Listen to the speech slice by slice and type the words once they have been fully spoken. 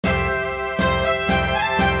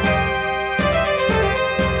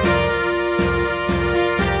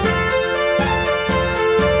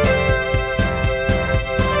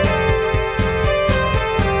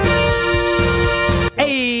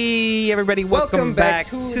everybody. Welcome back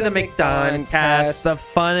to the McDoncast, the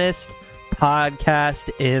funnest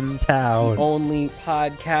podcast in town. The only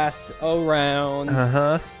podcast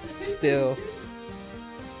around. Still.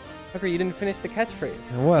 Tucker, you didn't finish the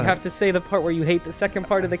catchphrase. What? You have to say the part where you hate the second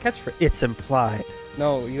part of the catchphrase. It's implied.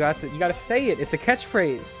 No, you gotta say it. It's a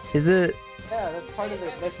catchphrase. Is it? Yeah, that's part of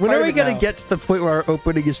it. When are we gonna get to the point where our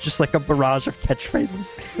opening is just like a barrage of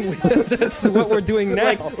catchphrases? That's what we're doing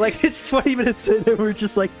now. Like it's 20 minutes in and we're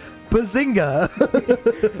just like, bazinga!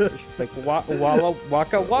 Just like waka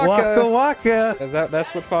waka. Waka waka!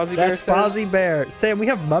 That's what Fozzie Bear says? That's Fozzie Bear. Sam, we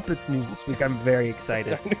have Muppets news this week. I'm very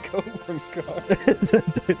excited. Dinoco from car.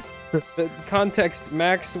 The context,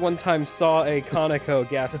 Max one time saw a Conoco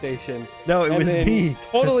gas station. No, it was me.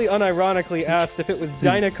 Totally unironically asked if it was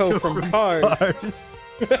Dinoco from Cars.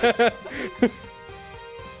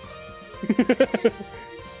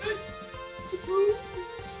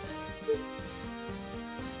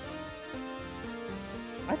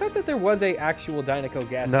 I thought that there was a actual Dinoco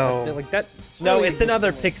gas station. Like that. No, it's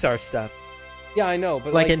another Pixar stuff. Yeah, I know,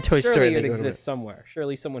 but like in Toy Story, it exists somewhere.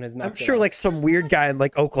 Surely someone has not. I'm sure, like some weird guy in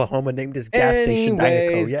like Oklahoma named his gas station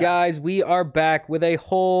Dinoco. Yeah. Guys, we are back with a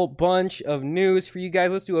whole bunch of news for you guys.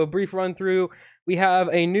 Let's do a brief run through. We have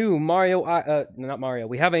a new We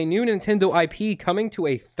have a new Nintendo IP coming to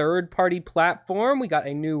a third-party platform. We got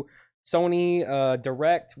a new Sony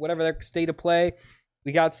Direct, whatever their state of play.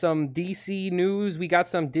 We got some DC news. We got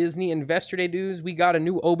some Disney Investor Day news. We got a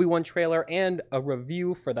new Obi-Wan trailer and a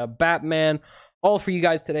review for the Batman. All for you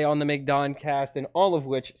guys today on the McDoncast, and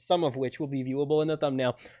some of which will be viewable in the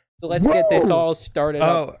thumbnail. So let's get this all started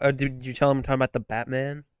up. Did you tell him I'm talking about the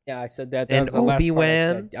Batman? Yeah, I said that. And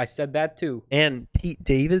Obi-Wan. I said that too. And Pete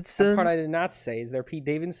Davidson. That part I did not say. Is there Pete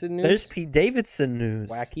Davidson news? There's Pete Davidson news.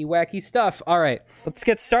 Wacky stuff. All right. Let's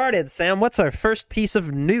get started, Sam. What's our first piece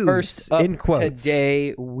of news? First up in quotes.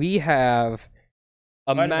 Today, we have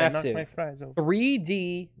a massive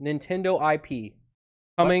 3D Nintendo IP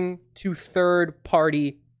coming to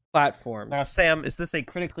third-party platforms. Now, Sam, is this a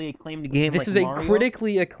critically acclaimed game? This is a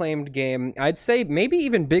critically acclaimed game. I'd say maybe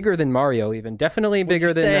even bigger than Mario. Definitely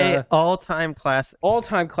bigger than all-time classic.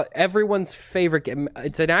 Everyone's favorite game.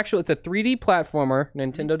 It's a 3D platformer.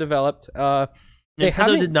 Nintendo developed.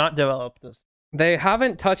 Nintendo did not develop this. They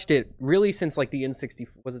haven't touched it really since like the N64.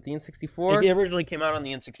 Was it the N64? It originally came out on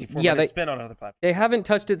the N64. Yeah, but it's been on other platforms. They haven't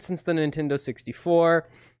touched it since the Nintendo 64.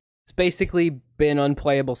 It's basically been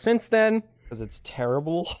unplayable since then. Because it's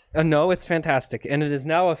terrible? No, it's fantastic. And it is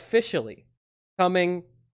now officially coming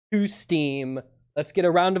to Steam. Let's get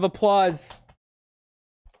a round of applause.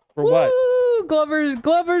 For what?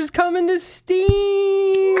 Glover's coming to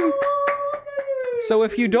Steam! So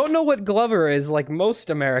if you don't know what Glover is, like most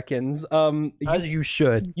Americans, as you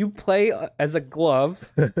should. You play as a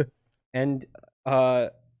glove, and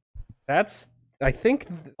that's, I think,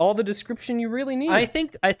 all the description you really need. I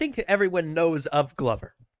think everyone knows of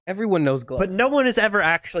Glover. Everyone knows Glover. But no one has ever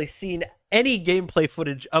actually seen any gameplay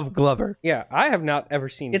footage of Glover. Yeah, I have not ever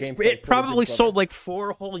seen gameplay footage. It probably sold like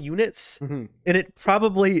 4 whole units, mm-hmm. and it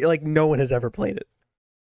probably, like, no one has ever played it.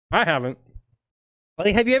 I haven't.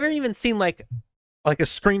 Like, have you ever even seen, like a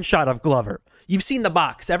screenshot of Glover? You've seen the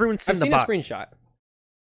box. Everyone's seen the box. I've seen a screenshot.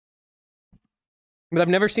 But I've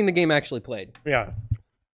never seen the game actually played. Yeah.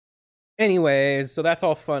 Anyways, so that's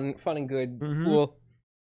all fun and good. Mm-hmm. Cool.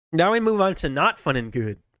 Now we move on to not fun and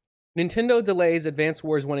good. Nintendo delays Advance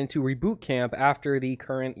Wars 1 and 2 reboot camp after the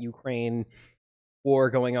current Ukraine war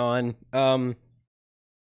going on. And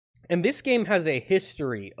this game has a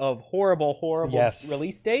history of horrible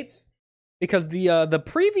release dates. Because the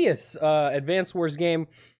previous Advance Wars game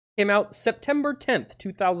came out September 10th,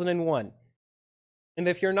 2001. And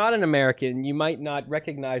if you're not an American, you might not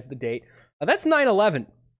recognize the date. That's 9/11.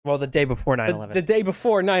 Well, the day before 9/11. The day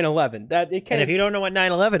before 9/11. And if you don't know what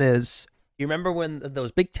 9/11 is, you remember when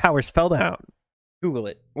those big towers fell down? Google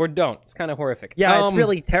it. Or don't. It's kind of horrific. Yeah, it's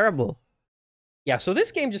really terrible. Yeah, so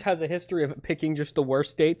this game just has a history of picking just the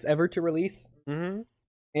worst dates ever to release. Mm-hmm.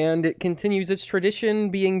 And it continues its tradition,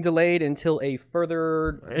 being delayed until a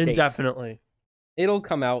further date. Indefinitely. It'll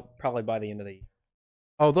come out probably by the end of the year.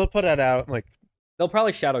 Oh, they'll put that out, like... They'll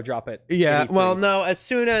probably shadow drop it. Yeah, well, no, as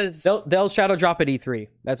soon as... They'll shadow drop at E3.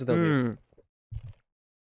 That's what they'll do.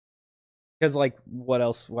 Because, like, what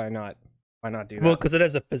else? Why not? Why not do that? Well, because it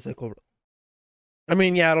has a physical... I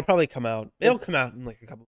mean, yeah, it'll probably come out. It'll come out in, like, a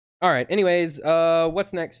couple... All right, anyways,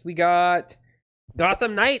 what's next? We got...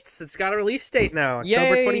 Gotham Knights. It's got a release date now.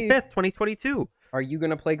 October 25th, 2022. Are you going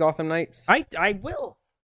to play Gotham Knights? I will.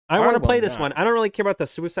 I want to play this one. I don't really care about the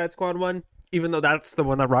Suicide Squad one, even though that's the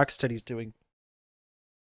one that Rocksteady's doing.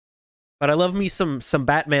 But I love me some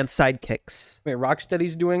Batman sidekicks. Wait,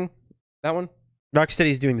 Rocksteady's doing That one?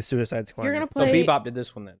 Rocksteady's doing the Suicide Squad. You're gonna So play. Bebop did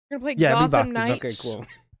this one then. You're gonna play Yeah, Bebop Gotham did- Knights. Okay, cool.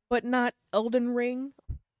 But not Elden Ring.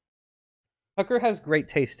 Tucker has great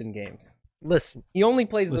taste in games. Listen. He only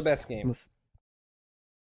plays the Listen, best games. listen.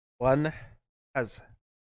 One has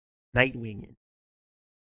Nightwing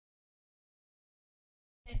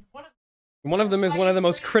in. One of them is one of the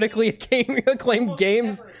most critically acclaimed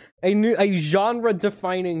games. A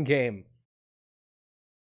genre-defining game.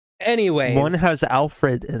 Anyways, One has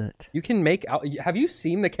Alfred in it. you can make. Have you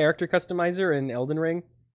seen the character customizer in Elden Ring?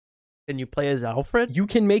 Can you play as Alfred? You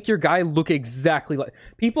can make your guy look exactly like.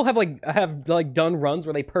 People have done runs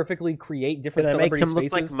where they perfectly create different Can I make celebrity him look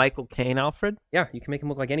faces. like Michael Caine Alfred? Yeah, you can make him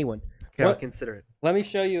look like anyone. Okay, I'll What? consider it. Let me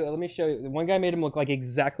show you. One guy made him look like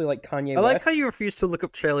exactly like Kanye I like West. how you refuse to look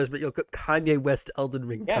up trailers, but you'll look up Kanye West Elden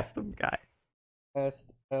Ring Yeah. custom guy.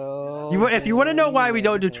 West If you want to know why we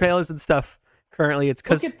don't do trailers and stuff currently, it's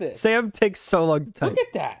because Look at this. Sam takes so long to type. Look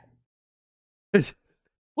at that.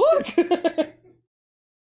 Look.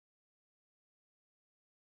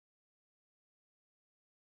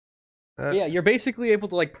 Yeah, you're basically able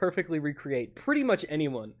to like perfectly recreate pretty much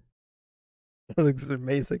anyone. That looks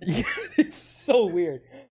amazing. It's so weird.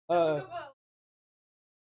 Oh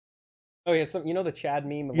yeah, the Chad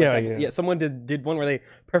meme. Of, like, Yeah. Someone did one where they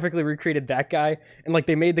perfectly recreated that guy, and like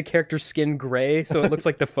they made the character's skin gray, so it looks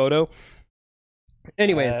like the photo.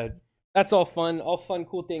 Anyways, that's all fun,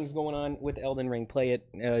 cool things going on with Elden Ring. Play it.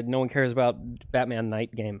 No one cares about Batman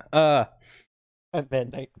Night game. Batman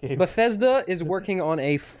Night game. Bethesda is working on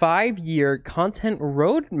a 5-year content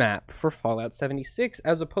roadmap for Fallout 76,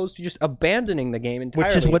 as opposed to just abandoning the game entirely.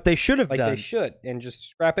 Which is what they should have like done. they should, and just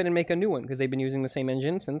scrap it and make a new one because they've been using the same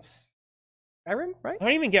engine since Skyrim, right? I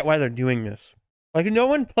don't even get why they're doing this. Like, no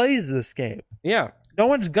one plays this game. Yeah. No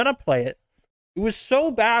one's gonna play it. It was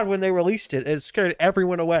so bad when they released it, it scared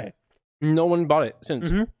everyone away. No one bought it since.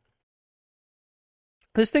 Mm-hmm.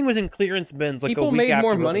 This thing was in clearance bins like People a week made after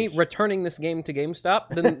more money release. returning this game to GameStop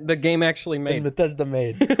than the game actually than made. Bethesda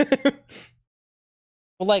made.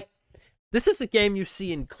 Well, like, this is a game you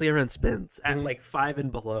see in clearance bins at like 5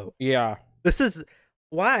 and below. Yeah. This is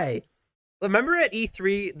why. Remember at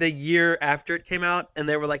E3 the year after it came out, and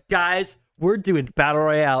they were like, "Guys, we're doing Battle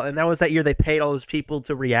Royale," and that was that year they paid all those people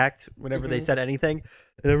to react whenever they said anything,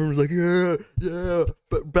 and everyone was like, "Yeah,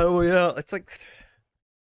 Battle Royale." It's like,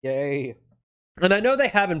 Yay. and I know they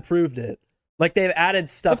have improved it. Like, they've added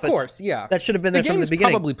stuff. Of course, yeah. that should have been there from game's the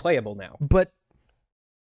beginning. probably playable now. But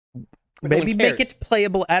But no maybe one make cares. it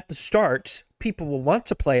playable at the start. People will want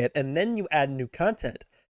to play it, and then you add new content.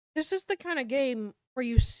 This is the kind of game where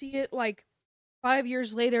you see it like 5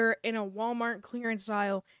 years later in a Walmart clearance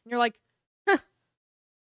aisle, and you're like, huh,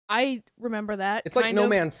 I remember that. It's like kind No of.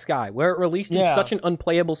 Man's Sky, where it released in Yeah. such an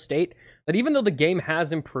unplayable state that even though the game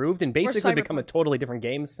has improved and basically become a Cyberpunk. totally different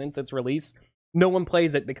game since its release, no one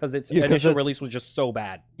plays it because its Yeah, 'cause initial it's- release was just so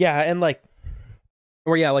bad. Yeah, and like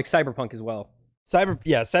Or yeah, like Cyberpunk as well. Cyberpunk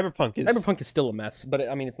is Cyberpunk is still a mess, but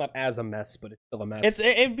I mean, it's not as a mess, but it's still a mess.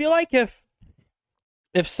 It'd be like if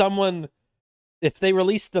they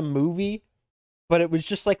released a movie, but it was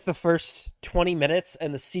just like the first 20 minutes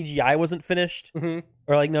and the CGI wasn't finished, Mhm.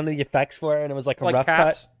 or like none of the effects for it, and it was like a Like rough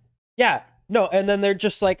Cats. cut. Yeah, no, and then they're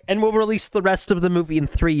just like, and we'll release the rest of the movie in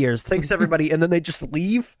 3 years. Thanks everybody, and then they just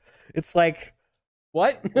leave. It's like,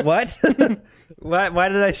 What? what? Why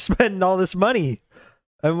did I spend all this money?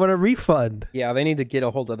 I want a refund. Yeah, they need to get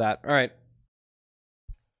a hold of that. All right.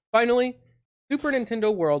 Finally, Super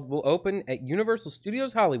Nintendo World will open at Universal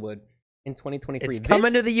Studios Hollywood in 2023. It's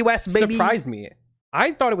coming to the US, baby. Surprised me.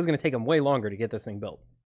 I thought it was going to take them way longer to get this thing built.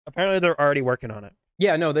 Apparently, they're already working on it.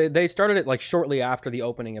 Yeah, no, they started it like shortly after the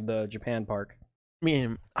opening of the Japan park. I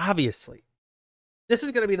mean, obviously, this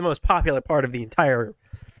is going to be the most popular part of the entire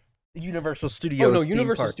Universal Studios. Oh no, theme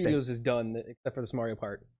Universal park thing. Studios is done except for this Mario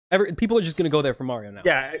part. People are just going to go there for Mario now.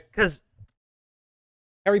 Yeah, because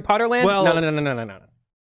Harry Potter Land? Well, No.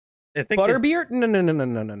 I think Butterbeer?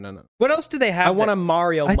 No. what else do they have? I want a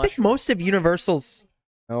Mario I mushroom. think most of Universal's.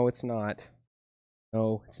 No, it's not.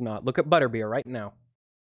 No, it's not. Look at Butterbeer right now.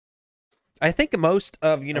 I think most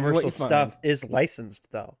of what Universal you find. stuff is licensed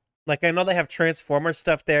though. Like, I know they have Transformers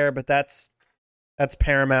stuff there, but that's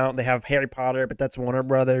Paramount. They have Harry Potter, but that's Warner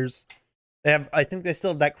Brothers. They have. I think they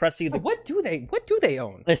still have that Krusty the. What do they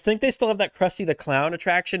own? I think they still have that Krusty the Clown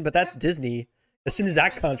attraction, but that's Disney. As soon as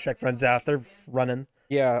that contract runs out, they're running.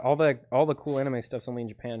 Yeah, all the cool anime stuff's only in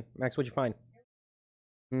Japan. Max, what'd you find?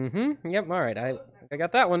 Mm-hmm. Yep. All right. I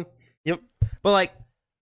got that one. Yep. But like,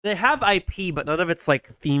 they have IP, but none of it's like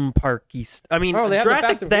theme parky. I mean, Oh, they have the Fast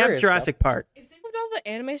Jurassic. and They have Furious Jurassic Park. If they moved all the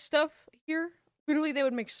anime stuff here, Literally, they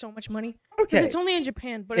would make so much money. Because Okay. it's only in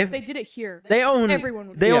Japan, but if they did it here, They own everyone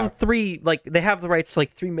would. they Yeah. own three, like they have the rights to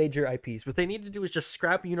like 3 major IPs. What they need to do is just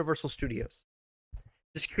scrap Universal Studios.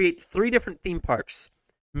 Just create 3 different theme parks.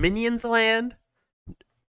 Minions Land,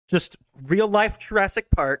 just real life Jurassic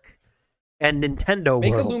Park, and Nintendo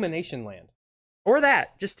Make World. Illumination Land. Or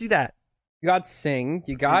that. Just do that. You got Sing.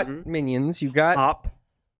 You got Mhm. Minions. You got Hop.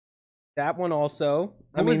 that one also.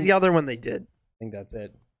 What was the other one they did? I think that's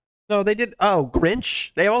it. No, they did. Oh,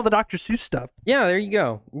 Grinch. They have all the Dr. Seuss stuff. Yeah, there you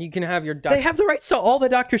go. You can have your. They have the rights to all the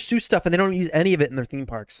Dr. Seuss stuff, and they don't use any of it in their theme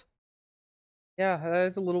parks. Yeah, that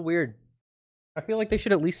is a little weird. I feel like they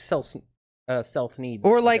should at least sell self needs.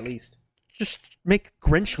 Or, like, at least. Just make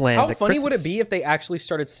Grinch Land. How at funny would it Christmas. be if they actually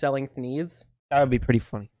started selling Thneeds? That would be pretty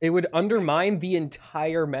funny. It would undermine the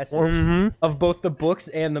entire message Mm-hmm. of both the books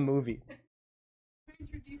and the movie.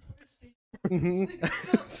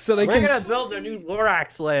 So they We're can. gonna build a new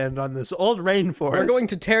Lorax land on this old rainforest. We're going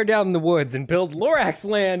to tear down the woods and build Lorax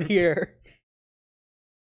Land here.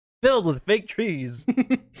 build with fake trees.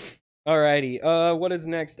 Alrighty. What is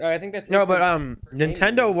next? I think that's it No, for- but for gaming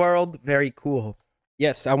Nintendo news. World, very cool.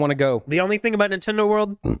 Yes, I want to go. The only thing about Nintendo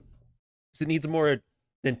World is it needs more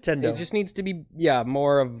Nintendo. It just needs to be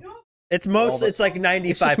more of. It's all it's like 95%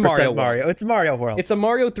 It's just Mario Mario. World. It's Mario World. It's a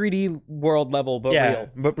Mario 3D world level, but yeah, real.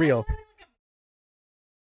 but real.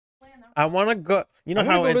 I want to go. You know I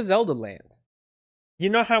how want to go in, to Zelda Land. you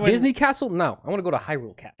know how in, Disney Castle? No, I want to go to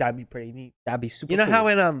Hyrule Castle. that'd be pretty neat. That'd be super. You know cool.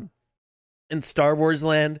 how in Star Wars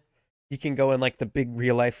Land you can go in like the big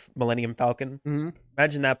real life Millennium Falcon. Mhm.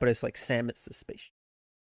 Imagine that, but it's like Samus's spaceship.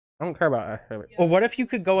 I don't care about. Or what if you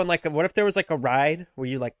could go in like what if there was like a ride where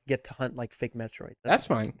you like get to hunt like fake Metroid? That's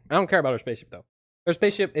fine. I don't care about her spaceship though. Her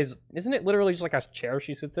spaceship isn't it literally just like a chair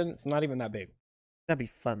she sits in? It's not even that big. That'd be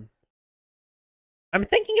fun. I'm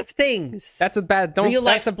thinking of things. That's a bad. Don't. real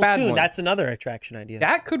life That's a bad Splatoon. one. That's another attraction idea.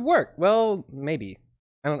 That could work. Well, maybe.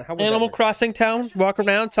 I don't know how. would that Animal work? Crossing town. Walk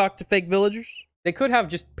around, talk to fake villagers. They could have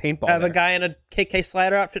just paintball. Have there. a guy in a KK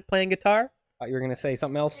Slider outfit playing guitar. Thought you were gonna say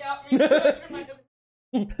something else.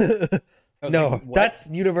 I was No, like, what? that's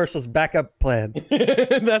Universal's backup plan.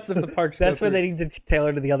 That's if the parks. That's where they need to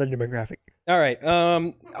tailor to the other demographic. All right.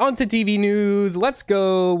 On to TV news. Let's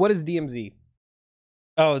go. What is DMZ?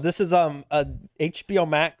 Oh, this is a HBO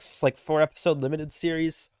Max like 4-episode limited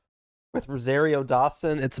series with Rosario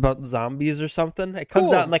Dawson. It's about zombies or something. It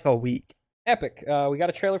comes Cool. out in like a week. Epic. We got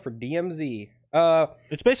a trailer for DMZ.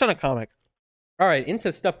 It's based on a comic. All right.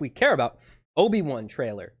 Into stuff we care about. Obi-Wan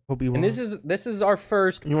trailer. Obi-Wan. And this is our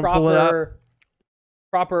first You wanna pull it up?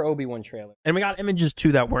 proper Obi-Wan trailer. And we got images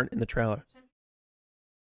too that weren't in the trailer.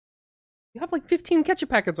 You have like 15 ketchup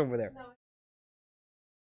packets over there.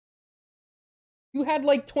 You had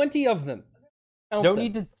like 20 of them. Count Don't them.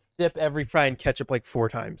 need to dip every fry in ketchup like 4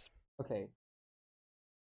 times. Okay.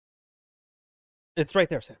 It's right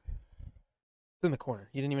there, Sam. It's in the corner.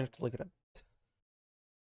 You didn't even have to look it up.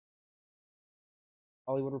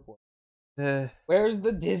 Hollywood Report. Uh, Where's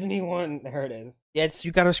the Disney one? There it is. yes,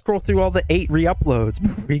 you gotta scroll through all the 8 re-uploads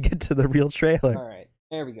before you get to the real trailer. All right.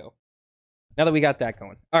 There we go. Now that we got that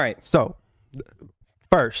going. All right. So,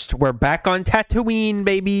 first, we're back on Tatooine,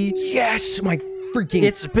 baby. Yes, my freaking.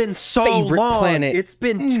 It's been so favorite long. planet. It's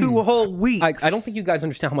been 2 whole weeks. I don't think you guys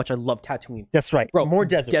understand how much I love Tatooine. That's right. Bro, More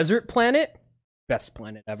deserts. Desert planet? Best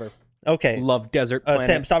planet ever. Okay. Love desert planet.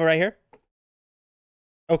 Sam, stop it right here.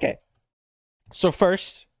 Okay. So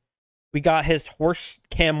first, we got his horse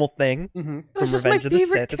camel thing Mm-hmm. from This is my Revenge of the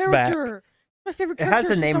favorite Sith. It's back. character. My favorite It character. has a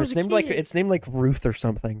since name. I was It's named like kid. it's named like Ruth or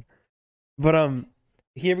something. But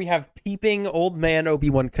here we have peeping old man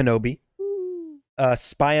Obi-Wan Kenobi, Ooh.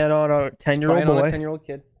 spying on a 10-year-old Spying on a boy. 10-year-old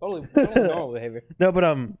kid. Totally normal behavior. No,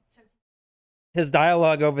 but his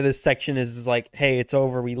dialogue over this section is like, "Hey, it's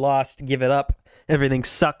over. We lost. Give it up. Everything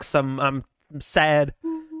sucks. I'm sad."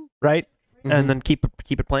 Right? Mhm. And then keep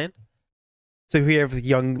it playing. So we have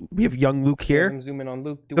young Luke here. I'm zooming on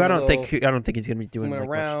Luke. Who I don't think he's gonna be doing Zooming like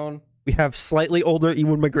much. around. We have slightly older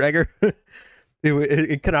Ewan McGregor.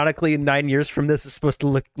 It canonically, in 9 years from this, is supposed to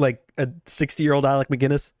look like a 60-year-old Alec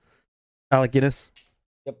Guinness.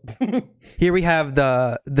 Yep. Here we have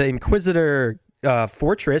the Inquisitor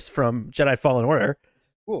fortress from Jedi Fallen Order,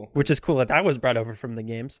 Cool. which is cool that was brought over from the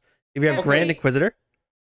games. Here we have Okay. Grand Inquisitor.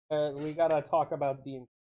 We gotta talk about the.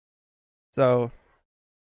 So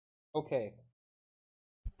Okay.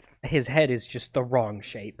 His head is just the wrong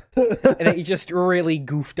shape, and he just really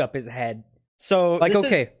goofed up his head. so Like, this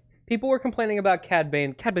okay, is, people were complaining about Cad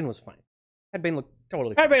Bane. Cad Bane was fine. Cad Bane looked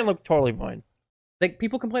totally fine. Cad Bane looked totally fine. Like,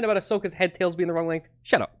 people complain about Ahsoka's head tails being the wrong length.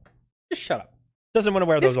 Shut up. Just shut up. Doesn't want to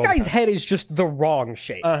wear This those all the guy's time. head is just the wrong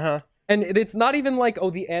shape. Uh-huh. And it's not even like, oh,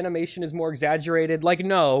 the animation is more exaggerated. Like,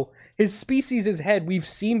 no, his species' head we've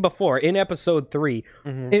seen before in episode 3.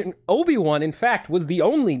 And Obi-Wan, in fact, was the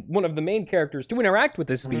only one of the main characters to interact with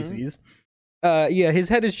this species. Yeah, his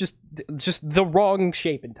head is just the wrong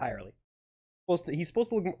shape entirely. He's supposed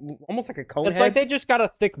to look almost like a cone It's head. like they just got a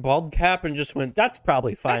thick bald cap and just went, that's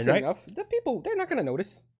probably fine, That's right? enough. The people, they're not going to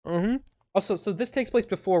notice. Mm-hmm. Also, so this takes place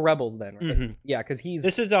before Rebels then, right? Yeah, because he's...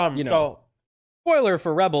 This is, you know, so... Spoiler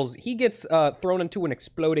for Rebels, he gets thrown into an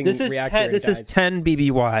exploding This is reactor and this is dies. 10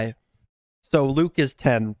 BBY. So Luke is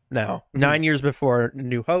 10 now. 9 years before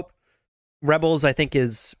New Hope. Rebels, I think,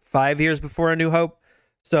 is 5 years before A New Hope.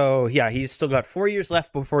 So, yeah, he's still got 4 years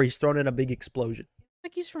left before he's thrown in a big explosion.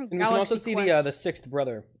 Like he's from And we Galaxy can also see Quest. the sixth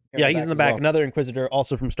brother. Yeah, he's in the as back. well. Another Inquisitor,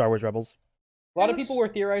 also from Star Wars Rebels. A lot of people were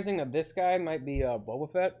theorizing that this guy might be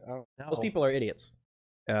Boba Fett. Those people are idiots.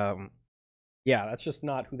 Yeah, that's just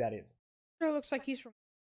not who that is. Sure looks like he's from.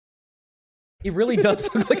 He really does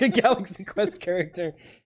look like a Galaxy Quest character.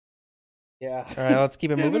 Yeah. All right, let's keep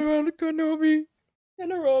it moving. General Kenobi.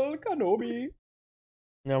 General Kenobi.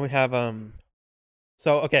 Now we have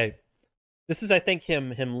So okay, this is I think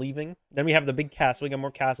him leaving. Then we have the big castle. We got more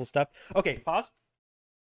castle stuff. Okay, pause.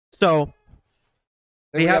 So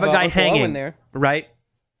we have a guy Uncle Owen hanging there. right.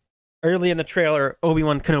 Early in the trailer,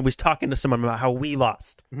 Obi-Wan Kenobi's talking to someone about how we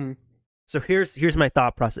lost. Mhm. So here's my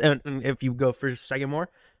thought process. And if you go for a second more,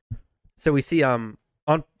 so we see Uncle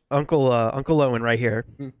Owen right here,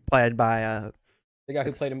 played by The guy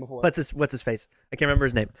who played him before. what's his face? I can't remember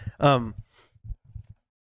his name.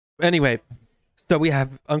 Anyway, so we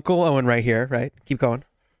have Uncle Owen right here, right? Keep going.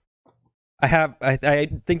 I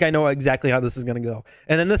think I know exactly how this is gonna go.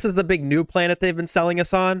 And then this is the big new planet they've been selling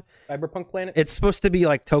us on. Cyberpunk planet? It's supposed to be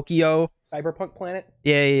like Tokyo. Cyberpunk planet?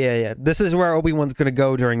 Yeah. This is where Obi-Wan's gonna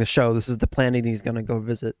go during the show. This is the planet he's gonna go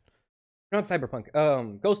visit. Not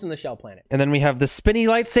Cyberpunk. Ghost in the Shell planet. And then we have the spinny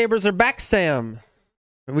lightsabers are back, Sam.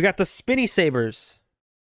 And we got the spinny sabers.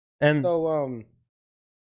 And So,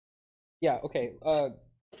 yeah, okay.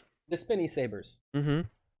 The spinny sabers. mhm.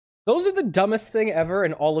 Those are the dumbest thing ever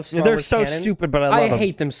in all of Star They're Wars so canon. stupid, but I love them.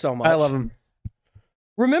 hate them so much. I love them.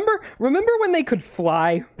 Remember when they could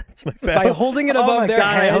fly That's my by favorite. holding it Oh above my their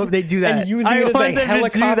God, head I hope they do that. and using I it as want a them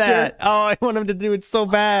helicopter? to do that. Oh, I want them to do it so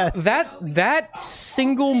bad. That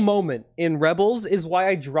single moment in Rebels is why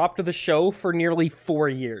I dropped the show for nearly 4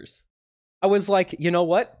 years. I was like, you know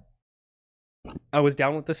what? I was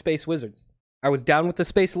down with the space wizards. I was down with the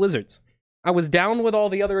space lizards. I was down with all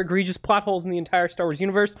the other egregious plot holes in the entire Star Wars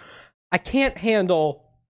universe. I can't handle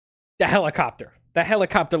the helicopter. The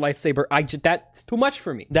helicopter lightsaber. That's too much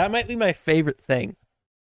for me. That might be my favorite thing.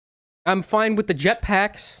 I'm fine with the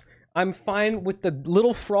jetpacks. I'm fine with the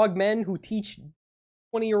little frogmen who teach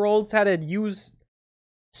 20-year-olds how to use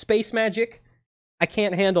space magic. I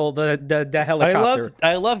can't handle the helicopter.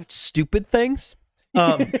 I love stupid things.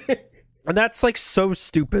 And that's like so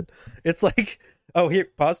stupid. It's like, oh, here,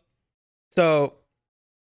 pause. So,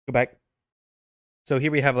 go back. So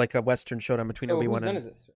here we have like a Western showdown between So Obi-Wan whose gun and... is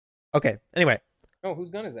this? Okay, anyway, Oh, whose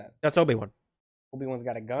gun is that? that's Obi-Wan. Obi-Wan's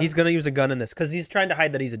got a gun? He's going to use a gun in this because he's trying to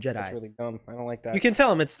hide that he's a Jedi. That's really dumb. I don't like that. You can tell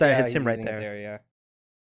him it's there. Yeah, It's he's him right using it there. Yeah.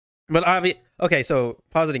 But okay, so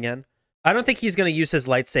pause it again. I don't think he's going to use his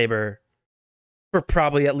lightsaber for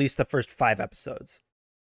probably at least the first 5 episodes.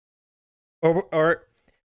 Or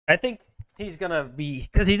I think he's going to be,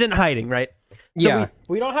 because he's in hiding, right? So Yeah.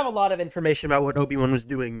 we don't have a lot of information about what Obi-Wan was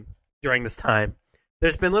doing during this time.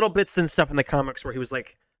 There's been little bits and stuff in the comics where he was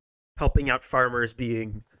like helping out farmers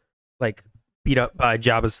being like beat up by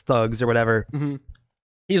Jabba's thugs or whatever. Mm-hmm.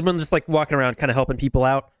 He's been just like walking around kind of helping people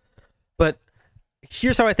out. But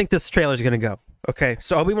here's how I think this trailer is going to go. Okay,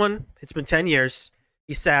 so Obi-Wan, it's been 10 years.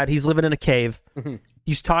 He's sad. He's living in a cave. Mm-hmm.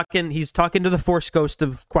 He's talking to the Force ghost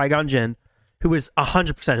of Qui-Gon Jinn, who is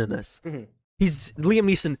 100% in this. Mm-hmm. He's Liam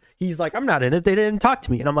Neeson. He's like, I'm not in it. They didn't talk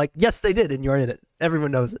to me. And I'm like, yes, they did, and you're in it.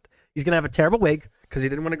 Everyone knows it. He's going to have a terrible wig because he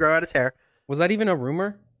didn't want to grow out his hair. Was that even a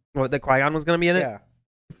rumor? What, that Qui-Gon was going to be in it? Yeah.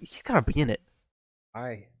 He's got to be in it.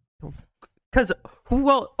 I Because,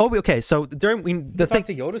 okay, so during the talked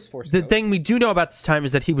to Yoda's Force the ghost. thing we do know about this time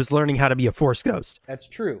is that he was learning how to be a Force ghost. That's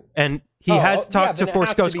true. And he has talked then to it Force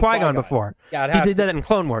has to Ghost be Qui-Gon Qui-Gon. before. Yeah, it He has did to. that in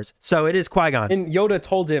Clone Wars. So it is Qui-Gon. And Yoda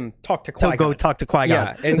told him, talk to Qui-Gon. To go talk to Qui-Gon.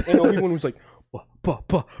 Yeah, and Obi-Wan was like, but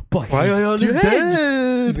Qui-Gon he's is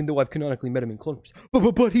dead. Even though I've canonically met him in Clone Wars.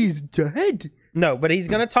 But he's dead. No, but he's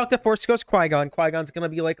going to talk to Force Ghost Qui-Gon. Qui-Gon's going to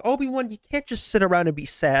be like, Obi-Wan, you can't just sit around and be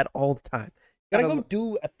sad all the time. You got to go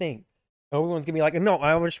do a thing. Obi-Wan's going to be like, no,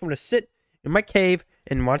 I just want to sit in my cave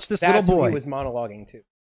and watch this That's little boy. who he was monologuing to.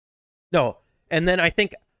 No. And then I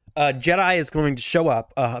think a Jedi is going to show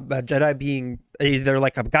up. A Jedi being either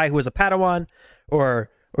like a guy who is a Padawan, or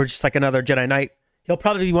just like another Jedi Knight. He'll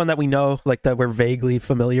probably be one that we know, like that we're vaguely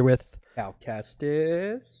familiar with. Cal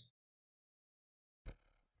Kestis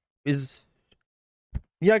Is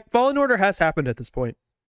Fallen Order has happened at this point.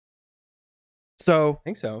 So I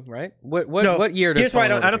think so, right? What year? Here's why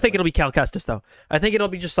I don't think it'll be Cal Kestis though. I think it'll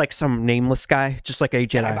be just like some nameless guy, just like a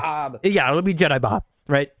Jedi. Bob. Yeah, it'll be Jedi Bob,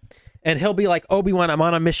 right? And he'll be like, Obi-Wan, I'm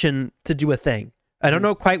on a mission to do a thing. I don't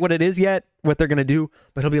know quite what it is yet, what they're gonna do,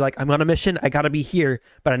 but he'll be like, I'm on a mission. I gotta be here,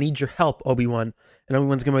 but I need your help, Obi-Wan. And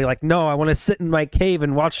Obi-Wan's gonna be like, no, I want to sit in my cave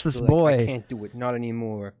and watch this boy. I can't do it, not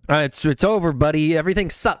anymore. It's over, buddy. Everything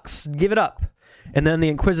sucks. Give it up. And then the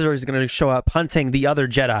Inquisitor is gonna show up hunting the other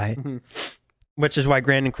Jedi. Which is why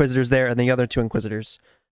Grand Inquisitor's there and the other two Inquisitors.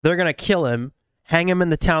 They're going to kill him, hang him in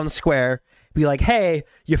the town square, be like, hey,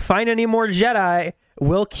 you find any more Jedi,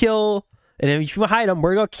 we'll kill, and if you hide them,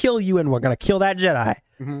 we're going to kill you, and we're going to kill that Jedi.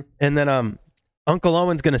 And then Uncle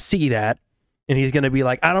Owen's going to see that, and he's going to be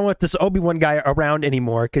like, I don't want this Obi-Wan guy around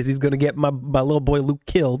anymore, because he's going to get my little boy Luke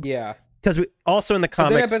killed. Yeah. Because also in the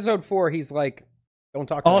comics... in episode 4, he's like, don't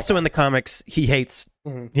talk to Also in the comics, he hates...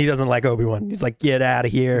 He doesn't like Obi-Wan. He's like, get out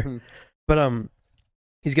of here. But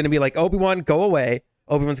he's gonna be like, Obi-Wan, go away.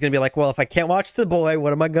 Obi-Wan's gonna be like, well, if I can't watch the boy,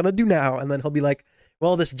 what am I gonna do now? And then he'll be like,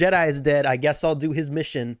 well, this Jedi is dead. I guess I'll do his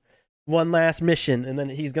mission, one last mission. And then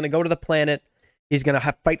he's gonna go to the planet. He's gonna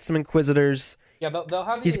fight some Inquisitors. Yeah, they'll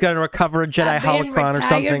have. He's gonna recover a Jedi holocron or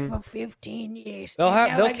something. For 15 years.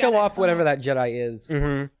 They'll kill off whatever that Jedi is,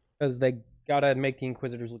 because they gotta make the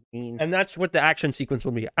Inquisitors look mean. And that's what the action sequence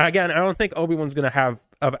will be. Again, I don't think Obi-Wan's gonna have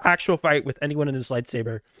an actual fight with anyone in his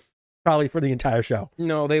lightsaber. Probably for the entire show.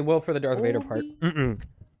 No, they will for the Darth Vader part.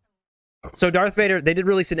 So Darth Vader, they did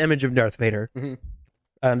release an image of Darth Vader.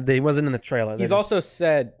 He wasn't in the trailer. He's also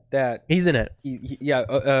said that he's in it.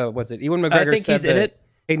 Was it Ewan McGregor? I think said he's in it.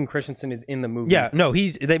 Hayden Christensen is in the movie. Yeah, no, we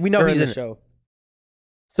know he's in the it. show.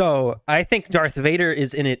 So I think Darth Vader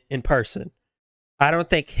is in it in person. I don't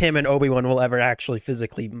think him and Obi-Wan will ever actually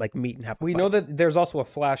physically like meet and have a fight. We know that there's also a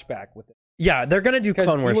flashback with it. Yeah, they're gonna do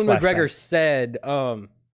Clone Wars. Ewan McGregor said,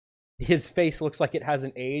 his face looks like it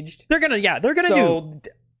hasn't aged. They're gonna do.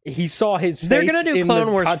 He saw his face. They're gonna do in Clone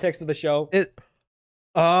the Wars context of the show.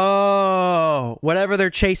 Whatever they're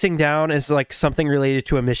chasing down is like something related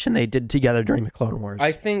to a mission they did together during the Clone Wars.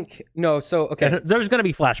 I think no. So okay, and there's gonna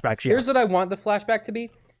be flashbacks. Yeah. Here's what I want the flashback to be.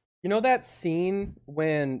 You know that scene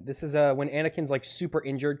when when Anakin's like super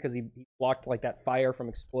injured because he blocked like that fire from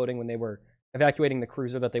exploding when they were evacuating the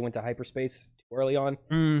cruiser that they went to hyperspace too early on,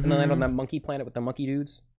 and then landed on that monkey planet with the monkey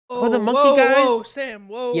dudes. Oh, the monkey guys? Whoa, Sam,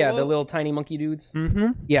 whoa. Yeah, whoa. the little tiny monkey dudes.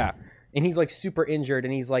 Yeah, and he's like super injured,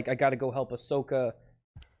 and he's like, I gotta go help Ahsoka.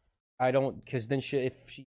 Because then if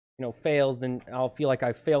she fails, then I'll feel like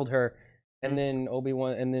I failed her. And then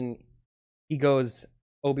Obi-Wan, and then he goes,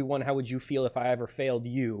 Obi-Wan, how would you feel if I ever failed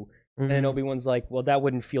you? And then Obi-Wan's like, well, that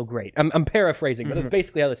wouldn't feel great. I'm paraphrasing, but that's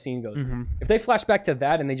basically how the scene goes. If they flash back to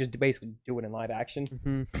that and they just basically do it in live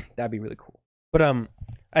action, that'd be really cool. But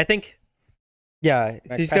I think, yeah,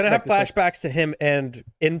 he's gonna have flashbacks to him and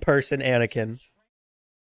in-person Anakin.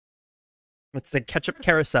 It's a ketchup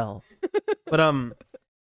carousel. But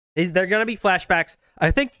they're gonna be flashbacks. I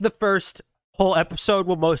think the first whole episode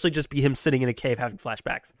will mostly just be him sitting in a cave having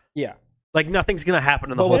flashbacks. Yeah, like nothing's gonna happen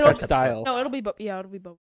in the whole first episode. style. No, it'll be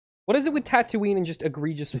both. What is it with Tatooine and just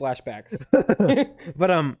egregious flashbacks?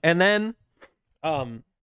 But and then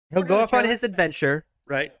he'll go off on his adventure,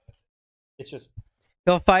 right? It's just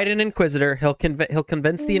he'll fight an Inquisitor. He'll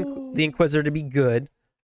convince the Inquisitor to be good,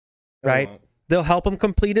 right? They'll help him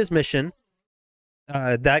complete his mission.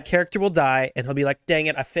 That character will die, and he'll be like, "Dang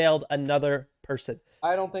it, I failed another person."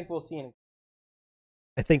 I don't think we'll see any.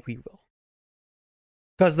 I think we will,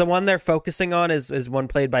 because the one they're focusing on is one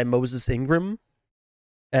played by Moses Ingram.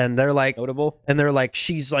 And they're like notable, and they're like,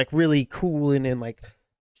 she's like really cool and like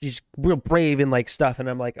she's real brave and like stuff. And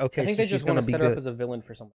I'm like, okay, I think so they just she's gonna want to be set good. her up as a villain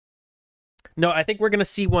for something. No, I think we're gonna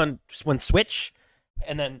see one switch,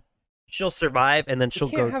 and then she'll survive, and then she'll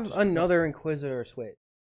go. Have another Inquisitor switch.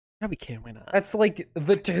 No, we can't. Why not? That's like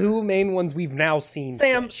the two main ones we've now seen.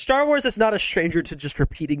 Sam, Star Wars is not a stranger to just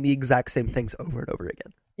repeating the exact same things over and over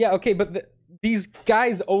again. Yeah, okay, but these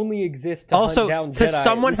guys only exist to also hunt down Jedi. because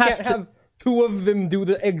someone has to. Have two of them do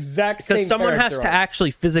the exact same. Because someone has to actually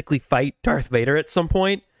physically fight Darth Vader at some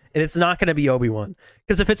point, and it's not going to be Obi-Wan.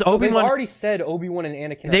 Because if it's Obi-Wan, they've already said Obi-Wan and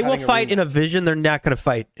Anakin. They will fight in a vision. They're not going to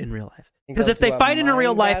fight in real life. Because if they fight in a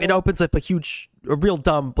real life, it opens up a real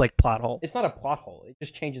dumb like plot hole. It's not a plot hole. It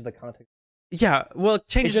just changes the context. Yeah, well, it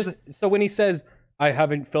changes. So when he says, I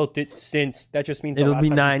haven't felt it since. That just means the It'll last be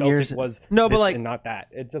time 9 you felt years. it was No, but this like and not that.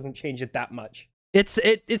 It doesn't change it that much. it's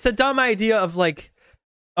a dumb idea of like,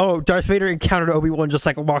 oh, Darth Vader encountered Obi-Wan just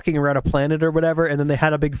like walking around a planet or whatever, and then they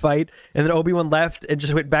had a big fight, and then Obi-Wan left and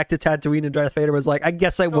just went back to Tatooine, and Darth Vader was like, I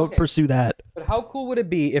guess I won't pursue that. But how cool would it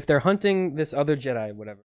be if they're hunting this other Jedi,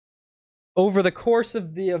 whatever? Over the course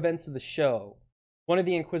of the events of the show, one of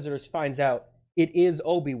the Inquisitors finds out it is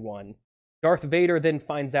Obi-Wan. Darth Vader then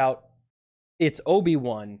finds out it's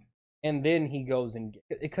Obi-Wan, and then he goes and...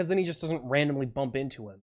 Because then he just doesn't randomly bump into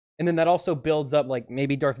him. And then that also builds up, like,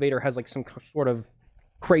 maybe Darth Vader has, like, some sort of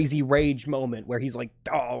crazy rage moment where he's like,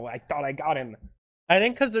 oh, I thought I got him. I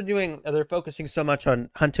think because they're focusing so much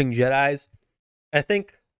on hunting Jedis, I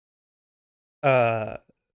think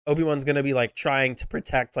Obi-Wan's gonna be like trying to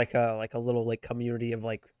protect like a little like community of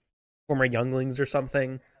like former younglings or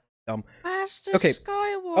something. Master Okay.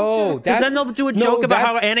 Skywalker. Oh, Because then they'll do a joke about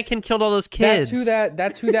how that's- Anakin killed all those kids.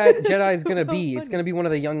 That's who that Jedi is gonna be. It's gonna be one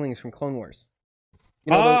of the younglings from Clone Wars.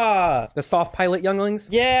 You know, the soft pilot younglings?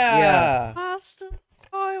 yeah. Master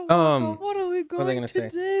Skywalker. What are we was I going gonna to say?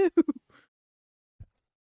 do?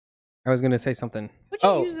 I was gonna say something. Would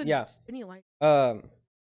you use the spinny light?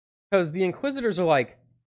 Because the Inquisitors are like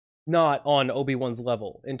not on Obi-Wan's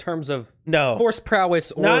level in terms of No. force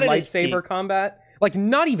prowess or Not at his lightsaber peak. combat. Like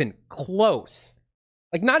not even close.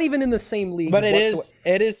 Like not even in the same league. But it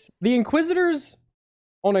whatsoever. is The Inquisitors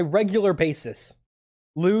on a regular basis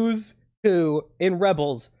lose to, in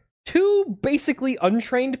Rebels, two basically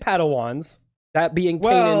untrained Padawans, that being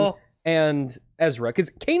Kanan and Ezra.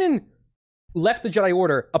 Because Kanan left the Jedi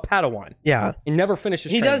Order a Padawan. Yeah. And never finished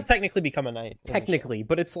his He training. does technically become a knight. Technically,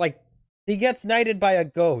 but it's like... He gets knighted by a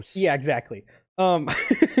ghost. Yeah, exactly. And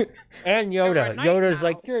Yoda. You're a knight Yoda's now.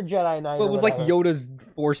 like, you're a Jedi knight. But or it was like whatever. Yoda's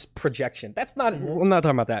force projection. That's not... I'm not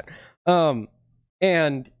talking about that.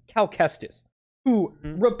 And Cal Kestis, who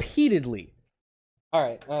repeatedly... All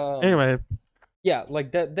right. Anyway. Yeah,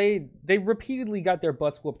 like that they repeatedly got their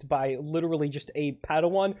butts whooped by literally just a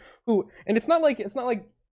Padawan who, and it's not like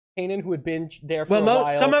Kanan who had been there for a while.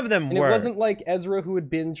 Some of them and were. it wasn't like Ezra who had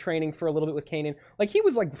been training for a little bit with Kanan. Like he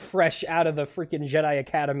was like fresh out of the freaking Jedi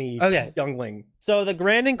Academy youngling. So the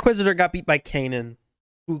Grand Inquisitor got beat by Kanan,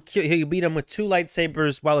 he beat him with 2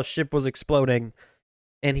 lightsabers while a ship was exploding,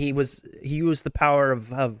 and he used the power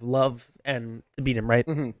of love and to beat him, right?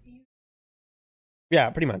 Mm-hmm. Yeah,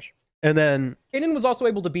 pretty much. And then Kanan was also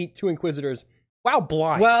able to beat 2 Inquisitors while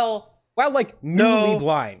blind. well, while like newly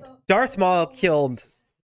blind. Darth Maul killed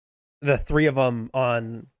the 3 of them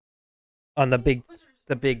on the big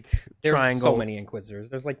There's triangle. so many Inquisitors.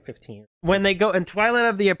 There's like 15. When they go in Twilight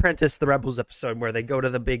of the Apprentice, the Rebels episode where they go to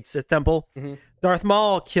the big Sith temple, Darth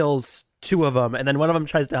Maul kills 2 of them, and then one of them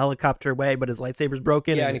tries to helicopter away, but his lightsaber's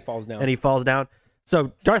broken. Yeah, and he falls down.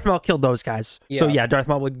 So Darth Maul killed those guys. So Yeah. yeah, Darth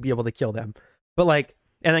Maul would be able to kill them. But like,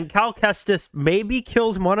 and then Cal Kestis maybe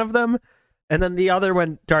kills one of them, and then the other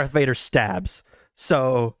one Darth Vader stabs.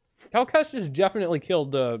 So Cal Kestis definitely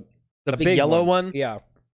killed the big yellow one. Yeah.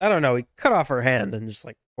 I don't know. He cut off her hand and just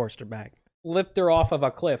like forced her back. Flipped her off of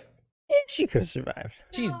a cliff. And she could have survived.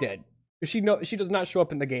 She's dead. She does not show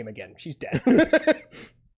up in the game again. She's dead.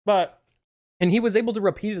 And he was able to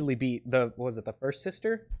repeatedly beat the first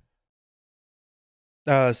sister?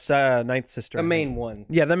 Ninth sister. The main one.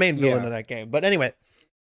 Yeah, the main villain Yeah. of that game. But anyway.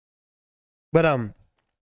 But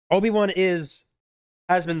Obi-Wan has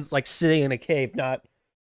been like sitting in a cave, not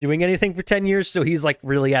doing anything for 10 years, so he's like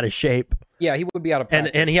really out of shape. Yeah, he would be out of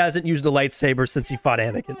practice. And he hasn't used a lightsaber since he fought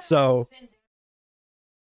Anakin. So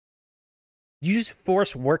use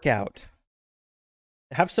Force workout.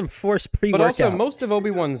 Have some Force pre-workout. But also, most of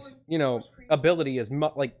Obi-Wan's, ability is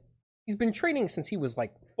like he's been training since he was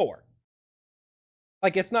like 4.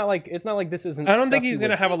 Like it's not like this isn't. I don't think stuff he's he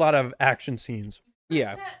gonna would- have a lot of action scenes.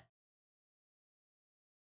 Yeah.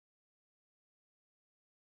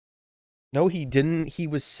 No, he didn't. He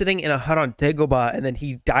was sitting in a hut on Dagobah, and then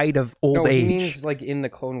he died of old No, he age. means like in the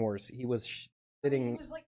Clone Wars, he was sitting.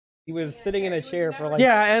 He was sitting in a chair for like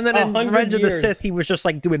Yeah, and then in 100 Revenge of the years. Sith, he was just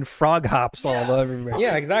like doing frog hops all over.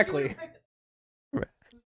 Yeah, exactly.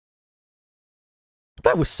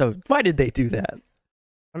 That was so. Why did they do that?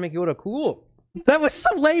 I make Yoda cool. That was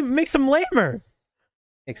so lame. Makes him lamer.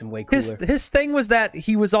 Makes him way cooler. His thing was that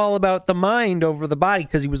he was all about the mind over the body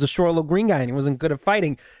because he was a short little green guy and he wasn't good at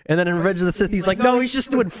fighting. And then in Revenge of the Sith, he's like, no, he's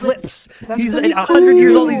just doing flips. He's 100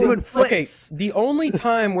 years old. He's doing flips. Okay, the only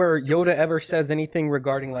time where Yoda ever says anything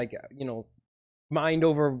regarding like mind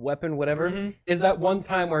over weapon, whatever, is that one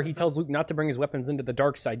time where he tells Luke not to bring his weapons into the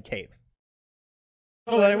dark side cave.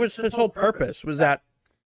 Oh, that was his whole purpose. Was that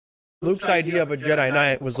Luke's idea of a Jedi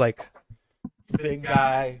Knight was like big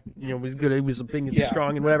guy. Was good. He was big and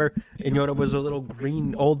strong and whatever. And Yoda was a little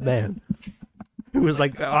green old man who was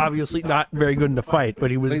like obviously not very good in the fight,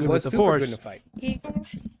 but he was good with the super Force. good in a fight.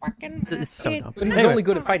 It's so dumb. But he was Anyway. only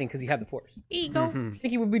good at fighting because he had the Force. Mhm. You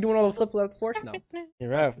think he would be doing all the flip without the Force? No.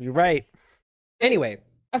 You're right. Anyway,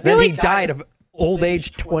 I feel Then he like died of old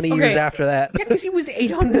age 20 years Okay. after that. yeah, because he was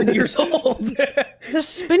 800 years old. the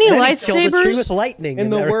spinny Then he killed a tree with lightsabers. lightning. In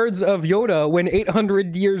and the everything. words of Yoda, when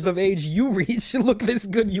 800 years of age you reach, look this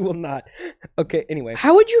good you will not. Okay, anyway.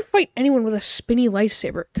 How would you fight anyone with a spinny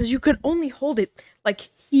lightsaber? Because you could only hold it like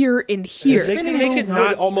here and here. They can make it would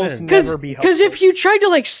not almost spin. never be helpful. Because if you tried to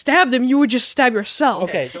like stab them, you would just stab yourself.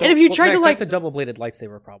 Okay, so- and if you Well, tried Max, to like, that's a double-bladed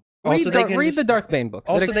lightsaber problem. Also, Read, they can read just- the Darth Bane books.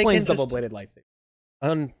 also, It they can explains just- double-bladed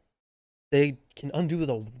lightsaber. They can undo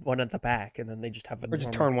the one at the back, and then they just have a Or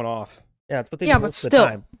just normal- turn one off. Yeah, that's what they Yeah, do but most of still. the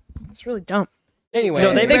time. it's really dumb. Anyway,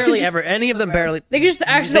 No, they could barely just- ever. Any of them barely. They could just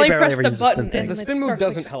accidentally barely press ever the use the spin button. thing. And The it spin move starts,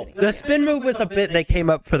 doesn't like, help. spinning. The spin move was a bit they came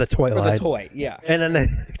up for the toy for the line, toy, yeah. and then they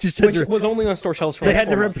just had Which to, was only on store shelves for they like had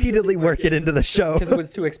to 4 months. repeatedly work it into the show. Because it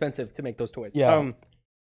was too expensive to make those toys. Yeah.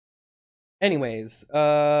 Anyways, we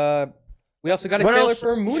also got a What trailer else,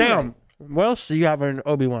 for Moon Sam? Knight. What else do you have in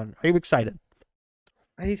Obi-Wan? Are you excited?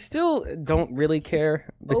 I still don't really care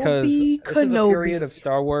because Obi this is a Kenobi. period of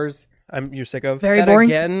Star Wars You're sick of Very that boring.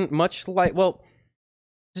 again, much like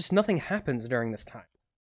just nothing happens during this time.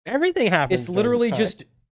 everything happens. It's literally during this just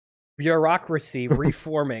bureaucracy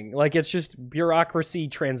reforming. Like it's just bureaucracy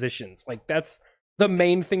transitions. Like that's the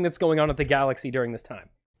main thing that's going on at the galaxy during this time. time.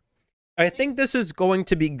 I think this is going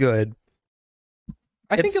to be good.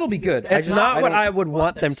 I think It's- it'll be good. It's not what don't- I would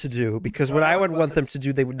want them to do, because what I would want them to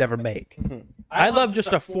do, they would never make. Mhm. I love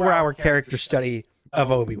just a 4-hour character study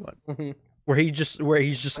of Obi-Wan, Mhm. where he's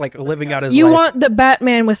just like living out his You life. want the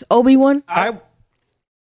Batman with Obi-Wan?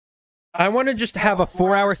 I want to just have a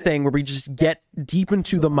 4-hour thing where we just get deep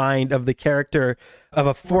into the mind of the character of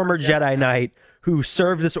a former Jedi Knight who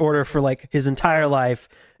served this order for like his entire life,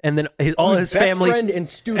 and then all his best family, friend and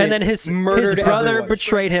student and then his murdered brother everyone.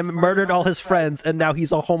 betrayed him, murdered all his friends, and now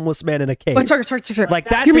he's a homeless man in a cave. Wait, sorry. Like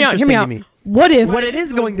that's Hear me out. interesting Hear me to out. me. What if? What it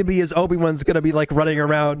is going to be is Obi-Wan's going to be like running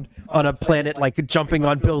around on a planet, like jumping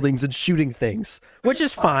on buildings and shooting things, which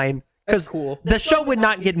is fine. That's Because cool. the show would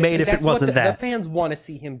not get made if That's it what wasn't the that. fans want to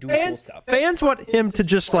see him do cool stuff. Fans want him to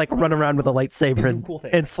just like run around with a lightsaber And do cool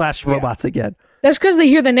things. and slash robots again. That's because they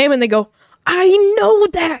hear the name and they go, "I know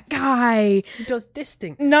that guy," He does this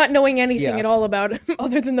thing. not knowing anything Yeah. at all about him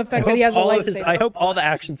other than the fact that he has a lightsaber. I hope all the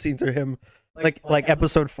action scenes are him, like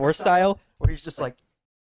episode 4 style, where he's just like,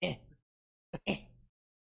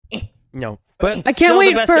 no. But I can't still the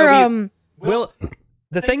wait best for Will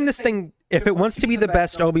this thing, if it wants to be the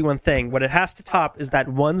best Obi-Wan thing, what it has to top is that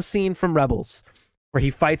one scene from Rebels where he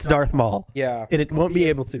fights Darth Maul, Yeah. and it won't be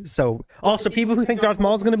able to. So, also, people who think Darth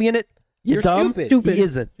Maul is going to be in it, you're You're dumb. stupid. He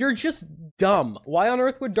isn't. You're just dumb. Why on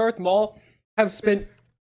earth would Darth Maul have spent...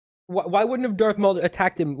 Why wouldn't have Darth Maul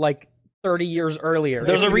attacked him like 30 years earlier?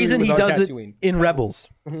 There's if a knew reason was he on does it Tatooine? in Rebels.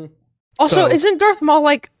 Also, So- isn't Darth Maul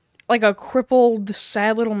like a crippled,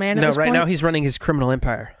 sad little man? At No, this right point? now he's running his criminal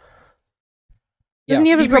empire. Doesn't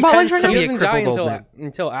he have He his robot legs pretends right to now? be He a doesn't die crippled old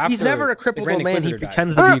until after. He's never a the crippled Grand old man. He Inquisitor dies.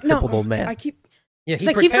 pretends to be a No, crippled old man. I keep. Yeah, It's he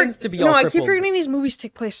like he pretends to be all No, I crippled. keep forgetting these movies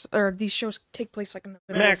take place, or these shows take place like in the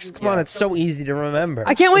middle Max, of the come on, it's so easy to remember.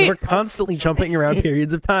 I can't wait- We're constantly jumping around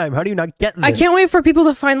periods of time. How do you not get this? I can't wait for people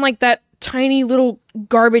to find like that tiny little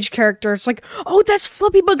garbage character. It's like, oh, that's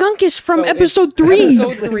Fluffy Bugunkus from So it's episode 3.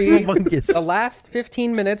 Episode 3. Humongous. The last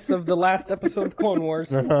 15 minutes of the last episode of Clone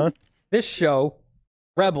Wars. Uh-huh. This show,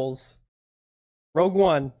 Rebels, Rogue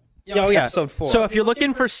One. Oh yeah. Episode 4. So if you're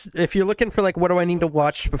looking for like what do I need to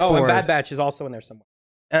watch before? Oh, and Bad Batch is also in there somewhere.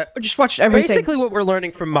 I just watched everything. Basically, what we're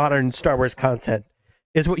learning from modern Star Wars content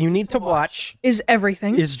is what you need to watch Is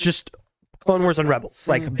everything. is just Clone Wars and Rebels,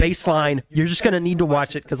 like baseline. You're just gonna need to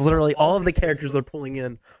watch it because literally all of the characters they're pulling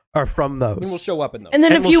in are from those. And will show up in those. and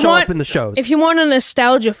then And if will you show want up in the shows. if you want a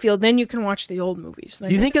nostalgia feel, then you can watch the old movies. Then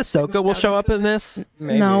Do you think Ahsoka will show up in this?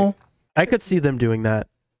 Maybe. No. I could see them doing that.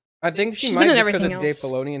 I think she She's might been in just because everything it's Dave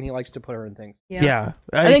else. Filoni and he likes to put her in things. Yeah,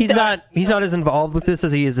 think he's not as involved with this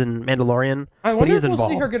as he is in Mandalorian, I but wonder he if is we'll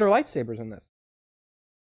involved. see her get her lightsabers in this.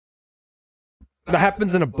 That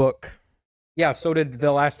happens in a book. Yeah, so did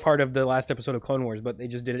the last part of the last episode of Clone Wars, but they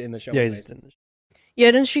just did it in the show. Yeah, he anyways. just didn't.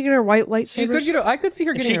 Yeah, didn't she get her white She could lightsabers? get. I could see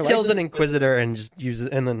her getting. She her kills lightsaber. an Inquisitor and just uses,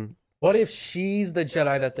 and then What if she's the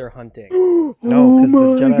Jedi that they're hunting? no, because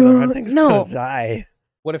Oh the my Jedi they're God. hunting is No. gonna die.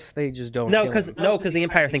 What if they just don't? No, kill because him? the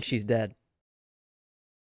Empire thinks she's dead.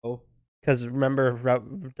 Oh. Because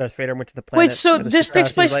remember, Darth Vader went to the planet. Wait, so and the this ship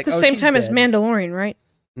takes crashed, and he was place at like, the "Oh, same she's time as dead." Mandalorian, right?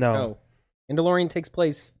 No. No, Mandalorian takes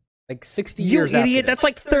place Like 60 You years idiot! after That's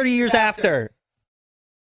like 30 years after.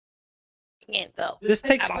 This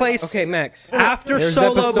takes place Okay, Max. after There's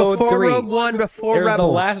Solo, episode before 3. Rogue One, before There's Rebels.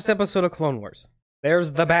 the last episode of Clone Wars.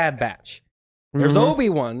 There's the Bad Batch. There's Mhm.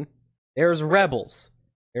 Obi-Wan. There's Rebels.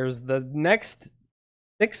 There's the next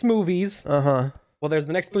 6 movies. Uh-huh. Well, there's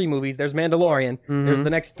the next 3 movies. There's Mandalorian. There's Mhm. the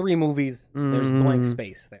next 3 movies. There's blank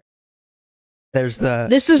space there. There's the...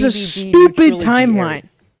 This is a CBD stupid trilogy timeline.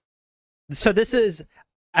 So this is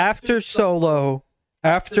after Solo,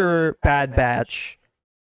 after Bad Batch,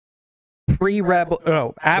 pre-Rebel...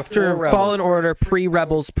 No, after Before Rebels. Fallen Order,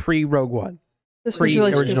 pre-Rebels, pre-Rogue One. This was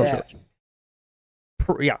really Original stupid.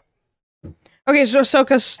 trilogy. Yeah. Okay, so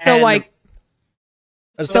Ahsoka's still And like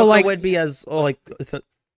Ahsoka would be as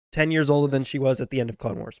 10 years older than she was at the end of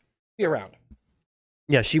Clone Wars. Be around.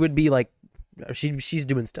 Yeah, she would be like... She's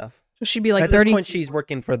doing stuff. so she'd be like At 30. this point, she's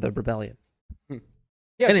working for the rebellion.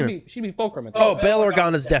 Yeah, Anyway. she'd be Fulcrum. At Oh, Bail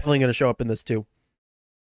Organa is definitely going to show up in this too.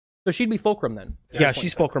 So she'd be Fulcrum then. Yeah,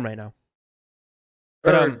 she's Fulcrum right now.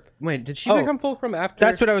 But Or, wait, did she oh, become Fulcrum after?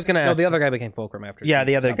 that's what I was going to No, ask. the other guy became Fulcrum after. Yeah, she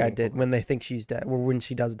the other stopped guy being did Fulcrum. when they think she's dead, or when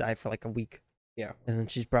she does die for like a week. Yeah. And then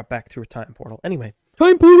she's brought back through a time portal. Anyway,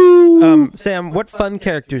 Time portal. Sam, what fun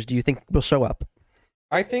characters do you think will show up?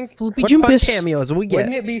 I think. Floopy What fun Jumpus. cameos will we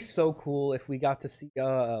Wouldn't get? it be so cool if we got to see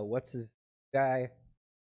what's his guy?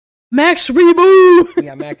 Max Rebo.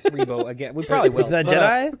 Yeah, Max Rebo again. We probably will. The But,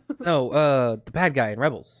 Jedi? no, the bad guy in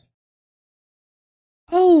Rebels.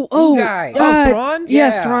 Oh, guy. Thrawn? Yeah,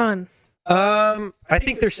 Yeah. Thrawn. I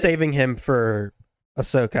think they're saving him for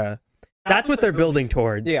Ahsoka. That's what they're building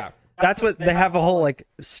towards. Yeah. That's what they have a whole like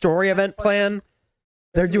story event plan.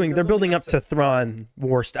 They're building up to Thrawn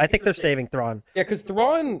Worst. I think they're saving Thrawn. Yeah, because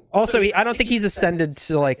Thrawn. Also, I don't think he's ascended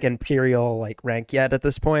to like Imperial like rank yet at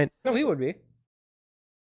this point. No, he would be.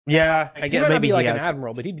 Yeah, I He guess might not maybe be like he an has.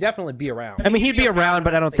 admiral, but he'd definitely be around. I mean, he'd be around,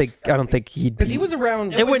 but I don't think he'd. Because Be, he was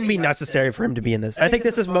around. It wouldn't be necessary for him to be in this. I think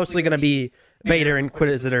this is mostly going to be Vader,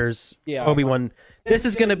 Inquisitors, Yeah. Obi-Wan. This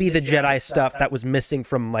is going to be the Jedi stuff that was missing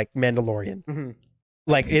from like Mandalorian. Mhm.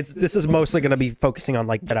 Like this is mostly going to be focusing on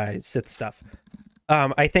like Jedi Sith stuff.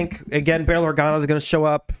 I think again, Bail Organa is going to show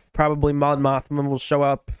up. Probably Mon Mothma will show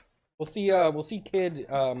up. We'll see Kid.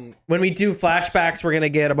 When we do flashbacks, we're going to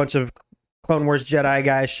get a bunch of Clone Wars Jedi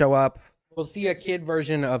guys show up. We'll see a kid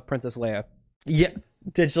version of Princess Leia. Yeah,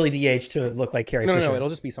 digitally de-aged to look like Carrie Fisher. No, it'll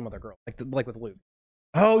just be some other girl, like with Luke.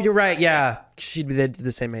 Oh, you're right. Yeah, she'd be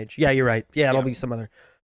the same age. Yeah, you're right. Yeah, it'll Yeah. be some other.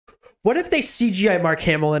 What if they CGI Mark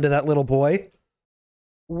Hamill into that little boy?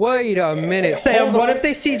 Wait a minute, Sam, hold what on. if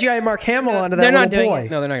they CGI Mark Hamill onto that They're not little doing boy?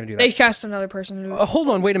 No, they're not gonna do that. They cast another person. To Hold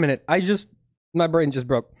on, wait a minute. My brain just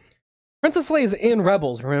broke. Princess Leia's in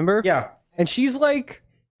Rebels, remember? Yeah, And she's like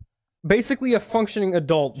basically a functioning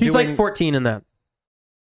adult. she's doing- like 14 in that.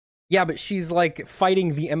 Yeah, but she's like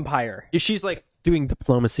fighting the Empire. She's like doing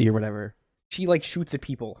diplomacy or whatever. She like shoots at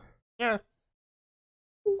people. Yeah.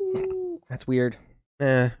 That's weird.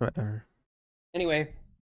 Whatever. Anyway,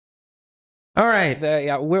 All right.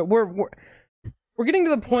 we're getting to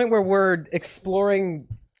the point where we're exploring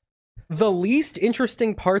the least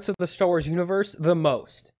interesting parts of the Star Wars universe the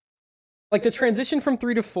most. Like the transition from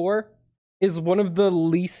 3 to 4 is one of the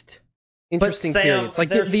least interesting periods. Like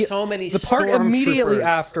there's so many the part immediately stormtroopers.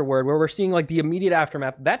 afterward where we're seeing like the immediate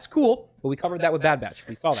aftermath. That's cool, but we covered that with Bad Batch.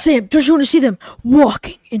 We saw that. Sam, don't you want to see them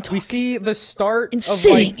walking and talking We see the start and of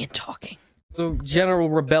sitting like and talking? the general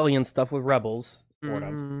rebellion stuff with Rebels. Sort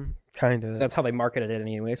of. Kind of. That's how they marketed it,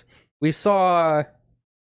 anyways. We saw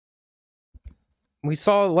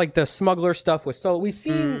like the smuggler stuff with Solo. We've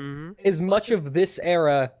seen as much of this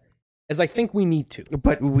era as I think we need to,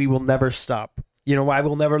 But we will never stop. You know why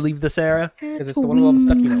we'll never leave this era? because it's the one with all the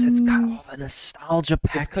stuff you know. Because it's got all the nostalgia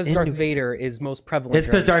It's packed because into Darth it. Vader is most prevalent. It's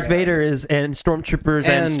because during Darth this era. Vader is and Stormtroopers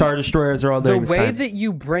and And Star Destroyers are all The during this way time. that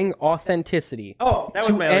you bring authenticity Oh, that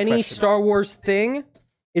was to my other any question. Star Wars thing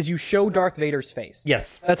is you show Darth Vader's face.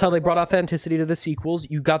 Yes. That's how they brought authenticity to the sequels.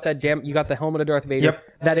 You got you got the helmet of Darth Vader. Yep.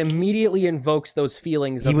 That immediately invokes those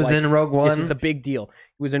feelings. He of was like, in Rogue This is One. the big deal.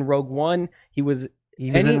 He was in Rogue One. He was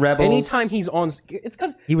in Rebels. Anytime he's on, it's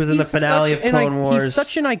because He was in the finale of Clone Wars. He's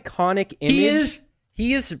such an iconic image.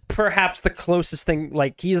 He is perhaps the closest thing.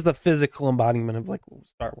 Like he is the physical embodiment of like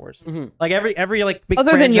Star Wars. Mhm. Like every like big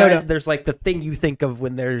Other than franchise, Yoda. there's like the thing you think of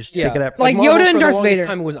when there's Yeah. think of that. Like Marvel, Yoda for and the Darth longest Vader.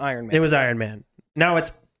 time it was Iron Man. It was Iron Man. Now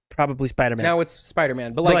it's probably Spider-Man. Now it's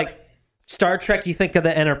Spider-Man. But But, like, like Star Trek, you think of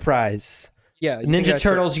the Enterprise. yeah, you think Ninja that's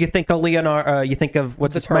Turtles, you think of Leonardo. You think of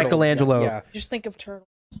what's the this? turtle. Michelangelo. Yeah. Just think of turtle.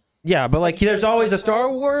 Yeah, but like there's always a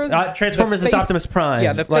Star Wars. Transformers the is face- Optimus Prime.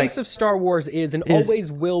 Yeah, the like, face of Star Wars is and is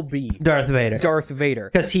always will be Darth Vader. Darth Vader.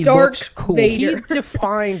 Because he Dark looks cool. Vader. He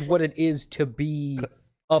defined what it is to be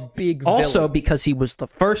a big Also, villain. because he was the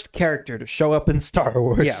first character to show up in Star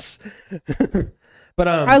Wars. But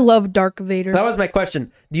I love Dark Vader. that was my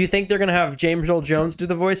question. Do you think they're gonna have James Earl Jones do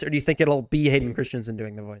the voice, or do you think it'll be Hayden Christensen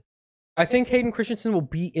doing the voice? I think Hayden Christensen will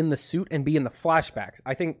be in the suit and be in the flashbacks.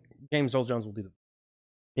 I think James Earl Jones will do the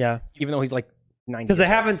Yeah, even though he's like 90. because they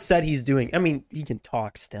haven't said he's doing. I mean, he can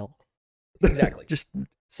talk still. Exactly. Just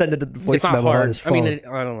send it to the voice It's not memo on hard. his I phone. mean,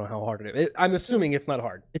 I don't know how hard it is. I'm assuming it's not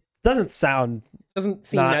hard. It doesn't sound Doesn't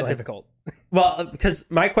seem Not that like- difficult. well. Because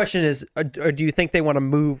my question is, or do you think they want to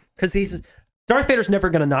move? Because Darth Vader's never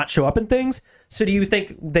going to not show up in things. So do you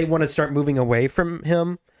think they want to start moving away from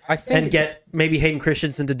him I think and get maybe Hayden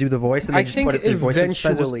Christensen to do the voice, and I they just think put it through voice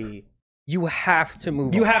synthesizers? eventually you have to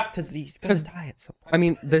move. You on. have, because he's going to die at some point. I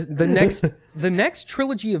mean, the next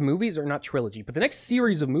trilogy of movies, or not trilogy, but the next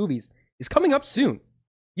series of movies is coming up soon.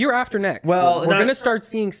 Year after next. Well, we're not- going to start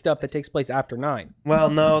seeing stuff that takes place after 9. Well,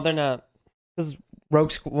 no, they're not. Because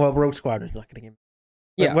Rogue Squadron's not going to get.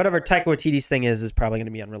 Yeah. Whatever Taika Waititi's thing is probably going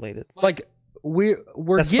to be unrelated. Like we're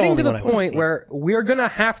That's the getting only to the one I wanna point see. where we're gonna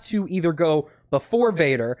have to either go before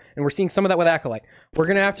Vader, and we're seeing some of that with Acolyte. We're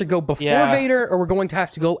gonna have to go before Yeah. Vader, or we're going to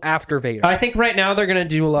have to go after Vader, I think right now they're going to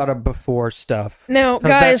do a lot of before stuff. Now,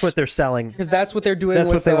 Because guys, that's what they're selling. because that's what they're doing. That's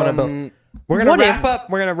with, what they want to build. We're gonna what wrap if- up.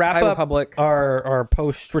 We're gonna wrap High up Republic. our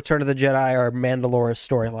post Return of the Jedi, our Mandalore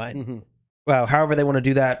storyline. Mhm. Well, however they want to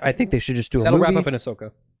do that, I think they should just do a That'll movie. wrap up in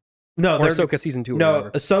Ahsoka. no, Or they're Ahsoka season 2. Or no.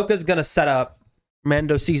 whatever. Ahsoka's gonna set up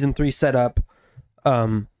Mando season 3 set up.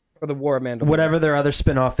 For the War of Mandalore. Whatever their other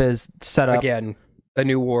spinoff is set up. Again, the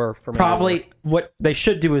new war for Mandalore. Probably what they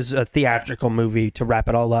should do is a theatrical movie to wrap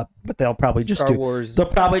it all up, but they'll probably just Star do. Wars. They'll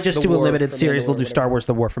probably just The do a War limited for series. They'll Mandalore, do Star whatever. Wars: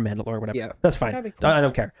 The War for Mandalore, whatever. Yeah. That's fine. That'd be cool. I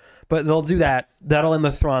don't care. But they'll do that. That'll end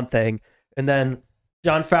the Thrawn thing, and then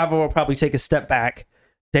Jon Favreau will probably take a step back.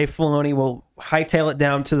 Dave Filoni will hightail it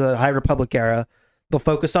down to the High Republic era. They'll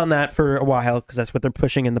focus on that for a while because that's what they're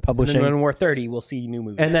pushing in the And publishing. then when we're 30, we'll see new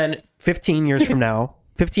movies. And then 15 years from now,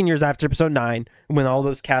 15 years after episode 9, when all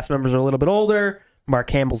those cast members are a little bit older, Mark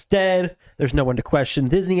Hamill's dead, there's no one to question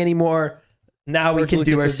Disney anymore. Now we George can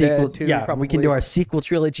do Lucas our is dead, sequel. too, We can probably. do our sequel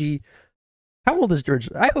trilogy. How old is George?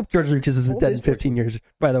 I hope George Lucas isn't How old dead is in 15 years,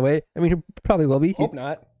 by the way. I mean, he probably will be. Hope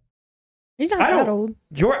not. he's not I that don't-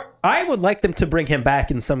 old. I would like them to bring him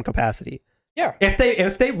back in some capacity. Yeah.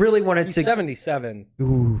 If they really wanted He's to. 77.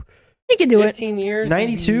 Ooh, He can do it. 15 years.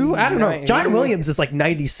 92? I don't know. Nine- John Williams is like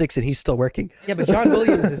 96 and he's still working. Yeah, but John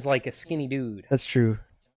Williams is like a skinny dude. That's true.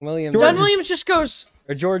 Williams. George John is- Williams just goes.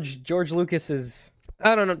 Or George Lucas is.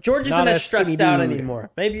 I don't know. George Not isn't a as stressed skinny out dude.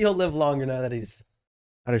 anymore. Maybe he'll live longer now that he's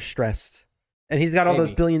not as stressed. And he's got all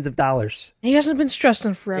those Maybe. billions of dollars. He hasn't been stressed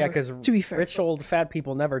in forever. Yeah, because to be fair, rich old fat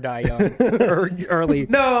people never die young or early.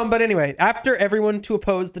 No, but anyway, after everyone to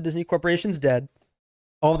oppose the Disney Corporation's dead,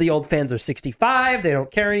 all the old fans are 65. They don't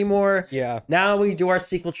care anymore. Yeah, Now we do our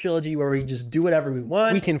sequel trilogy where we just do whatever we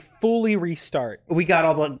want. we can fully restart. We got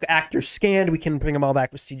all the actors scanned. We can bring them all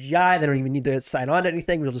back with CGI. They don't even need to sign on to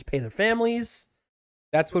anything. We'll just pay their families.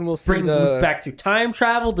 That's when we'll see Bring the Luke back to time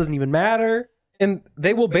travel. Doesn't even matter. and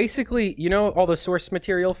they will basically, all the source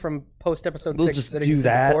material from post episode We'll 6 just that do existed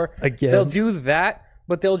that before. again. They'll do that,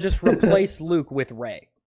 but they'll just replace Luke with Rey.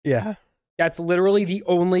 Yeah. That's literally the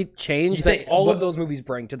only change You that think- all but- of those movies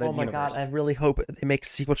bring to the Oh my universe. god, I really hope they make a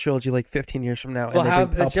sequel trilogy like 15 years from now. We'll and they have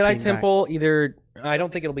bring the Palpatine Jedi back. Temple either. I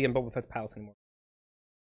don't think it'll be in Boba Fett's palace anymore.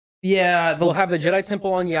 Yeah, We'll have the Jedi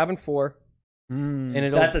Temple on Yavin 4. and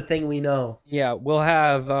it'll- that's a thing we know. Yeah, we'll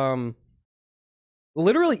have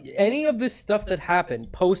literally any of this stuff that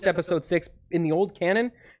happened post episode 6 in the old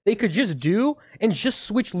canon, they could just do and just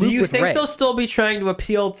switch Luke Do you with think Rey. they'll still be trying to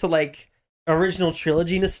appeal to like original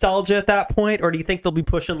trilogy nostalgia at that point, or do you think they'll be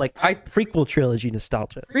pushing like prequel trilogy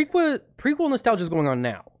nostalgia? Prequel nostalgia is going on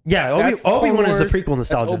now. Yeah, That's Obi-Wan Clone is the Wars, prequel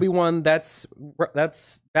nostalgia. That's Obi-Wan, that's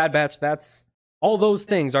Bad Batch, that's all those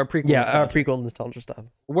things are prequel yeah, nostalgia. prequel nostalgia stuff.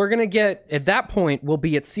 We're going to get, at that point, we'll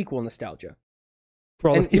be at sequel nostalgia. For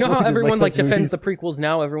all the And you know people how who didn't everyone those defends movies. the prequels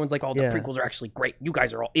now? Everyone's like, oh, the Yeah. prequels are actually great. You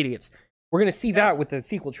guys are all idiots. We're going to see that with the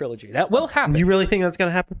sequel trilogy. That will happen. You really think that's gonna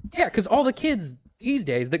happen? Yeah, because all the kids these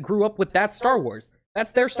days that grew up with that Star Wars,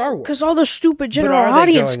 that's their Star Wars. because all the stupid general are they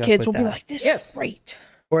audience growing up kids with will be that? like, "This Yes. is great."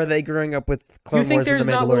 Or are they growing up with Do Clone you think Wars and there's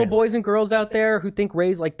the not little Mandalorian? boys and girls out there who think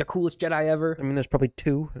Rey's like the coolest Jedi ever? I mean, there's probably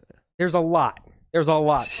 2. There's a lot. There's a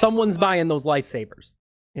lot. Someone's buying those lightsabers.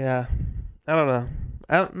 Yeah, I don't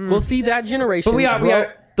know. We'll see that generation. But we grow-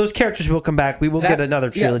 are. Those characters will come back. We will get another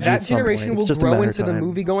trilogy that at some generation point. It's will just a grow matter of into the time.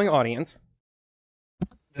 movie-going audience.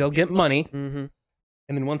 They'll get money, Mm-hmm.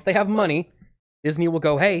 and then once they have money, Disney will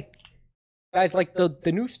go, "Hey, guys, like the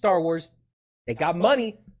new Star Wars, they got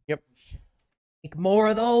money. Yep. Make more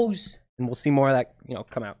of those." and we'll see more of that,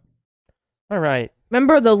 come out. All right.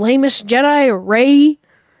 Remember the lamest Jedi, Rey?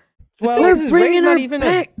 Well, We're bringing her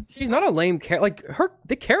back. She's not a lame character. Like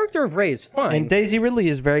the character of Rey is fine. And Daisy Ridley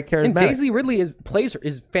is very charismatic. And Daisy Ridley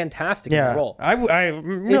is fantastic in the role. I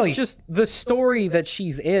really. It's just the story that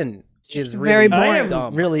she's in is very really boring. I am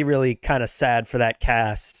dumb. really, really kind of sad for that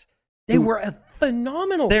cast. They were a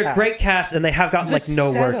phenomenal. They're cast. great cast, and they have gotten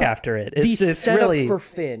no work after it. It's setup really for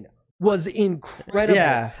Finn was incredible.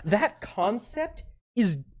 Yeah. That concept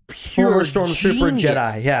is pure former Stormtrooper genius.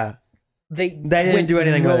 Jedi. Yeah, they didn't do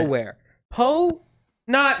anything with it. nowhere. Poe,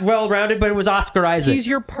 not well rounded, but it was Oscar Isaac. he's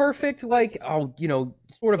your perfect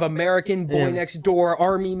sort of American boy next door,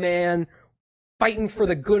 army man, fighting for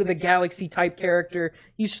the good of the galaxy type character.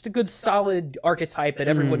 He's just a good, solid archetype that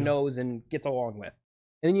everyone knows and gets along with.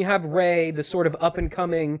 And then you have Rey, the sort of up and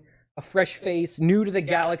coming, a fresh face, new to the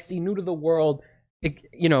galaxy, new to the world,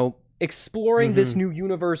 exploring this new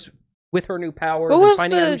universe with her new powers and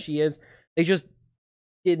finding out who she is. They just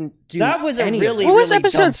didn't do that was any a really What was really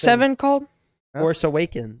episode dumb 7 called? Force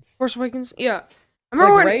Awakens. Force Awakens? Yeah. I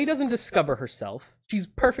remember when Rey doesn't discover herself. She's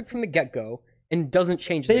perfect from the get-go and doesn't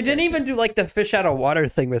change. They didn't even do the fish out of water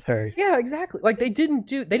thing with her. Yeah, exactly. They didn't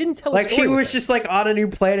tell a story she with was her. just on a new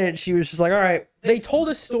planet, and she was just like, all right. They told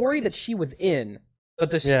a story that she was in,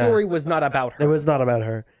 but the story was not about her. It was not about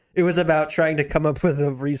her. It was about trying to come up with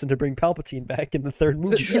a reason to bring Palpatine back in the third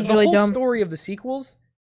movie. The really whole dumb. story of the sequels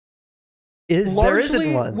There largely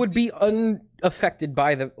isn't one. would be unaffected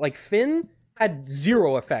by Finn had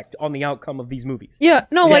zero effect on the outcome of these movies. Yeah,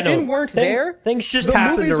 no, Finn weren't there. Things just The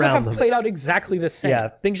happened movies would around have them. played out exactly the same. Yeah,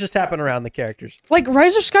 things just happen around the characters.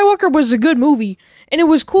 Rise of Skywalker was a good movie, and it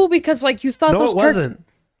was cool because you thought No, those it wasn't.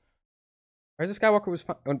 Rise of Skywalker was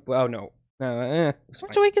fun. Oh no, it was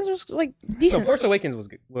Force fine. Awakens was decent. So Force Awakens was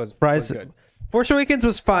good. Was good. Force Awakens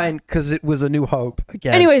was fine because it was A New Hope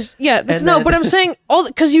again. Anyways, yeah, And then- but I'm saying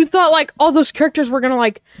because you thought all those characters were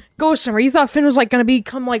gonna go somewhere. You thought Finn was gonna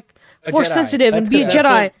become A force Jedi. sensitive and That's be a 'cause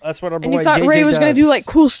Jedi, That's what our boy and you thought JJ Rey was gonna do does.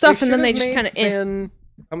 cool stuff, and then they should've just made kind of Finn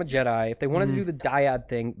become a Jedi. If they wanted to do the dyad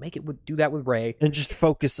thing, do that with Rey. and just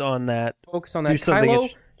focus on that. Focus on Do that. something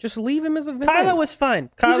Kylo, just leave him as a villain. Kylo was fine.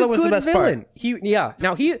 Kylo was the best villain. part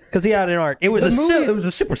Now he because he had an arc. It was The it was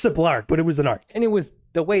a super simple arc, but it was an arc. and it was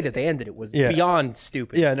the way that they ended it was Yeah. beyond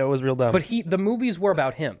stupid. Yeah, no, it was real dumb. But the movies were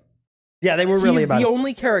about him. yeah, they were really He's about the it.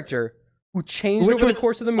 only character who changed Which over was the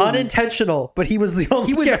course of the movie. unintentional, but he was the only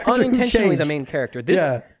He was character who unintentionally the changed. main character.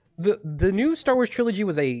 The new Star Wars trilogy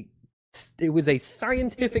was a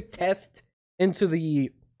scientific test into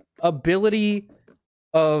the ability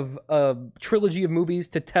of a trilogy of movies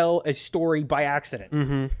to tell a story by accident.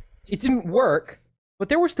 Mm-hmm. It didn't work, but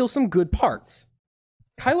there were still some good parts.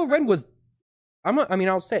 Kylo Ren was,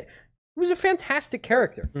 I'll say, he was a fantastic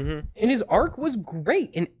character, Mm-hmm. and his arc was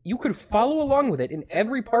great, and you could follow along with it, and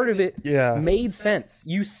every part of it Yeah. made sense.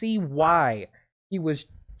 You see why he was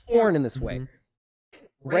torn in this way.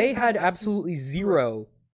 Mm-hmm. Rey had absolutely zero,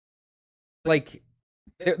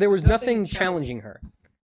 there was nothing challenging her.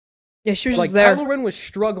 yeah, she was Like just there. Kylo Ren was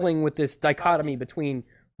struggling with this dichotomy between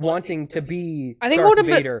wanting to be I think it Darth would've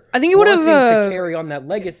been- Vader, I think it would've, wanting to carry on that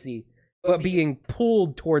legacy, but being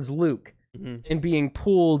pulled towards Luke Mhm. and being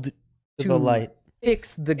pulled To to the light.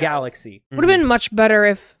 fix the galaxy. Would have been much better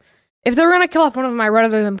if they were gonna kill off one of them. I'd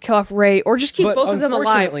rather them kill off Rey or just keep But both of them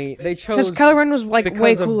alive. unfortunately, they Because chose Kylo Ren was way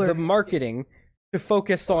because cooler. of the marketing to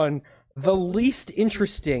focus on the least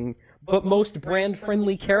interesting but most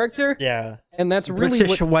brand-friendly character, Yeah. and that's really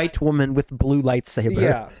British what. white woman with blue lightsaber.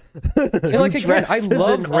 Yeah, and like again, I Dresses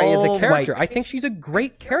love in Rey as a all character. white. I think she's a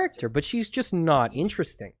great character, but she's just not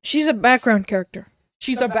interesting. She's a background character.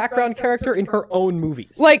 She's a background character in her own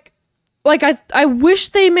movies. I wish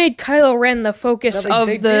they made Kylo Ren the focus Now, of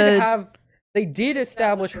the. they did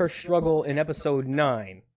establish her struggle in Episode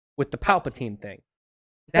 9 with the Palpatine thing.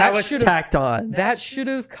 That was should've- tacked on. That should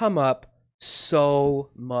have come up so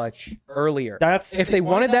much earlier. That's If they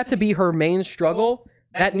wanted that to be her main struggle,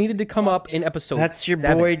 that needed to come up in Episode that's your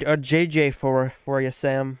 7. boy JJ for you,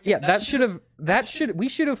 Sam. Yeah, we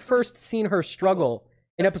should have first seen her struggle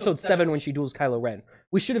in Episode 7 when she duels Kylo Ren.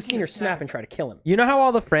 We should have seen her snap and try to kill him. You know how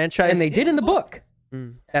all the franchise And they did in the book.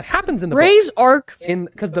 Mm. That happens in the Rey's arc. book.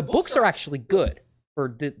 Because the books are actually good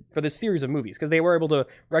for this series of movies, because they were able to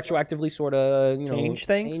retroactively sort of Change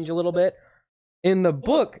things? change a little bit. In the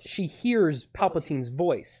book, she hears Palpatine's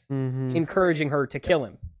voice Mhm. encouraging her to kill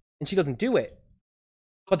him, and she doesn't do it.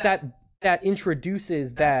 But that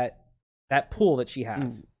introduces that pull that she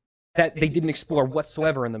has that they didn't explore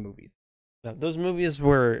whatsoever in the movies. No, those movies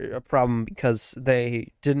were a problem because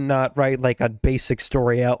they did not write a basic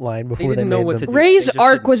story outline before they didn't know made what them. to do. Rey's They just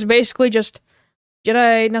arc didn't. was basically just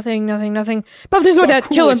Jedi, nothing. Baptism of The death,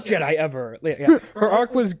 kill him. coolest Jedi ever. Yeah. Her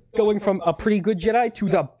arc was going from a pretty good Jedi to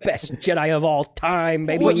the best Jedi of all time,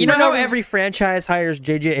 baby. Well, you know how every franchise hires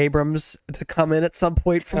J.J. Abrams to come in at some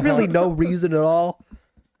point for really no reason at all?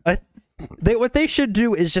 What they should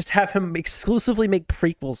do is just have him exclusively make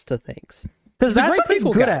prequels to things. Because that's what he's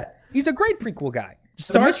good at. He's a great prequel guy.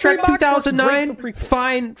 Star Trek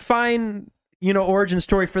 2009, fine, origin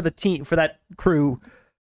story for the team, for that crew,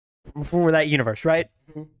 for that universe, right?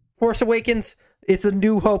 Mm-hmm. Force Awakens, it's a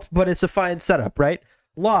new hope, but it's a fine setup, right?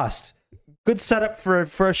 Lost, good setup for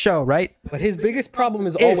a show, right? But his biggest problem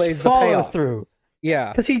is always the follow payoff. through.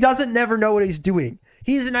 Yeah. Because he doesn't never know what he's doing.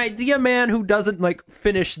 He's an idea man who doesn't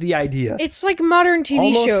finish the idea. It's like modern TV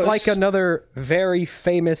Almost shows. like another very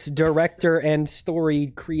famous director and story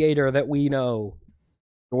creator that we know,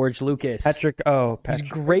 George Lucas. Patrick. He's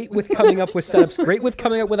great with coming up with setups, great with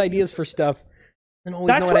coming up with ideas for stuff. And always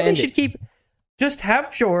That's know how why to they end should it. keep. Just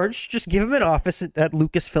have George. Just give him an office at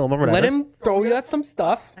Lucasfilm or whatever. Let him throw you at some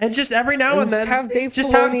stuff. And just every now and then, have Dave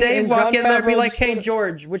just have Filoni Dave and walk Jon in there and be Favreau like, just "Hey, sort of-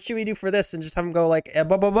 George, what should we do for this?" And just have him go like, blah,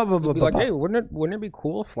 blah, blah, blah, blah, Be like, blah. hey, wouldn't it be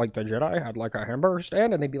cool if the Jedi had a hamburger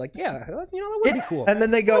stand? And they'd be like, yeah, that would be cool. And then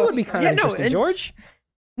they go, That would be kind of interesting, George.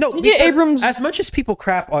 No, J.J. because Abrams- as much as people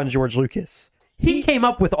crap on George Lucas, he came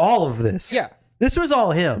up with all of this. Yeah. This was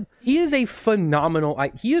all him. He is a phenomenal.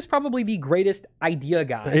 He is probably the greatest idea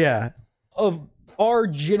guy Yeah. of our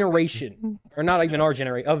generation, or not even our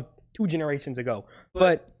generation, of 2 generations ago.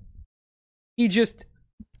 But he just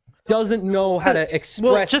doesn't know how to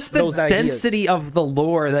express just the those ideas. density of the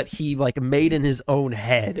lore that he made in his own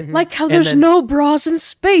head. Like how And there's then- no bras in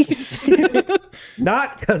space.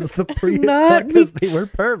 Not because Not they were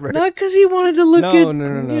perverts. Not because he wanted to look No, at,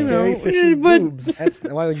 no. you know, Carrie Fisher's but boobs. That's,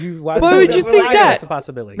 why would you would you think why that? That's a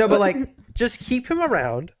possibility. No, but just keep him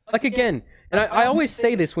around. Like again, and I always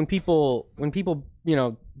say this when people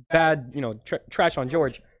bad trash on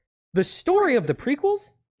George, the story of the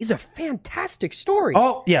prequels is a fantastic story.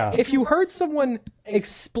 Oh yeah. If you heard someone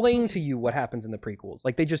explain to you what happens in the prequels,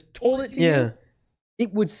 like they just told it to you,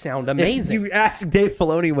 it would sound amazing. If you ask Dave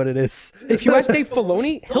Filoni what it is. If you ask Dave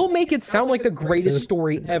Filoni, he'll make it sound like the greatest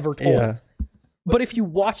story ever told. Yeah. But if you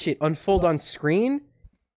watch it unfold on screen,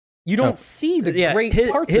 you don't see the great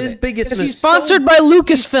parts of his it. biggest Because he's sponsored by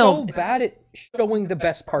He's so Lucasfilm. bad at showing the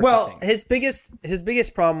best parts of Well, things. his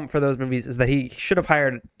biggest problem for those movies is that he shouldn't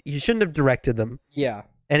have directed them, Yeah.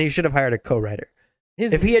 and he should have hired a co-writer.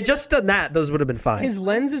 If he had just done that, those would have been fine. His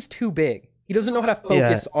lens is too big. He doesn't know how to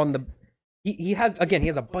focus on the. He has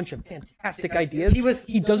a bunch of fantastic ideas.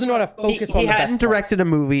 He doesn't know how to focus on he the hadn't best parts. directed a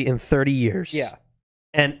movie in 30 years. Yeah.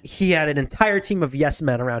 And he had an entire team of yes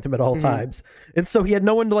men around him at all times. And so he had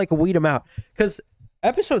no one to weed him out. Because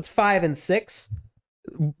episodes 5 and 6,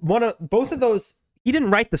 both of those, he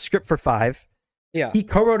didn't write the script for 5. Yeah. He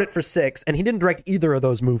co-wrote it for 6, and he didn't direct either of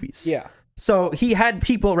those movies. Yeah. So he had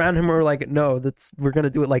people around him who were like, no, we're going to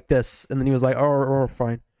do it like this. And then he was like, oh,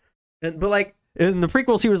 fine. But in the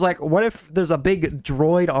prequels, he was like, what if there's a big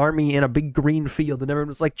droid army in a big green field? And everyone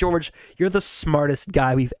was like, George, you're the smartest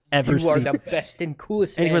guy we've ever You are seen. the best and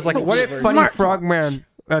coolest. And he man was like, in the what if universe." Funny Frogman?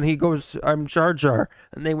 And he goes, I'm Jar Jar.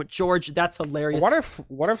 And they went, George, that's hilarious.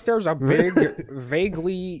 What if there's a big,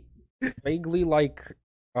 vaguely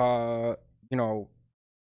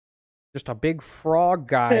just a big frog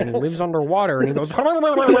guy and he lives underwater and he goes,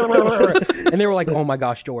 and they were like, oh my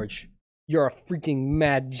gosh, George, you're a freaking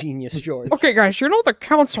mad genius, George. Okay, guys, you know the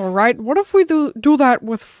council, right? What if we do that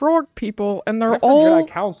with frog people and they're The all Jedi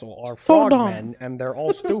Council are Hold frogmen and they're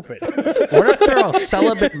all stupid. What if they're all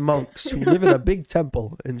celibate monks who live in a big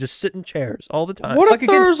temple and just sit in chairs all the time? What if Like,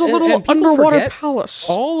 again, there's a and- little and people underwater forget palace?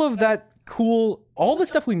 all of that all the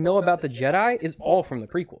stuff we know about the Jedi is all from the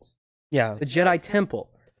prequels. Yeah. The Jedi Temple.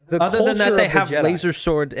 The Other than that, culture they of the have Jedi. laser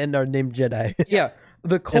sword and are named Jedi. Yeah,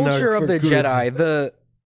 the are culture for of the good. Jedi, the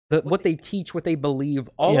what they teach, what they believe,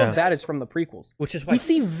 all Yeah. of that is from the prequels. Which is why We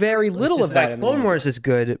see very little of that in the Clone movie. Wars is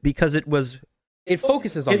good because it was It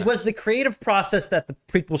focuses on that. the creative process that the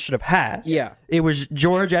prequel should have had. Yeah. It was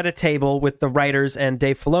George at a table with the writers and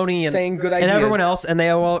Dave Filoni and Saying good and ideas. everyone else, and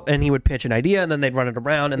and he would pitch an idea, and then they'd run it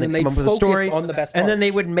around, and And they'd then come up they'd with a focus story, on the best and then parts.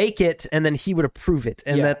 they would make it, and then he would approve it,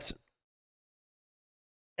 and Yeah. that's.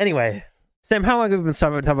 Anyway, Sam, how long have we been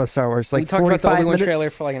talking about Star Wars? We Like talked about the 45 Obi-Wan minutes. trailer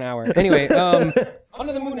for like an hour. Anyway,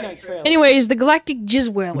 onto the Moon Knight trailer. Anyways, the Galactic Jizz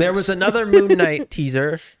Whalers. There was another Moon Knight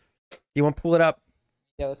teaser. You want to pull it up?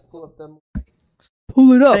 Yeah, let's pull up them.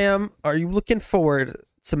 Pull it up. Sam, are you looking forward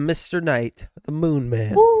to Mr. Knight, the Moon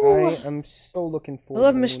Man? Ooh. I am so looking I forward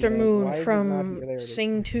love to the Mr. Man. Moon Why is it not from here? There it is.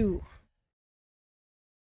 Sing 2.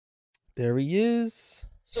 There he is.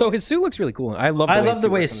 So his suit looks really cool. I love the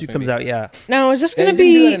way his suit comes out. Yeah. Now, is this They gonna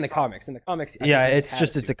didn't do that be? in the comics. In the comics, I Yeah, think he it's had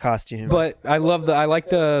just a it's suit. a costume. But I like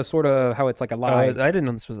the sort of how it's like a live. I didn't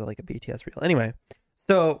know this was like a BTS reel. Anyway,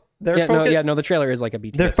 so they're the trailer is like a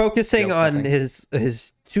BTS. they're focusing joke, I on think.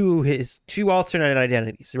 his two alternate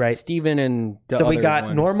identities, right? Steven and the So we other got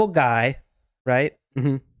one. normal guy, right?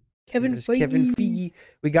 Kevin There's Kevin Feige.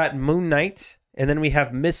 We got Moon Knight, and then we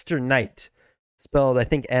have Mr. Knight, spelled I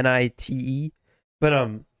think Nite.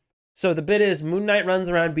 But so the bit is Moon Knight runs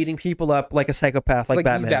around beating people up like a psychopath, like He's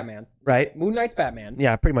Batman, Batman. right? Moon Knight's Batman.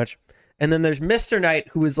 Yeah, pretty much. And then there's Mr. Knight,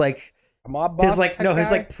 who is like A mob boss. his like type his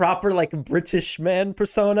guy? like proper like British man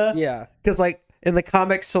persona. Yeah. Because like in the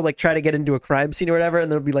comics, he'll like try to get into a crime scene or whatever,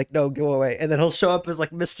 and they'll be like, "No, go away." And then he'll show up as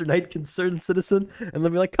like Mr. Knight, concerned citizen, and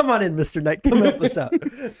they'll be like, "Come on in, Mr. Knight, come help us out."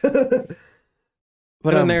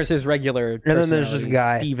 But then there's his regular. and then there's this personality,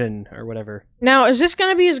 guy. Steven or whatever. Now, is this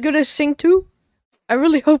gonna be as good as Sing 2? I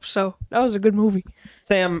really hope so. That was a good movie.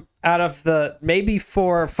 Sam, out of the maybe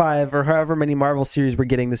 4 or 5 or however many Marvel series we're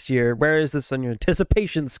getting this year, where is this on your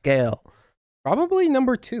anticipation scale? Probably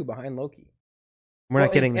number 2 behind Loki. We're Well,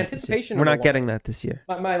 not getting that. This year. anticipation We're number not 1. getting that this year.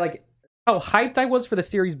 My like how hyped I was for the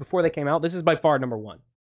series before they came out. This is by far number 1.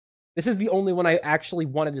 This is the only one I actually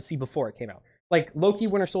wanted to see before it came out. Like Loki,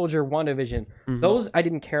 Winter Soldier, WandaVision. Those I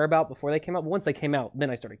didn't care about before they came out. But once they came out, then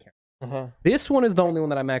I started caring. This one is the only one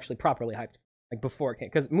that I'm actually properly hyped. Like before it came,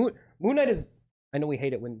 because Moon Knight is. I know we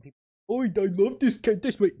hate it when people. Oh, I love this character.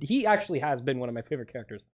 But he actually has been one of my favorite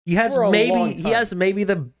characters. He has for a long maybe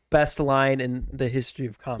the best line in the history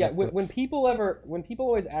of comic Yeah, books. when people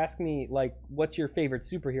always ask me like, what's your favorite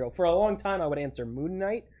superhero? For a long time, I would answer Moon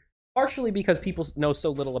Knight. Partially because people know so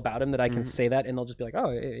little about him that I can say that, and they'll just be like,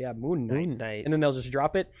 "Oh, yeah, Moon Knight," Moon Knight. and then they'll just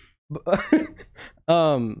drop it.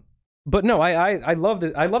 But no, I love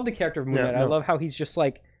it. I love the character of Moon Knight. I love how he's just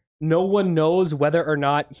like no one knows whether or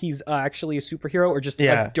not he's actually a superhero or just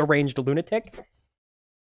like deranged lunatic.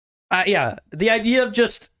 Yeah, the idea of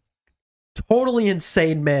just totally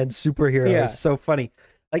insane man superhero is so funny.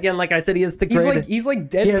 Again, like I said, he is the greatest. He's like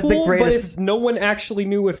Deadpool, he has the greatest. but if no one actually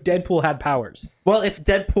knew if Deadpool had powers. Well, if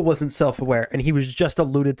Deadpool wasn't self-aware and he was just a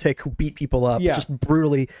lunatic who beat people up, just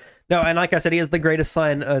brutally. No, and like I said, he has the greatest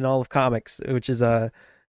line in all of comics, which is where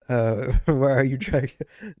are you trying?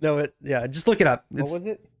 No, just look it up. What was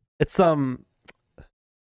it? It's the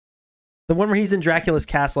one where he's in Dracula's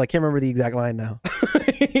castle. I can't remember the exact line now.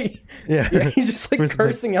 Yeah, he's just like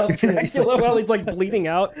cursing out Dracula while he's like bleeding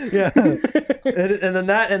out. Yeah, and then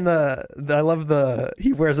that and I love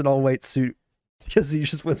he wears an all white suit because he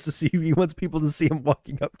just wants people to see him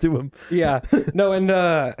walking up to him. Yeah, no,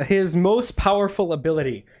 and his most powerful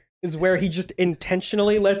ability is where he just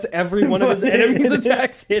intentionally lets every one of his enemies'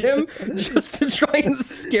 attacks hit him just to try and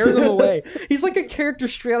scare them away. He's like a character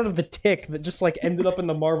straight out of The Tick that just like ended up in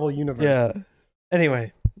the Marvel universe. Yeah.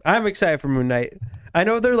 Anyway, I'm excited for Moon Knight. I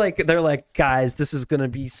know they're like, guys, this is gonna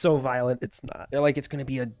be so violent. It's not. They're like, it's gonna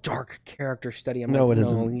be a dark character study. I'm no, like, it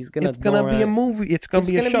isn't. No, he's gonna. It's gonna be a movie. It's gonna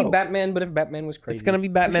be a show. Be Batman, but if Batman was crazy, it's gonna be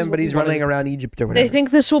Batman, but he's running around Egypt or whatever. They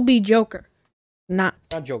think this will be Joker. Not.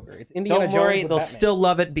 It's not Joker. It's Indiana Jones. Don't worry, with they'll Batman. still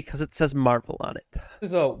love it because it says Marvel on it. This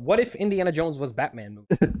is a what if Indiana Jones was Batman movie?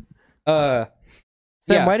 Sam,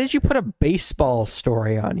 yeah. why did you put a baseball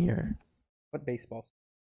story on here? What baseball?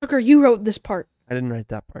 Joker, you wrote this part. I didn't write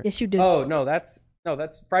that part. Yes, you did. Oh no, that's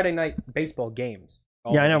Friday night baseball games.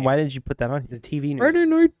 Yeah, I know. Why did you put that on? It's TV news. Friday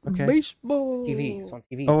night Okay. baseball. It's TV. It's on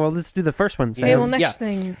TV. Oh well, let's do the first one, Sam. Okay, well, next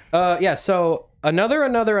thing. Yeah. So another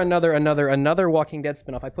Walking Dead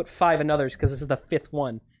spinoff. I put 5 anothers because this is the 5th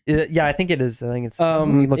one. Yeah, I think it is. I think it's let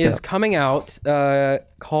me look it is up. coming out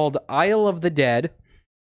called Isle of the Dead,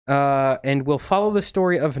 and we'll follow the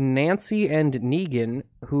story of Nancy and Negan,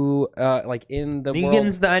 who like in the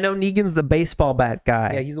world. I know Negan's the baseball bat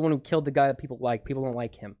guy. Yeah, he's the one who killed the guy that people like. People don't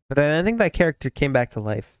like him. But I think that character came back to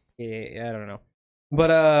life. Yeah, I don't know.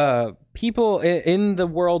 But people in the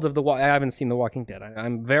world of I haven't seen The Walking Dead.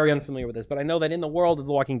 I'm very unfamiliar with this, but I know that in the world of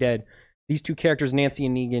The Walking Dead, these two characters, Nancy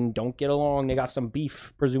and Negan, don't get along. They got some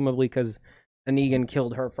beef, presumably because Negan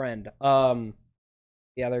killed her friend.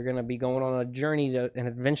 Yeah, they're gonna be going on a journey an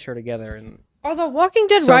adventure together. And Are the Walking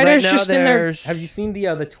Dead So right writers now just in there? have you seen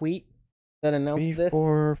the tweet that announced 3, this?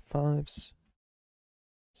 4, 5.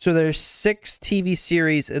 So there's 6 TV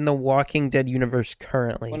series in the Walking Dead universe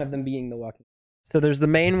currently. One of them being The Walking. So there's the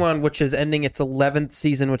main one, which is ending its 11th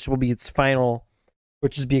season, which will be its final,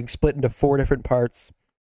 which is being split into 4 different parts.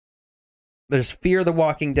 There's Fear the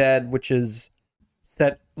Walking Dead, which is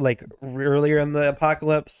set like earlier in the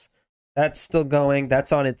apocalypse. That's still going.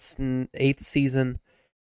 That's on its 8th season.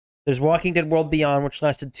 There's Walking Dead World Beyond, which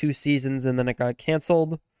lasted 2 seasons and then it got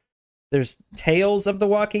canceled. There's Tales of the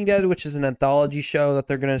Walking Dead, which is an anthology show that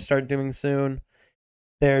they're going to start doing soon.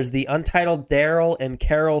 There's the Untitled Daryl and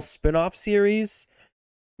Carol spin-off series,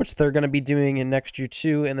 which they're going to be doing in next year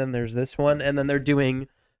too. And then there's this one. And then they're doing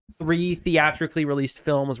 3 theatrically released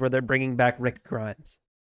films where they're bringing back Rick Grimes.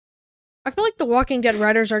 I feel like the Walking Dead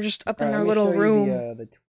writers are just up in their little room,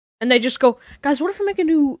 and they just go, guys, what if we make a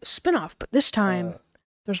new spin-off, but this time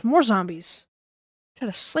there's more zombies. It's at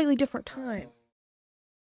a slightly different time.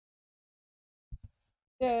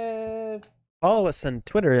 Yeah. Follow us on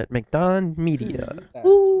Twitter at McDon Media.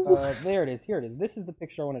 There it is. Here it is. This is the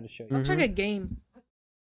picture I wanted to show you. Looks like a game.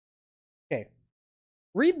 Okay.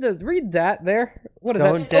 Read that there. What is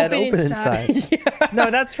Don't that? Dead Open Inside. Yeah.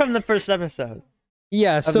 No, that's from the first episode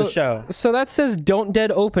Yeah, of the show. So that says "Don't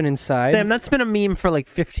Dead Open Inside." Sam, that's been a meme for like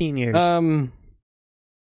 15 years.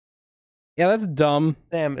 Yeah, that's dumb.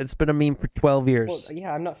 Sam, it's been a meme for 12 years. Well,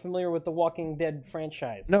 yeah, I'm not familiar with the Walking Dead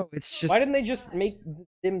franchise. No, it's just... Why didn't they just make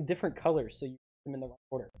them different colors so you put them in the right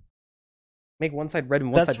order? Make one side red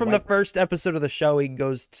and one side white. That's from the first episode of the show. He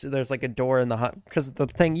goes to, there's like a door in the because the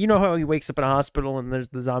thing, you know how he wakes up in a hospital and there's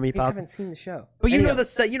the zombie I pop. haven't seen the show. But you know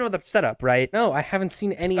the setup, right? No, I haven't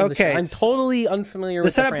seen any of the show. Okay, I'm totally unfamiliar with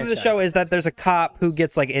the setup franchise. of the show is that there's a cop who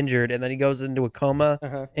gets like injured and then he goes into a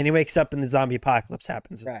coma and he wakes up and the zombie apocalypse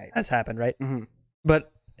happens. Right. Has happened, right? Mm-hmm.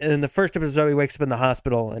 But in the first episode, he wakes up in the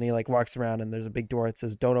hospital and he like walks around and there's a big door that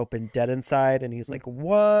says "Don't open, dead inside," and he's like,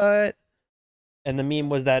 "What?" And the meme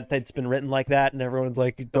was that it's been written like that, and everyone's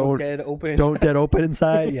like, "Don't dead open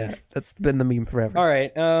inside." Yeah, that's been the meme forever. All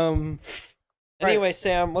right. Anyway,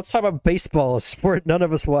 Sam, let's talk about baseball, a sport none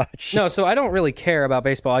of us watch. No, so I don't really care about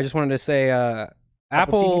baseball. I just wanted to say,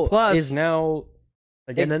 Apple TV Plus is now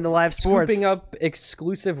getting into live sports, scooping up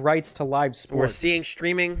exclusive rights to live sports. We're seeing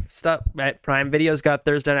streaming stuff. Right? Prime Video's got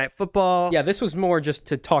Thursday Night Football. Yeah, this was more just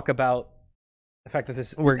to talk about the fact that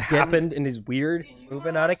this happened and is weird.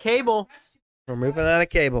 Moving out of cable. We're moving out of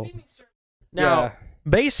cable. Now,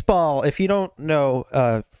 baseball, if you don't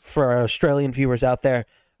know, for our Australian viewers out there,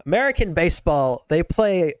 American baseball, they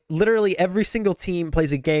play literally every single team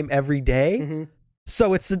plays a game every day.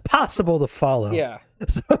 So it's impossible to follow. Yeah.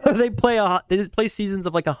 So they play seasons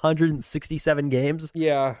of like 167 games.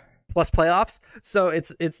 Yeah. Plus playoffs. So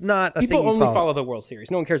it's not a people thing you only follow. follow the World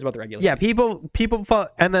Series. No one cares about the regular season. season. people follow,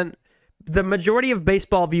 and then the majority of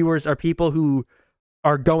baseball viewers are people who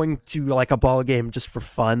are going to like a ball game just for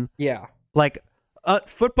fun. Yeah. Like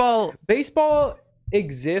football. Baseball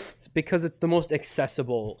exists because it's the most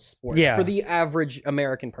accessible sport for the average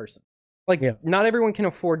American person. Like, not everyone can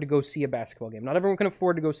afford to go see a basketball game. Not everyone can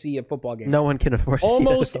afford to go see a football game. No one can afford to see a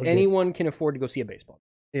Almost baseball anyone game. can afford to go see a baseball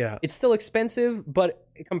game. Yeah. It's still expensive, but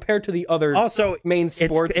compared to the other main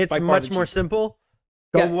sports, it's much more simple.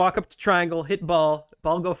 Go walk up to triangle, hit ball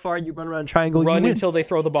go far, you run around triangle, run you win. until they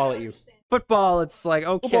throw the ball at you. Football, it's like,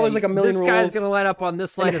 okay, football is like a million this guy's rules, going to line up on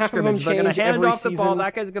this line of scrimmage. They're going to hand off the ball.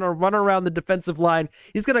 That guy's going to run around the defensive line.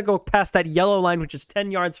 He's going to go past that yellow line, which is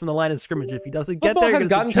 10 yards from the line of scrimmage. If he doesn't get there, has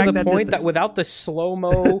gotten to the point that without the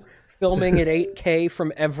slow-mo filming at 8K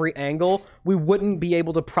from every angle, we wouldn't be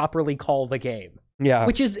able to properly call the game. Yeah.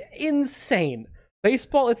 Which is insane.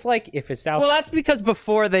 Baseball, it's like, if it's out... Well, that's because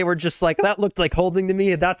before they were just like, that looked like holding to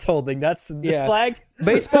me, that's holding. That's the flag.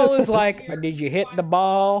 Baseball is like, did you hit the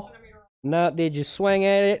ball? No, did you swing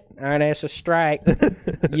at it? That's a strike.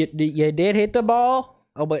 you did hit the ball?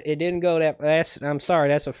 Oh, but it didn't go I'm sorry,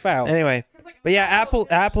 that's a foul. Anyway, but yeah, Apple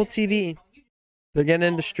TV, they're getting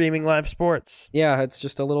into streaming live sports. Yeah, it's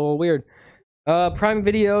just a little weird. Prime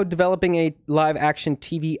Video developing a live-action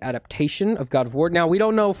TV adaptation of God of War. Now, we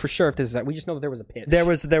don't know for sure if this is that. We just know that there was a pitch. There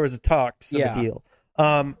was a talks of a deal.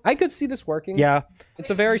 I could see this working. Yeah. It's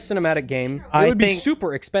a very cinematic game. It would be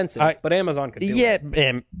super expensive, but Amazon could do it.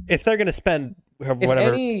 Yeah, if they're going to spend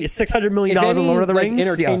whatever, $600 million on Lord of the Rings,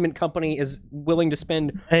 entertainment company is willing to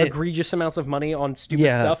spend egregious amounts of money on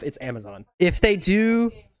stupid stuff, it's Amazon. If they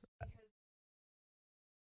do...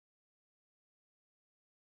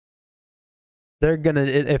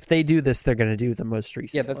 if they do this, they're gonna do the most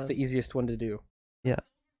recent. Yeah, that's the easiest one to do. Yeah.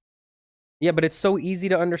 Yeah, but it's so easy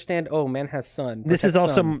to understand. Oh, man has son. This is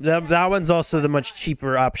also that one's also the much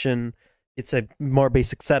cheaper option. It's a more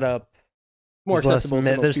basic setup. More accessible.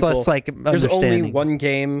 There's less like understanding. There's only one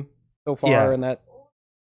game so far in that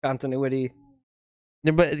continuity.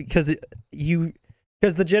 Yeah, but because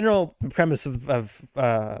the general premise of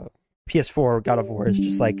PS4 God of War is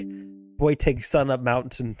just like boy takes son up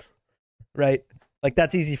mountain, right? Like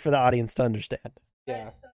that's easy for the audience to understand. Yeah.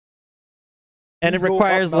 And it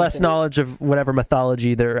requires less knowledge of whatever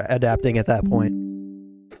mythology they're adapting at that point.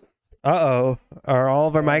 Uh-oh. Are all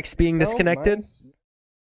of our mics being disconnected?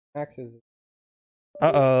 Max is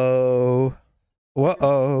Uh-oh.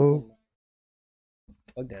 Whoa.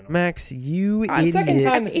 Plugged in. Max, you The idiot. second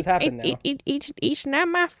time this has happened now. It's not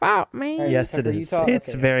my fault, man. Alright, Yes, it Tucker, you is. talk. It's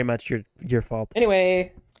Okay. very much your fault.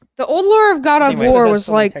 Anyway. The old lore of God of Anyway, War that's was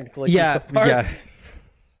so many like technical issues so far.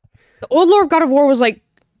 the old lore of God of War was like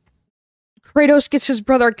Kratos gets his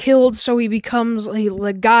brother killed, so he becomes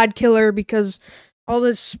a god killer because all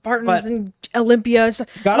the Spartans But- and Olympia.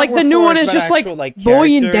 God of Like War the new 4 one is about just like actual, boy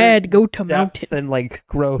and character dad go to depth mountain. and like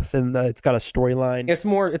growth, and it's got a storyline.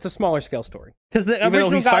 It's a smaller scale story. Because the Even though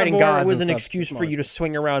original he's God of fighting War gods was and an stuff, excuse it's for you to smaller.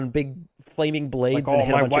 swing around big flaming blades Like, and oh,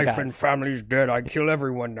 hit my a bunch wife of and guys. family's dead. I kill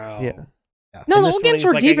everyone now. Yeah. No, And the this old one, games he's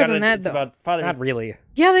were like, I deeper gotta- than that, it's though. about father. Not really.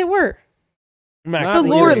 Yeah, they were. Max, Not the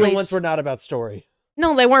really. original Lore ones were not about story.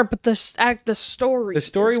 No, they weren't. But the story. The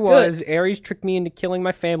story is was good. Ares tricked me into killing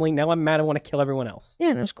my family. Now I'm mad. I want to kill everyone else. Yeah,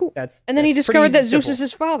 and it was cool. That's And then he that's discovered pretty that Zeus simple. is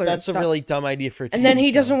his father. That's a and stuff. really dumb idea for a And then TV he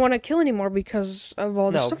show. doesn't want to kill anymore because of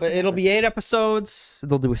all this No, stuff. but it'll be 8 episodes.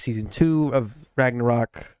 They'll do a season 2 of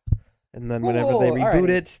Ragnarok, and then whenever they Cool, reboot alrighty.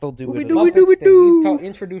 it, they'll do it. Muppet Muppets thing. Doo. You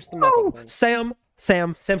introduce the Muppet thing.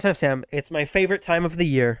 Sam. It's my favorite time of the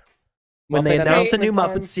year when Muppet they announce a new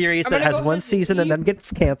announcement Muppet time. series I'm that gonna has go one ahead and season and leave. then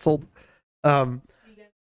gets canceled.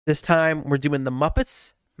 This time we're doing the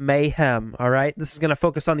Muppets Mayhem. All right, this is gonna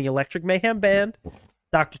focus on the Electric Mayhem Band,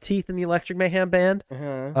 Dr. Teeth and the Electric Mayhem Band.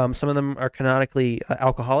 Uh-huh. Some of them are canonically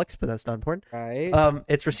alcoholics, but that's not important. Right.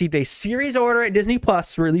 It's received a series order at Disney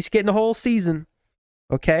Plus. We're at least getting a whole season.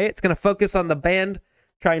 Okay, it's going to focus on the band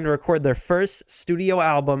trying to record their first studio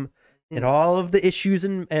album and all of the issues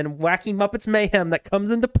and wacky Muppets mayhem that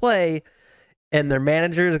comes into play. And their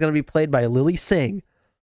manager is going to be played by Lily Singh.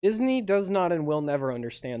 Disney does not and will never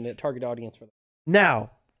understand the target audience for them.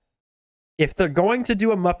 Now, if they're going to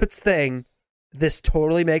do a Muppets thing, this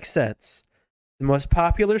totally makes sense. The most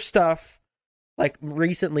popular stuff, like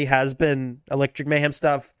recently, has been Electric Mayhem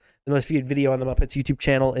stuff. The most viewed video on the Muppets YouTube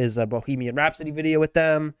channel is a Bohemian Rhapsody video with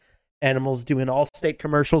them. Animals doing Allstate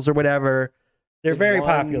commercials or whatever. They're very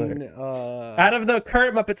popular. Out of the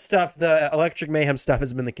current Muppet stuff, the Electric Mayhem stuff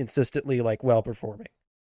has been the consistently like well performing.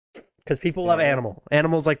 Because people love animal.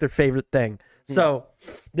 Animal's like their favorite thing. So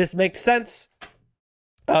this makes sense.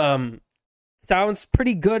 Sounds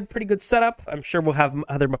pretty good setup. I'm sure we'll have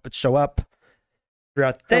other Muppets show up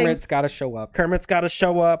throughout the thing. Kermit's got to show up. Kermit's got to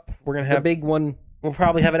show up. We're gonna The have big one. We'll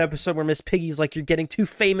probably have an episode where Miss Piggy's like, "You're getting too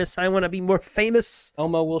famous. I want to be more famous."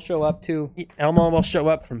 Elmo will show up too. Elmo will show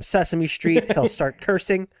up from Sesame Street. He'll start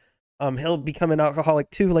cursing. He'll become an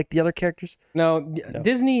alcoholic too, like the other characters. No,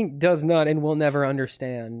 Disney does not and will never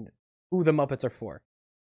understand who the Muppets are for.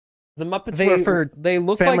 The Muppets were for they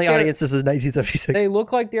look family like audiences in 1976. They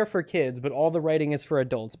look like they're for kids, but all the writing is for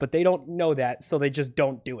adults. But they don't know that, so they just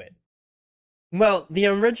don't do it. Well, the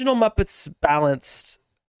original Muppets balanced.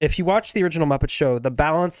 If you watch the original Muppet Show, the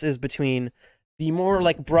balance is between the more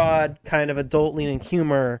like broad kind of adult-leaning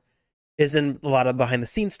humor is in a lot of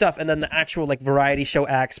behind-the-scenes stuff, and then the actual like variety show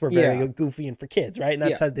acts were very goofy and for kids, right? And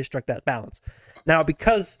that's how they struck that balance. Now,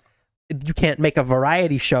 because you can't make a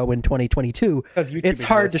variety show in 2022, it's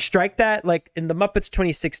hard to strike that. Like in the Muppets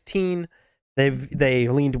 2016, they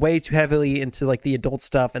leaned way too heavily into like the adult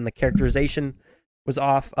stuff, and the characterization was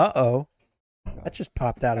off. That just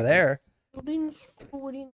popped out of there.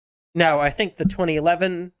 Now, I think the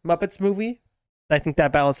 2011 Muppets movie, I think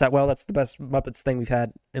that balanced that well. That's the best Muppets thing we've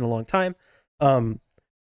had in a long time.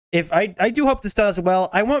 If I do hope this does well.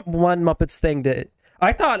 I want one Muppets thing to.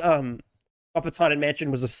 I thought Muppets Haunted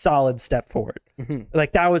Mansion was a solid step forward.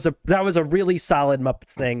 Like that was a really solid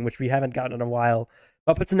Muppets thing, which we haven't gotten in a while.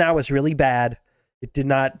 Muppets Now was really bad. It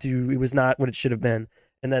was not what it should have been.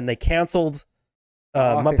 And then they canceled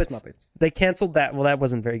Muppets. They canceled that. Well, that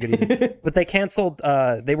wasn't very good either. But they canceled.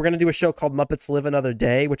 They were going to do a show called Muppets Live Another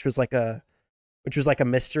Day, which was like a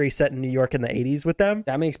mystery set in New York in the 80s with them.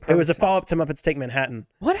 That makes perfect It was a sense. follow up to Muppets Take Manhattan.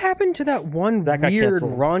 What happened to that one That got weird,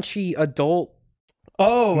 canceled. raunchy adult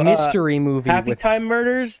mystery movie? Happy with... Time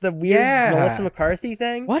Murders, the weird Melissa McCarthy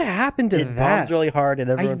thing. What happened to it that? bombed really hard, and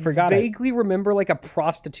everyone forgot it. I vaguely remember like a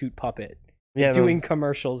prostitute puppet doing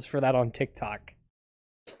commercials for that on TikTok.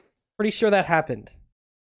 Pretty sure that happened.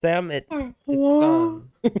 Sam, it's gone.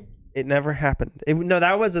 It never happened.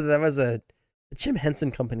 That was a Jim Henson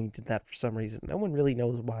Company did that for some reason. No one really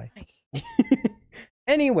knows why.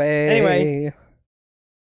 Anyway.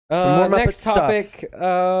 More Muppet next topic.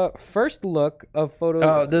 First look of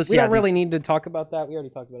photos. We don't really need to talk about that. We already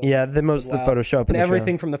talked about it. Yeah, the photos show up in and the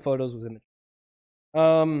everything from the photos was in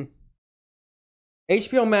the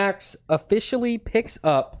HBO Max officially picks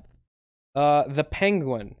up The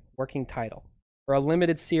Penguin, working title, for a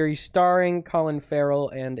limited series starring Colin Farrell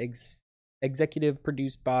and executive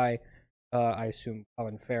produced by I assume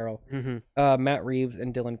Colin Farrell, Mm-hmm. Matt Reeves,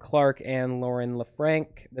 and Dylan Clark, and Lauren LaFranc.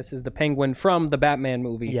 This is the Penguin from the Batman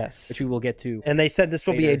movie, Yes. which we will get to. And they said this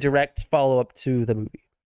will be a direct follow-up to the movie.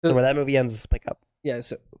 So where that movie ends is pick up. Yeah,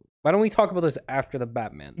 so why don't we talk about this after the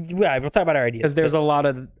Batman? Yeah, we'll talk about our ideas. Because there's a lot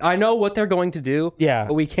of... I know what they're going to do, Yeah.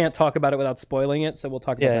 but we can't talk about it without spoiling it, so we'll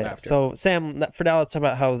talk about that after. So, Sam, for now, let's talk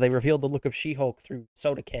about how they revealed the look of She-Hulk through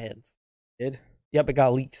soda cans. Did? Yep, it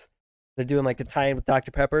got leaked. They're doing like a tie-in with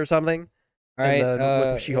Dr. Pepper or something. All right, the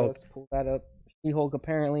look of She-Hulk. let's pull that up. She-Hulk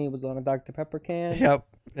apparently was on a Dr. Pepper can. Yep,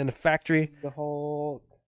 in a factory. The Hulk.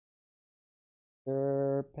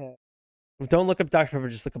 Don't look up Dr. Pepper,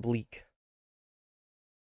 just look up leak.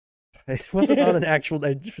 It wasn't on an actual...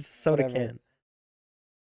 It was a soda can.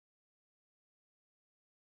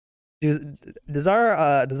 Does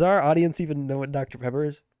our audience even know what Dr. Pepper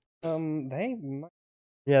is? They might.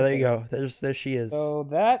 Yeah, there you go. There she is. So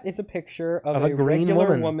that is a picture of a green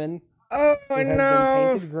regular woman. Oh who has been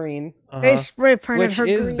painted green, They spray painted which her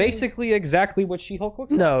is green. basically exactly what She-Hulk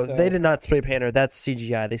looks No, like. So they did not spray paint her. That's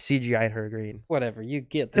CGI. They CGI'd her green. whatever, you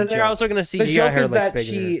get the Because they're joke. also going to The CGI joke her is like that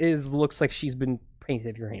bigger. looks like she's been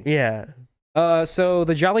painted green. Yeah. So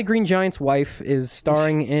the Jolly Green Giant's wife is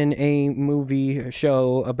starring in a movie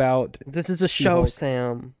show about This is a show, She-Hulk.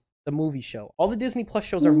 Sam. the movie show. All the Disney Plus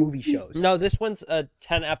shows are movie shows. No, this one's a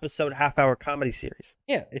 10-episode half-hour comedy series.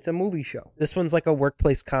 Yeah, it's a movie show. This one's like a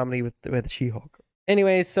workplace comedy with She-Hulk.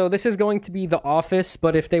 Anyways, so this is going to be The Office,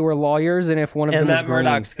 but if they were lawyers and if one of And them Matt was green.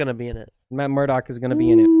 Murdock's going to be in it. Matt Murdock is going to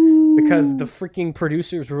be in it. Because the freaking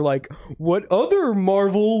producers were like, what other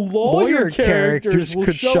Marvel lawyer characters will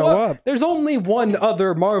could show up? There's only one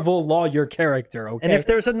other Marvel lawyer character, okay? And if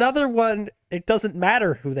there's another one, it doesnn't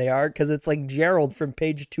matter who they are because it's like Gerald from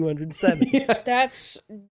page 207. That's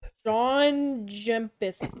John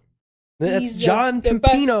Jempeth. That's He's John the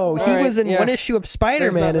best- Pampino. He Alright, was in yeah. one issue of There's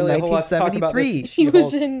Spider-Man not in really a whole lot to talk about 1973. this He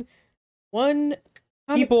was She-Hulk. in one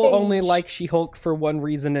comic People page. only like She-Hulk for one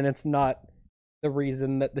reason, and it's not the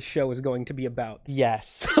reason that the show is going to be about.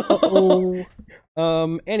 Yes. Oh.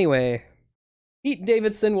 Anyway, Pete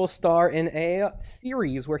Davidson will star in a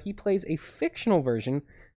series where he plays a fictional version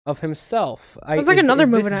of himself. Sounds like another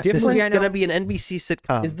movie that- This is Yeah, I know. going to be an NBC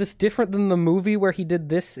sitcom. Is this different than the movie where he did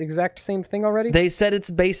this exact same thing already? They said it's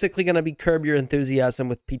basically going to be Curb Your Enthusiasm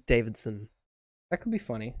with Pete Davidson. That could be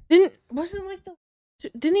funny.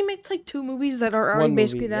 Didn't he make like two movies that are already One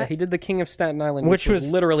basically movie. that? Yeah, he did The King of Staten Island, which Which was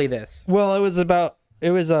was- literally this. Well, it was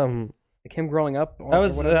Like him growing up. that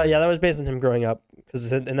was that was based on him growing up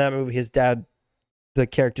because in that movie his dad, the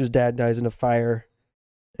character's dad, dies in a fire,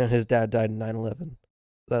 and his dad died in 9/11.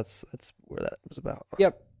 That's where that was about.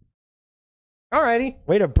 Yep. Alrighty.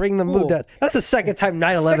 Way to bring the mood Cool. down. That's the second time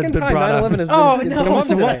 9/11's been brought 9/11 up. has been, Oh, it's no. been Almost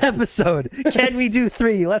today. one episode. Can we do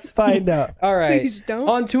 3? Let's find out. All right. Please don't.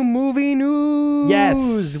 On to movie news.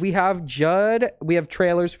 Yes. We have Judd. We have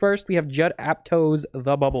trailers first. We have Judd Apatow's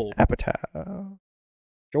The Bubble. Apatow.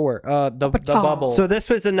 Sure. The Apatow. Bubble. So this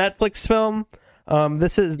was a Netflix film.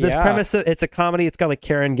 This Yeah. premise. It's a comedy. It's got like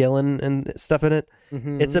Karen Gillan and stuff in it.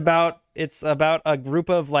 Mhm. It's about a group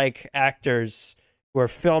of like actors who are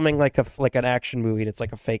filming like an action movie. And it's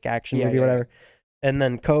like a fake action movie, or whatever. And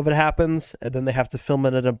then COVID happens, and then they have to film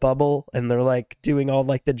it in a bubble, and they're like doing all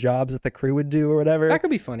like the jobs that the crew would do or whatever. That could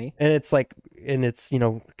be funny. And it's like,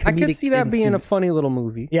 comedic I could see that being a ensues. funny little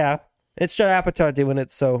movie. Yeah, it's Judd Apatow doing it.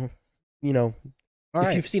 So, All if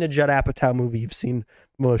right. you've seen a Judd Apatow movie, you've seen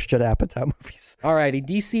most Judd Apatow movies. Alrighty.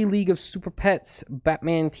 DC League of Super Pets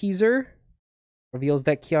Batman teaser reveals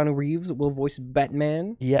that Keanu Reeves will voice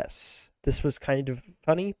Batman. Yes, this was kind of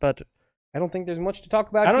funny, but I don't think there's much to talk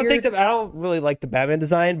about. I don't here. think I don't really like the Batman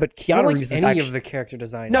design, but I don't Keanu like Reeves is any actually of the character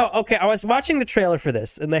designs. no. Okay, I was watching the trailer for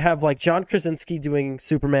this, and they have like John Krasinski doing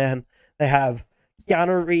Superman. They have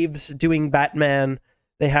Keanu Reeves doing Batman.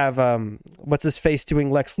 They have what's his face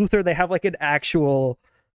doing Lex Luthor. They have like an actual,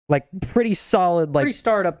 like pretty solid like pretty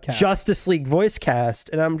startup cast. Justice League voice cast,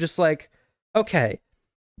 and I'm just like, okay,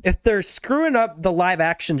 if they're screwing up the live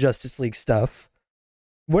action Justice League stuff,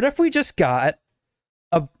 what if we just got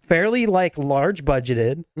a fairly like large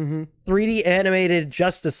budgeted 3D animated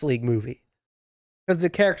Justice League movie? Because the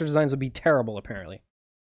character designs would be terrible, apparently.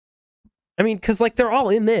 I mean, because like they're all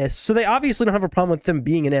in this, so they obviously don't have a problem with them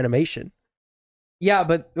being in animation. Yeah,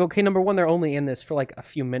 but okay, number one, they're only in this for like a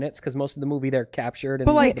few minutes because most of the movie they're captured. And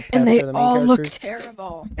But, like- the pets and they are the main all look characters.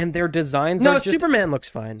 terrible. And their designs No, are just... Superman looks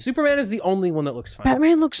fine. Superman is the only one that looks fine.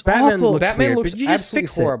 Batman looks Batman awful. looks Batman weird, looks but you just absolutely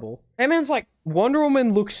fix it. horrible. Batman's like, Wonder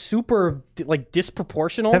Woman looks super like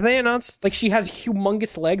disproportional. Have they announced? Like she has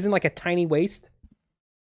humongous legs and like a tiny waist.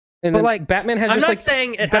 And But, then like, Batman has I'm just not like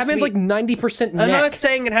saying it has Batman's to be, like 90% I'm neck. not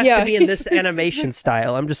saying it has Yeah, to be in he's- this animation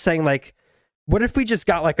style. I'm just saying like what if we just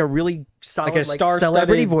got like a really solid Like a star-studded-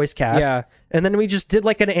 celebrity voice cast, Yeah, and then we just did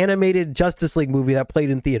like an animated Justice League movie that played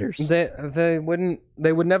in theaters? they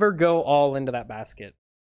would never go all into that basket.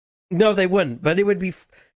 No, they wouldn't. But it would be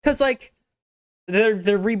because like they're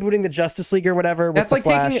rebooting the Justice League or whatever. That's with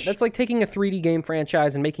like taking a 3D game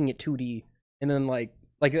franchise and making it 2D, and then like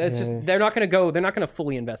it's just they're not gonna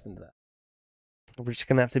fully invest into that. We're just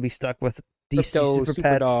gonna have to be stuck with DC Crypto, Super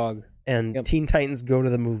Pets Dog, and Teen Titans Go to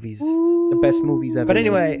the Movies. the best movies ever. But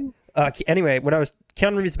made. anyway, when I was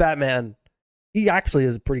Keanu Reeves Batman, he actually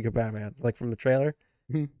is a pretty good Batman. Like from the trailer,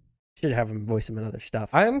 should have him voice him in other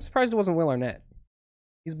stuff. I'm surprised it wasn't Will Arnett.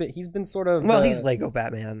 He's been sort of he's Lego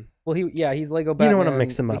Batman. Well, he's Lego Batman. You don't want to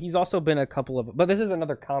mix him up. He's also been a couple of, but this is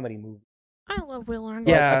another comedy movie. I love Will Arnett.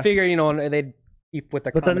 Yeah. I figure they'd keep with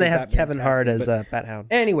the. But then they have Batman Kevin Hart casting, as but Bat-Hound.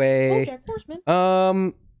 Anyway, BoJack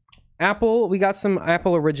Horseman. Apple. We got some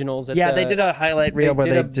Apple originals. They did a highlight reel where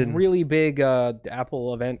they did a really big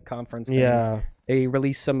Apple event conference thing. Yeah. They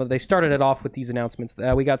released they started it off with these announcements.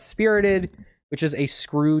 We got Spirited, which is a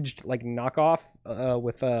Scrooged like knockoff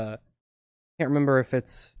with can't remember if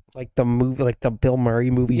it's like the movie, like the Bill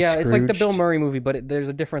Murray movie. Yeah, Scrooged. it's like the Bill Murray movie, but there's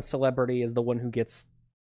a different celebrity as the one who gets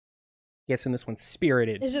in this one.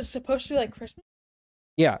 Spirited. Is it supposed to be like Christmas?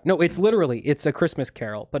 Yeah, no, it's a Christmas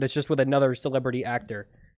Carol, but it's just with another celebrity actor,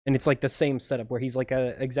 and it's like the same setup where he's like a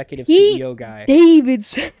executive CEO guy.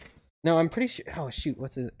 Davidson. No, I'm pretty sure. Oh shoot,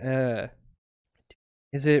 what's his?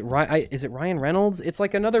 Is it Ryan Reynolds? It's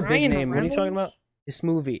like another Ryan big name. What are you talking about? This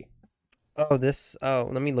movie. Let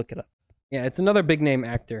me look it up. Yeah, it's another big name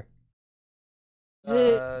actor. Is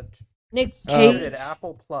it Nick Cage?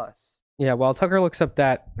 Apple Plus. Yeah, while Tucker looks up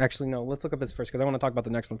that, actually no, let's look up this first because I want to talk about the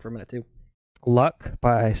next one for a minute too. Luck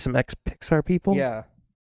by some ex-Pixar people. Yeah.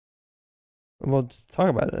 We'll just talk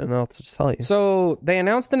about it, and I'll just tell you. So they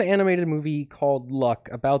announced an animated movie called Luck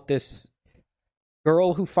about this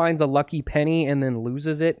girl who finds a lucky penny and then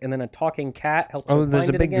loses it, and then a talking cat helps her find it again. There's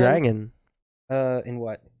a big dragon. In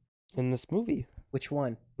what? In this movie. Which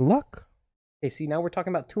one? Luck. Okay, see, now we're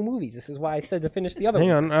talking about two movies. This is why I said to finish the other Hang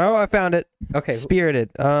one. on. Oh, I found it. Okay.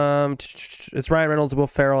 Spirited. It's Ryan Reynolds, Will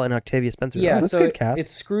Ferrell, and Octavia Spencer. Yeah, that's so a good cast.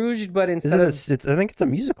 it's Scrooged, but instead I of... think it's a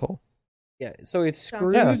musical. Yeah, so it's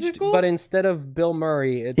Yeah. Scrooged, but instead of Bill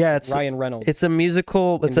Murray, it's Ryan Reynolds. It's a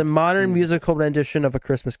musical. It's a modern musical rendition of A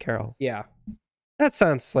Christmas Carol. Yeah. That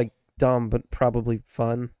sounds like dumb, but probably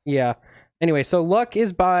fun. Yeah. Anyway, so Luck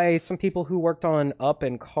is by some people who worked on Up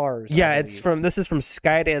and Cars. Yeah, this is from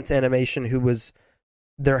Skydance Animation, who was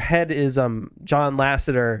their head is John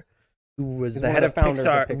Lasseter, who was the head of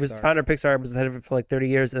Pixar. Who was the founder of Pixar, was the head of it for like 30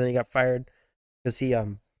 years, and then he got fired because he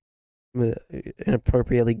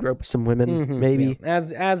inappropriately groped some women, maybe. Yeah.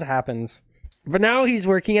 As happens. But now he's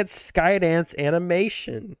working at Skydance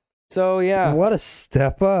Animation. So yeah. What a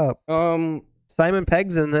step up. Simon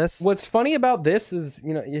Pegg's in this. What's funny about this is,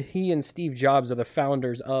 he and Steve Jobs are the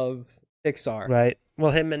founders of Pixar. Right.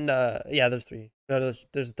 Well, him and there's three. No,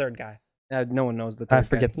 there's a third guy. No one knows the third I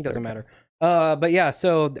forget. guy. He doesn't matter. But yeah,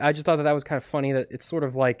 so I just thought that was kind of funny that it's sort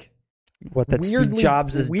of like Steve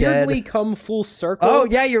Jobs is weirdly dead. come full circle. Oh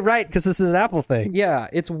yeah, you're right, because this is an Apple thing. Yeah,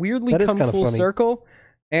 it's weirdly That is come kinda full funny. circle.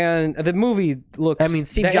 And the movie looks... I mean,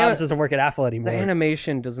 Steve Jobs doesn't work at Apple anymore. The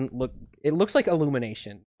animation doesn't look... It looks like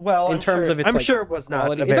Illumination. Well, in terms of its I'm like, sure it was not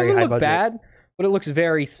quality. a It very doesn't high look budget. bad, but it looks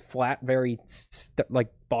very flat, very like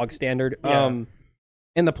bog standard. Yeah.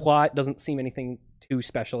 And the plot doesn't seem anything too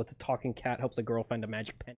special. It's a talking cat helps a girl find a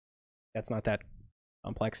magic pen. That's not that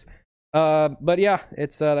complex. But yeah,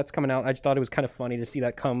 it's that's coming out. I just thought it was kind of funny to see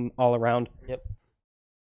that come all around. Yep.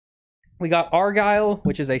 We got Argyle,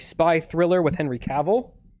 which is a spy thriller with Henry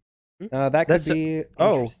Cavill. That could be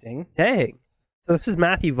interesting. Dang. So this is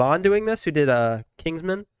Matthew Vaughn doing this, who did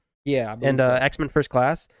Kingsman Yeah, and so. X-Men First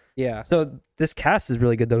Class. Yeah. So this cast is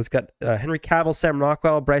really good, though. It's got Henry Cavill, Sam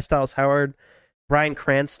Rockwell, Bryce Dallas Howard, Bryan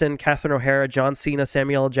Cranston, Catherine O'Hara, John Cena,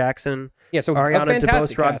 Samuel L. Jackson, Yeah, so Ariana DeBose,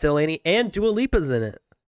 fantastic Rob cast. Delaney, and Dua Lipa's in it.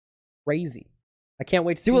 Crazy. I can't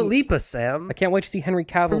wait to see Dua Lipa, Sam. I can't wait to see Henry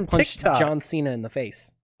Cavill From punch TikTok. John Cena in the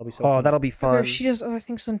face. That'll be so Oh, fun. that'll be fun. She does other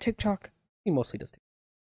things on TikTok. He mostly does.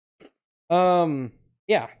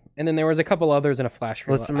 Yeah, and then there was a couple others in a flash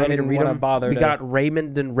reel. Listen, I didn't read want to them. bother. We to... got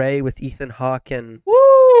Raymond and Ray with Ethan Hawke and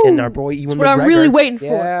Woo! our boy Ewan That's what I'm McGregor. really waiting for.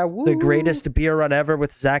 yeah, woo. The Greatest Beer Run Ever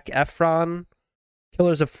with Zac Efron.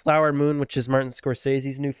 Killers of Flower Moon, which is Martin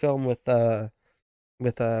Scorsese's new film with Leonardo Yeah,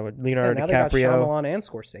 now they got DiCaprio. Shyamalan and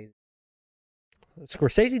Scorsese.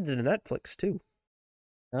 Scorsese did a Netflix too.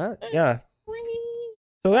 Huh? Yeah.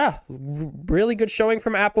 So yeah, really good showing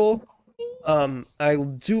from Apple. I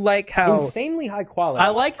do like how insanely high quality. I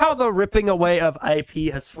like how the ripping away of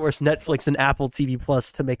IP has forced Netflix and Apple TV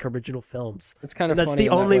Plus to make original films. It's kind of That's funny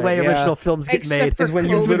the in that only way yeah. original films get Except made for is when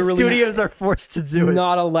you is when literally studios are forced to do it.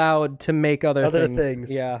 not allowed to make other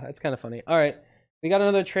things. Yeah, it's kind of funny. All right, we got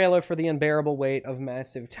another trailer for The Unbearable Weight of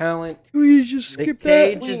Massive Talent. We just Nick skip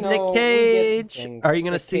Cage that. is We Nick know, we get the Cage. thing. Are you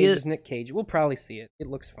gonna Nick see Cage it? is Nick Cage. We'll probably see it. It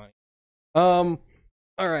looks funny.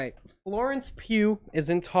 All right. Florence Pugh is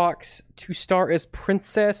in talks to star as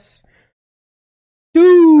Princess.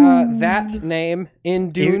 Dude. That name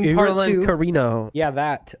in Dune Part 2. Carino. Yeah,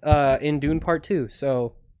 that in Dune Part 2.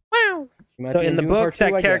 So, Wow. she might So be in the Dune book, Part 2,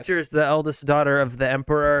 that I character guess. is the eldest daughter of the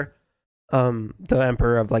emperor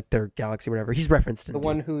of like their galaxy, whatever. He's referenced in the Dune.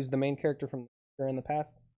 one who's the main character from in the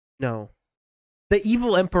past. No, the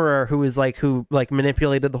evil emperor who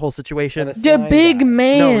manipulated the whole situation. The The slime big guy.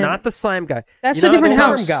 man. No, not the slime guy. That's You a know, different the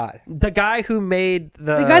house. Worm God. The guy who made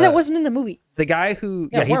the The guy that wasn't in the movie. the guy who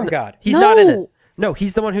Yeah, he's Worm God. He's not in it. No,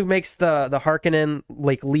 he's the one who makes the Harkonnen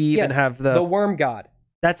leave Yes, and have the Worm God.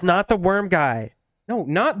 That's not the worm guy. No,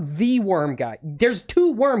 not the Worm Guy. There's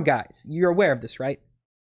two Worm Guys. You're aware of this, right?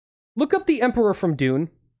 Look up the Emperor from Dune.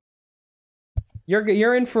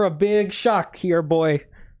 You're in for a big shock here, boy.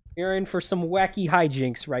 You're in for some wacky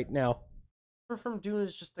hijinks right now. From Dune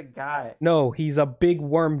is just a guy. No, he's a big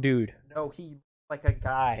worm dude. No, he like a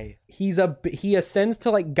guy. He ascends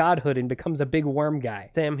to like godhood and becomes a big worm guy.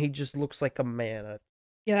 Sam, he just looks like a man.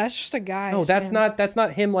 Yeah, that's just a guy. No, that's Sam.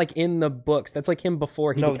 not him like in the books. That's like him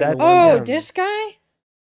before he No, became that's the worm. Oh, him. this guy?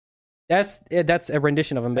 That's a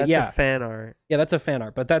rendition of him, but That's yeah. a fan art. Yeah, that's a fan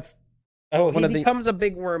art, but that's Oh, One he of the- becomes a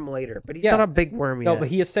big worm later, but he's Yeah. not a big worm no, yet. but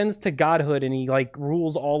he ascends to godhood and he like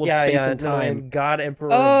rules all of space and no, time. and God Emperor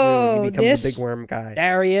Oh, of Dune, he becomes this- a big worm guy.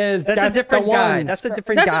 There he is. That's a different the guy. one. That's a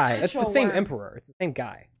different That's guy. That's the actual same worm. emperor. It's the same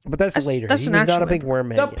guy. But that's That's- later. that's He an was not a actual big worm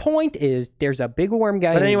man The yet. point is, there's a big worm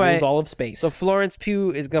guy But and anyway, he rules all of space. So Florence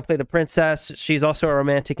Pugh is going to play the princess. She's also a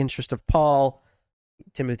romantic interest of Paul,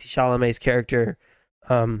 Timothée Chalamet's character.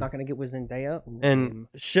 not gonna get with Zendaya.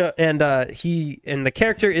 And the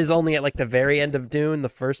character is only at like the very end of Dune, the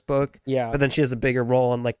first book. yeah, But then she has a bigger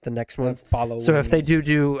role in like the next one. let's follow. So if they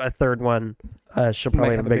do a third one, she'll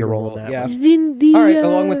probably have a bigger role in that. Yeah. one. All right,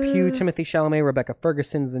 along with Pugh, Timothée Chalamet, Rebecca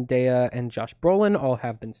Ferguson, Zendaya, and Josh Brolin all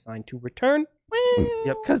have been signed to return.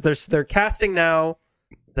 Yep, because they're casting now.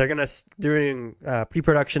 They're gonna doing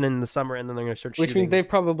pre-production in the summer, and then they're gonna start Which shooting. means they've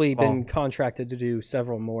probably been Oh. contracted to do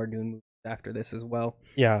several more Dune movies after this as well.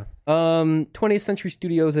 Yeah. 20th Century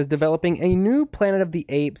Studios is developing a new Planet of the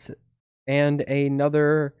Apes and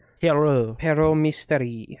another Hero, Perro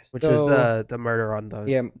Mystery, which is the murder on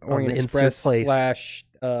the Orient the Express place.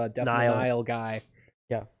 / Death Nile guy.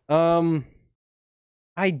 Yeah.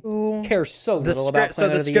 I care so The little about script- so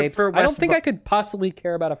Planet the of the script Apes. for I don't West think Bo- I could possibly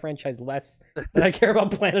care about a franchise less than I care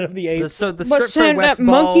about Planet of the Apes. So the But script for Sam, West that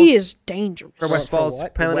monkey Balls, is dangerous. for West For Balls,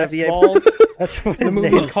 what? Planet West of the Apes. Balls? That's what The his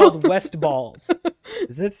movie's name called West Balls.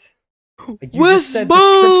 is. It? You West just said the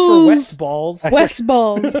script for Balls! West Balls. West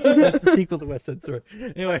Balls. That's the sequel to West Side Story.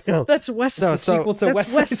 Anyway, no. That's West. No, so- Sequel to That's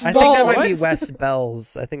West West Side I think that Balls. might be What? West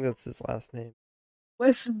Bells. I think that's his last name.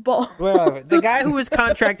 West Ball. Well, the guy who was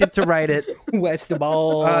contracted to write it, West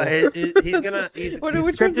Balls. his Which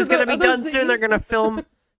script ones is are gonna be those done the soon. They're East? gonna film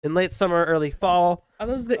in late summer, early fall. Are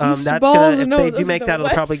those the That's East gonna Balls? if No, they those do are make the that, it'll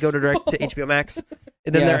probably go West direct to Balls. HBO Max.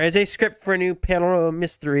 And then Yeah. there is a script for a new panel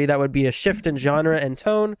mystery that would be a shift in genre and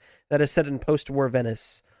tone that is set in post-war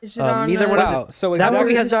Venice. Is it on? neither one of Wow. So That exactly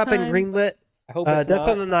movie has this not been time? greenlit. I hope it's Death not.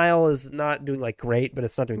 on the Nile is not doing like great, but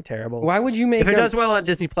it's not doing terrible. Why would you make If it a, does well on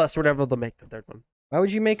Disney Plus or whatever, they'll make the third one. Why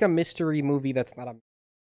would you make a mystery movie that's not a?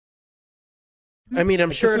 I mean, I'm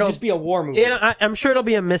Like, sure this would it'll just be a war movie. I'm sure it'll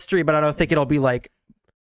be a mystery, but I don't think it'll be like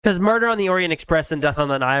because Murder on the Orient Express and Death on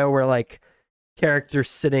the Nile were like characters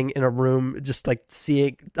sitting in a room just like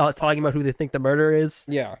seeing talking about who they think the murderer is.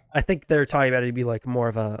 Yeah, I think they're talking about it to be like more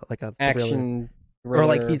of a thriller. action. or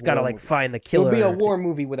like thriller, he's got to war like movie. find the It killer. would be a war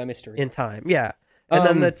movie with a mystery. in time. Yeah, and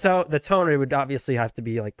then Um, the tone would obviously have to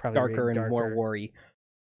be like probably darker and more darker. war-y.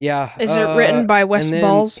 Yeah. Is it written by West and then-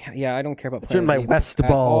 Balls? Yeah, I don't care about. It's written by Planet of the Apes West at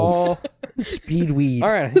Balls. all. Speedweed. All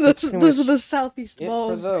right. I think that's those pretty those are much the Southeast it for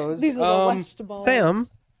Balls. those. These are the West Balls. Sam,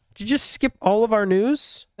 did you just skip all of our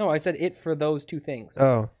news? No, I said it for those two things.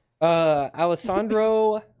 Oh,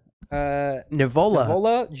 Alessandro Nivola.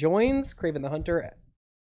 Nivola joins Kraven the Hunter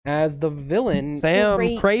as the villain. Sam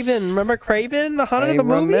Great. Craven. Remember Craven, the Hunter I of the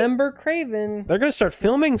movie? remember Kraven, They're gonna start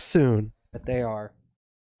filming soon. but they are.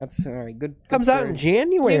 That's all right. Good. Comes good out for- in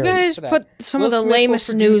January. You guys for that. put some Will of the Smith will lamest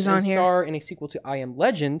produce news and on here. Star in a sequel to I Am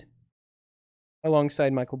Legend,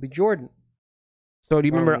 alongside Michael B. Jordan. So do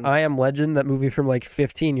you remember I Am Legend, that movie from like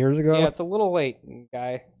 15 years ago? Yeah, it's a little late,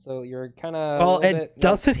 guy. So you're kind of. Well, and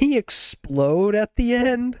doesn't he explode at the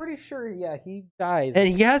end? Pretty sure, yeah, he dies. And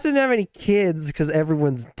he doesn't have any kids because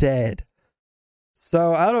everyone's dead.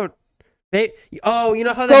 So I don't. You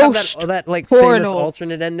know how they have that like famous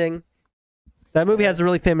alternate ending? That movie has a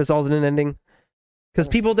really famous alternate ending because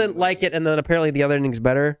people didn't like it, and then apparently the other ending's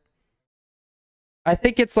better. I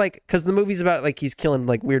think it's like because the movie's about like he's killing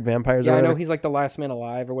like weird vampires. Yeah, or I know he's like the last man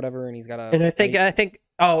alive or whatever, and he's got a. And I think.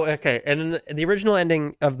 Oh, okay. And then the original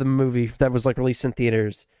ending of the movie that was like released in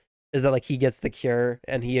theaters is that like he gets the cure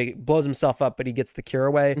and he blows himself up, but he gets the cure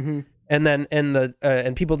away. Mm-hmm. And then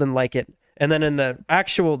and people didn't like it. And then in the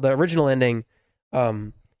original ending,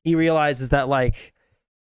 he realizes that like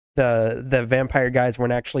the vampire guys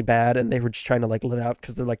weren't actually bad and they were just trying to like live out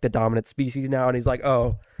because they're like the dominant species now. And he's like,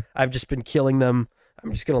 oh, I've just been killing them.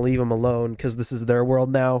 I'm just gonna leave them alone because this is their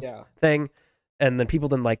world now. Yeah. Thing. And then people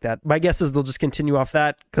didn't like that. My guess is they'll just continue off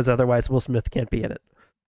that because otherwise Will Smith can't be in it.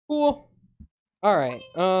 Cool. All right.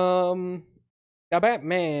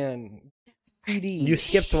 Batman. PD. You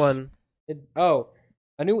skipped one.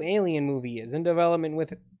 A new Alien movie is in development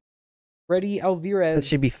with Freddy Alvarez. That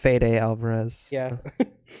should be Fede Alvarez. Yeah.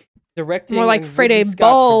 Directing. More like Freddy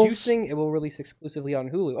Balls. Producing. It will release exclusively on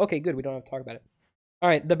Hulu. Okay, good. We don't have to talk about it. All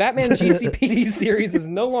right, the Batman GCPD series is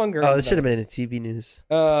no longer. Oh, this should have been in TV news.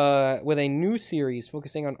 With a new series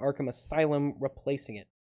focusing on Arkham Asylum replacing it.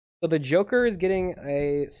 So the Joker is getting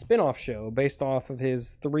a spin-off show based off of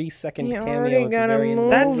his 3-second cameo at the very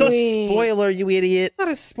end. That's a spoiler, you idiot. It's not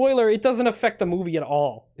a spoiler. It doesn't affect the movie at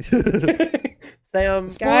all. Sam,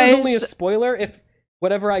 spoiler is only a spoiler if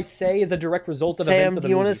whatever I say is a direct result of events of the movie. do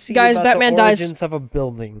you want to see guys, about Batman the origins dies of a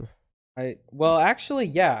building? Well, actually,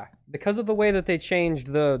 yeah. Because of the way that they changed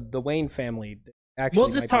the Wayne family. Actually, we'll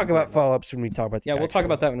just talk about follow-ups when we talk about the we'll talk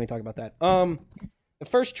about that when we talk about that. The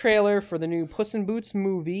first trailer for the new Puss in Boots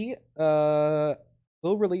movie will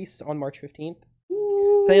release on March 15th.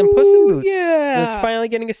 Sam, Puss in Boots. Yeah. It's finally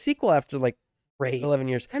getting a sequel after like 11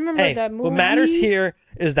 years. I remember that movie. What matters here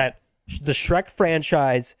is that the Shrek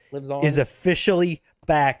franchise lives on. Is officially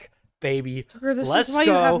back, baby. Let's go.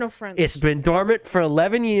 You have no friends. It's been dormant for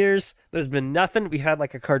 11 years. There's been nothing. We had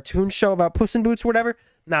like a cartoon show about Puss in Boots or whatever.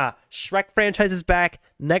 Nah, Shrek franchise is back.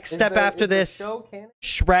 Next step after this,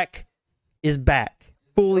 Shrek is back.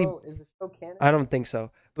 Fully. Is the show canon? I don't think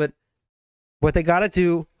so. But what they gotta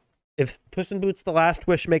do, if Puss in Boots: The Last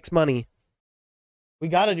Wish makes money, we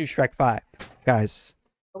gotta do Shrek 5, guys.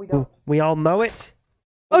 No, we don't. We all know it.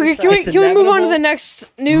 Okay, can we move on to the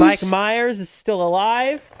next news? Mike Myers is still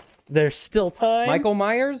alive. There's still time. Michael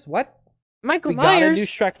Myers? What? Michael we Myers. We gotta do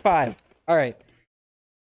Shrek 5. All right.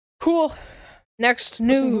 Cool. Next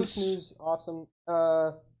news. News. Awesome.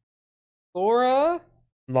 Laura.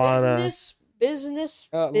 Lana. Business.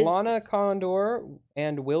 Lana Condor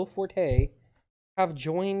and Will Forte have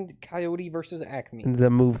joined Coyote versus Acme.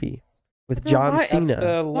 The movie with John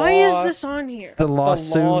Cena. Why is this on here? It's the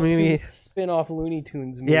lawsuit movie. Spin-off Looney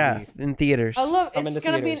Tunes movie. Yeah, in theaters. I love it's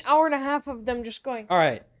going to be an hour and a half of them just going. All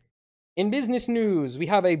right. In business news, we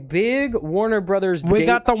have a big Warner Brothers We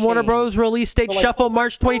got the Warner Bros. Release date shuffle,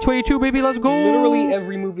 March 2022, baby. Let's go. Literally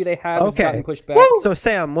every movie they have has gotten pushed back. So,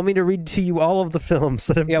 Sam, want me to read to you all of the films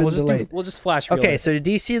that have been delayed? We'll just flash. Okay, so the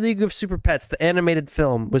DC League of Super Pets, the animated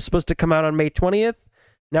film, was supposed to come out on May 20th.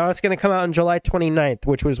 Now it's going to come out on July 29th,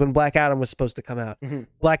 which was when Black Adam was supposed to come out. Mm-hmm.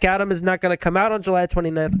 Black Adam is not going to come out on July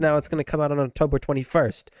 29th. Now it's going to come out on October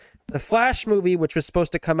 21st. The Flash movie, which was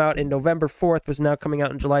supposed to come out in November 4th, was now coming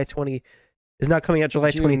out in July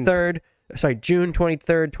 23rd. Sorry, June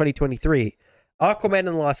 23rd, 2023. Aquaman and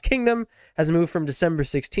the Lost Kingdom has moved from December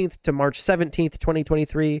 16th to March 17th,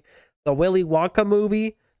 2023. The Willy Wonka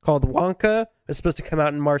movie, called Wonka, is supposed to come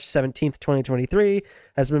out on March 17th, 2023,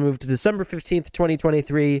 has been moved to December 15th,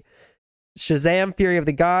 2023. Shazam! Fury of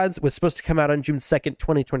the Gods was supposed to come out on June 2nd,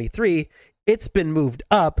 2023. It's been moved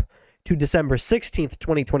up to December 16th,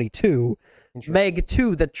 2022. Meg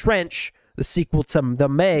 2, The Trench, the sequel to The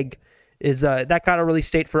Meg, is that got a release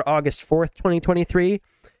date for August 4th, 2023.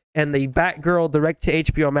 And the Batgirl direct to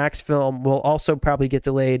HBO Max film will also probably get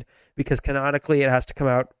delayed because canonically it has to come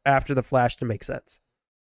out after The Flash to make sense.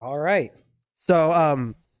 All right. So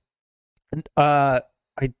I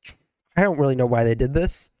don't really know why they did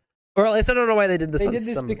this. Or at least I don't know why they did this. They did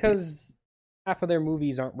this because half of their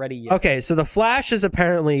movies aren't ready yet. Okay, so The Flash is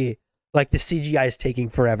apparently like the CGI is taking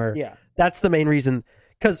forever. Yeah. That's the main reason.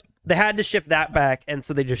 Because they had to shift that back, and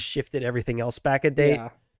so they just shifted everything else back a date. Yeah.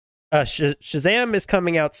 Shazam is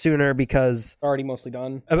coming out sooner because already mostly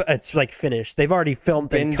done. It's like finished. They've already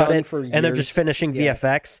filmed and cut it, and they're just finishing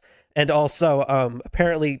VFX. And also,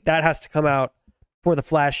 apparently, that has to come out for the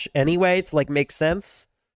Flash anyway to like make sense.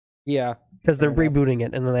 Yeah, because they're rebooting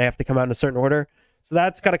it and then they have to come out in a certain order. So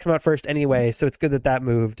that's got to come out first anyway. So it's good that that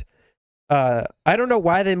moved. I don't know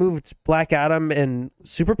why they moved Black Adam and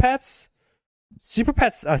Super Pets. Super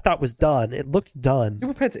Pets I thought was done. It looked done.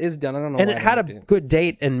 Super Pets is done. I don't know. And why it had a good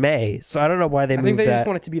date in May. So I don't know why they moved that. I think they just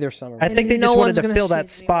want it to be their summer. I think they just wanted to fill that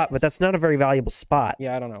spot, but that's not a very valuable spot.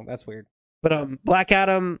 Yeah, I don't know. That's weird. But Black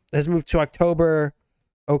Adam has moved to October.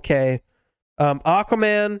 Okay.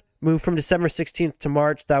 Aquaman moved from December 16th to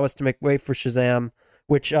March. That was to make way for Shazam,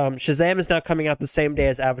 which Shazam is now coming out the same day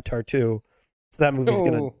as Avatar 2. So that movie's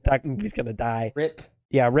gonna die. Rip.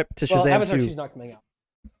 Yeah, rip to Shazam Avatar 2. 2's not coming out.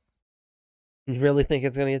 You really think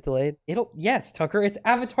it's gonna get delayed? Yes, Tucker. It's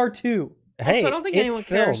Avatar 2. Hey, also, I don't think anyone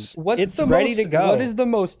cares. It's ready to go. What is the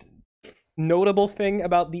most notable thing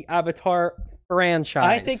about the Avatar franchise?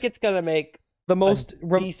 I think it's gonna make the most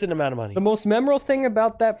decent amount of money. The most memorable thing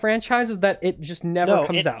about that franchise is that it just never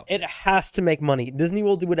comes out. It has to make money. Disney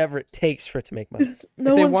will do whatever it takes for it to make money. If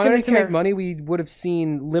they wanted it to make money, we would have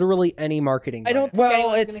seen literally any marketing. I don't.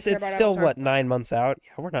 Well, it's still what 9 months out.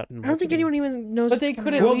 Yeah, we're not. I don't think anyone even knows. But they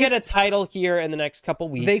could. We'll get a title here in the next couple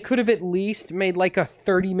weeks. They could have at least made like a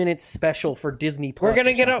 30-minute special for Disney Plus. We'll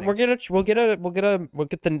get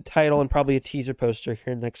the title and probably a teaser poster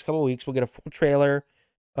here in the next couple weeks. We'll get a full trailer.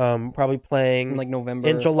 Probably playing in like November,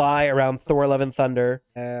 in July around Thor: Love and Thunder.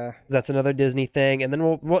 That's another Disney thing, and then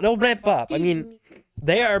it'll ramp up. I mean,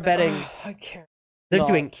 they are betting. I can't. They're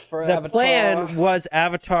doing. The plan was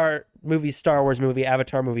Avatar movie, Star Wars movie,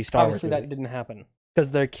 Avatar movie, Star Wars. Obviously, that didn't happen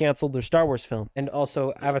because they canceled their Star Wars film, and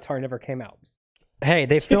also Avatar never came out. Hey,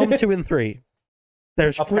 they filmed 2 and 3.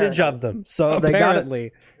 There's footage of them, so they got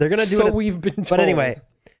it. They're gonna do it. So we've been told. But anyway,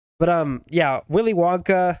 yeah, Willy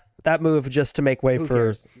Wonka. That move just to make way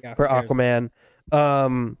for Aquaman.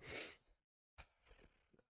 Shazam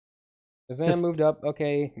moved up.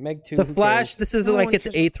 Okay, Meg 2. The Flash. This is like its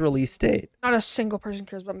 8th release date. Not a single person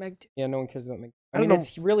cares about Meg 2. Yeah, no one cares about Meg. I mean,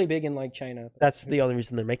 it's really big in like China. That's the only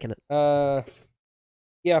reason they're making it.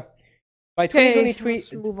 Yeah. By 2023,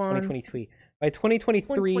 let's move on. By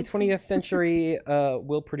 2023, 20th Century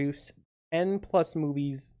will produce 10 plus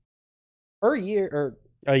movies per year or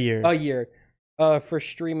a year. For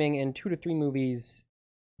streaming and 2 to 3 movies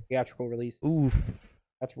theatrical release. Oof.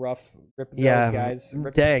 That's rough. Rip those guys.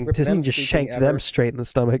 Dang, Disney just shanked them straight in the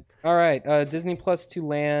stomach. All right, Disney Plus to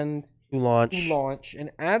launch an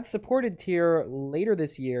ad-supported tier later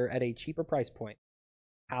this year at a cheaper price point.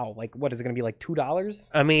 How? Like, what is it going to be, like $2?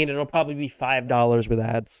 I mean, it'll probably be $5 with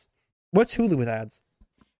ads. What's Hulu with ads?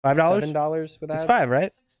 $5? $7 with ads? It's 5,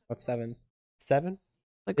 right? What's 7? 7?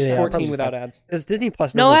 Like 14 without ads. Is Disney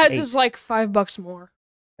Plus no ads 8. Is like $5 more.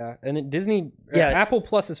 Yeah, and Disney Apple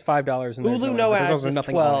Plus is $5 and Hulu no ads is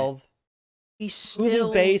 12.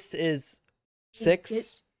 Hulu base is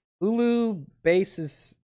 6. Hulu base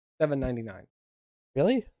is $7.99.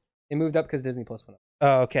 Really? It moved up because Disney Plus went up.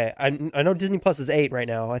 Oh, okay. I know Disney Plus is 8 right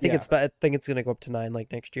now. I think it's gonna go up to 9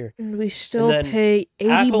 like next year. And we still pay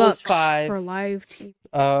 $80 for live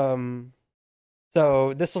TV.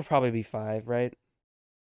 So this will probably be 5, right?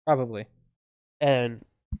 Probably. And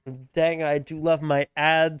dang, I do love my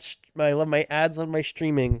ads. I love my ads on my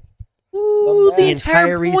streaming. Ooh, the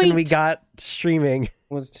entire reason we got streaming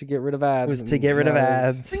was to get rid of ads. Bring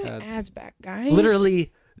ads back, guys.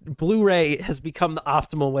 Literally, Blu-ray has become the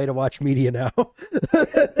optimal way to watch media now.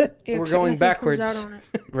 We're going backwards.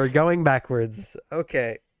 We're going backwards.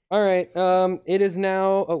 Okay. All right. It is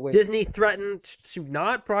now. Oh wait. Disney threatened to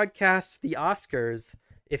not broadcast the Oscars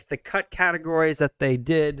if the cut categories that they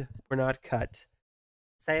did were not cut.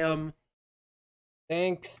 Sam.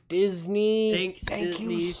 Thanks, Disney. Thanks,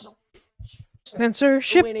 Disney.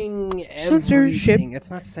 Censorship. Winning censorship. It's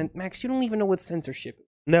not Max. You don't even know what censorship is.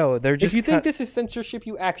 No, they're just. If you think this is censorship,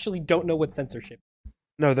 you actually don't know what censorship is.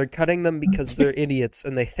 No, they're cutting them because they're idiots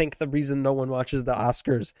and they think the reason no one watches the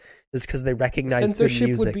Oscars is because they recognize censorship good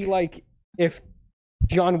music. Would be like if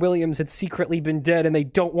John Williams had secretly been dead and they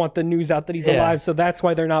don't want the news out that he's alive, so that's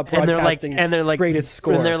why they're not broadcasting. And they're like greatest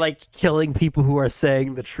score. And they're like killing people who are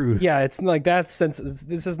saying the truth. Yeah, it's like that's censorship.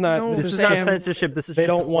 This is not. This is not censorship. This is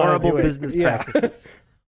just horrible business practices.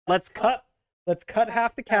 Let's cut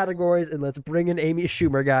half the categories and let's bring in Amy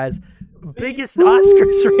Schumer, guys. Biggest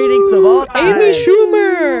Oscars ratings of all time. Amy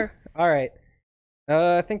Schumer. All right.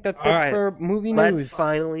 I think that's it for movie news. Let's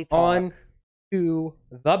finally talk. On to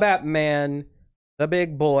The Batman, the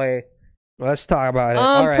big boy. Let's talk about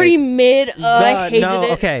it. Pretty mid. I hated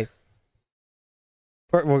it. Okay.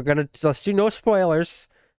 Let's do no spoilers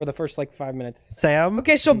for the first like 5 minutes. Sam.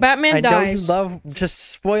 Okay, so Batman dies. I know you love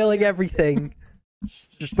just spoiling everything.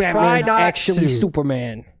 Just Batman's try not actually to.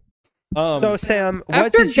 Superman. So Sam, what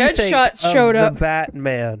After did you think Deadshot of showed the up-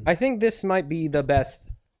 Batman? I think this might be the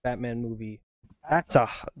best Batman movie. That's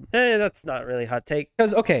not really a hot take.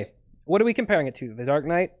 Because okay, what are we comparing it to? The Dark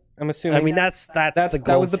Knight? I'm assuming. I mean, that's the gold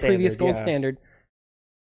that was the previous standard, gold standard.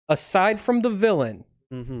 Aside from the villain,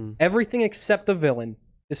 everything except the villain,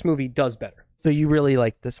 this movie does better. So you really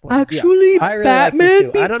like this one? Actually, I really Batman liked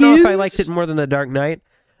it too. I don't know if I Begins- liked it more than The Dark Knight.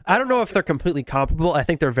 I don't know if they're completely comparable. I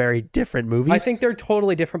think they're very different movies. I think they're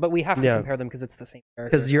totally different, but we have to compare them because it's the same character.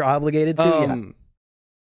 Because you're obligated to.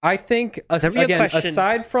 I think,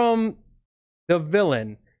 aside from the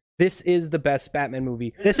villain, this is the best Batman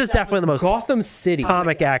movie. This is definitely the most Gotham City.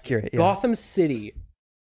 comic accurate. Yeah. Gotham City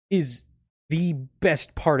is the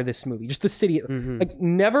best part of this movie. Just the city. Like,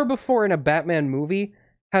 never before in a Batman movie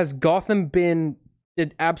has Gotham been the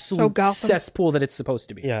absolute cesspool that it's supposed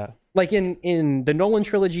to be. Yeah. Like in the Nolan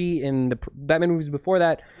trilogy, in the Batman movies before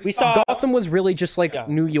that, We saw Gotham was really just like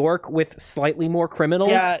New York with slightly more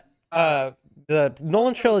criminals. Yeah. The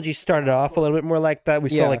Nolan trilogy started off a little bit more like that. We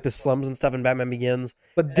saw like the slums and stuff in Batman Begins.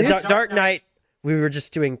 But And this, Dark Knight, we were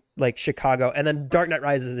just doing like Chicago, and then Dark Knight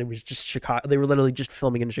Rises, it was just Chicago. They were literally just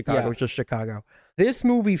filming in Chicago. Yeah. It was just Chicago. this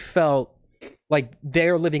movie felt like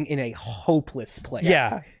they're living in a hopeless place.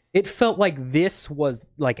 Yeah. It felt like this was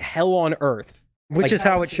like hell on earth. Which Like, is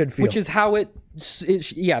how it should feel. Which is how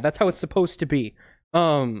that's how it's supposed to be.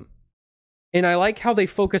 And I like how they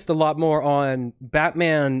focused a lot more on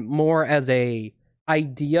Batman more as a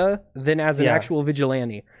idea than as an actual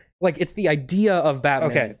vigilante. Like, it's the idea of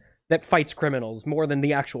Batman that fights criminals more than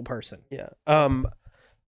the actual person. Yeah.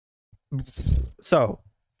 So,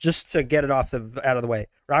 just to get it out of the way,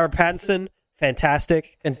 Robert Pattinson,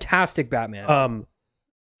 fantastic. Fantastic Batman.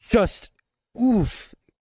 Just oof.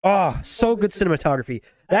 Oh, so good cinematography.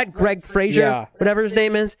 That Greg Fraser, whatever his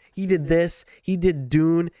name is, he did this. He did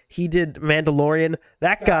Dune. He did Mandalorian.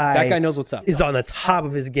 That guy knows what's up. Is on the top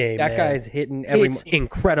of his game. That guy's hitting every. It's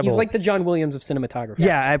incredible. He's like the John Williams of cinematography.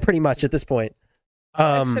 Yeah, pretty much at this point.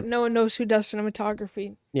 Except no one knows who does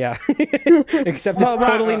cinematography. Yeah. Except it's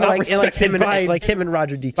totally not respected like him and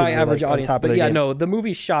Roger Deakins by average like audience. on top But of yeah, game. no, the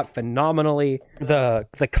movie's shot phenomenally. The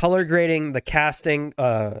color grading, the casting,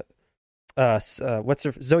 Zoe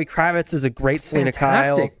Kravitz is a great Selena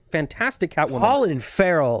Kyle. Fantastic Catwoman. Colin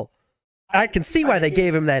Farrell, I can see why they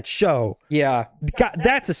gave him that show. Yeah. God,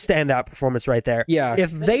 that's a standout performance right there. Yeah.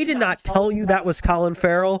 If they did not tell you that was Colin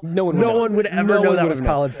Farrell, no one would ever know that was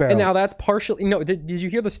Colin Farrell. And now that's partially did you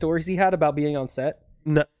hear the stories he had about being on set?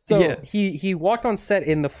 No. So he walked on set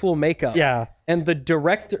in the full makeup. Yeah. And the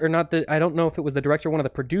director, I don't know if it was the director or one of the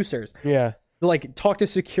producers. Yeah. Like, talked to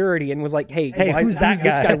security and was like, hey who's this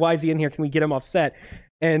guy? Why is he in here? Can we get him off set?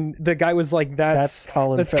 And the guy was like, that's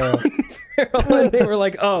Colin Farrell. Colin Farrell. And they were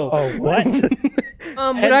like, oh what?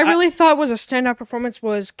 What I really thought was a standout performance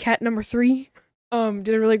was Cat number 3. Did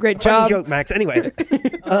a really great Funny job. joke, Max. Anyway,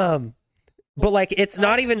 but like, it's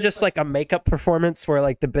not even just like a makeup performance where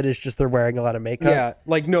like the bit is just they're wearing a lot of makeup. Yeah,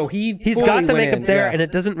 like no, he's got the makeup there, and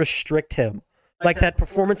it doesn't restrict him. Like, that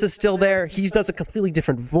performance is still there. He does a completely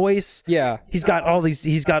different voice. Yeah, he's got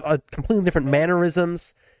a completely different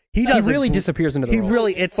mannerisms. He really disappears into the role.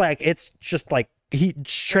 It's just like he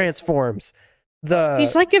transforms.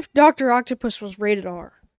 He's like if Dr. Octopus was rated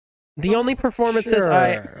R. The only performances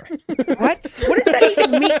what does that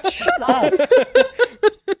even mean? Shut up.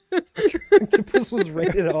 Octopus was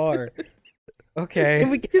rated R. Okay. Can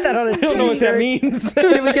we get that on a t-shirt? I don't know what that means.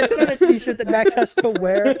 Can we get that on a t-shirt that Max has to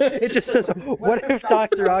wear? It just says, what if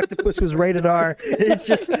Dr. Octopus was rated R? It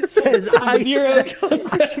just says, I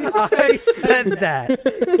said that.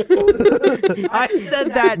 I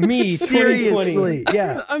said that. Me, seriously.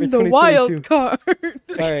 Yeah. I'm the wild card.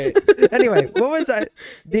 All right. Anyway, what was I?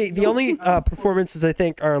 The only performances I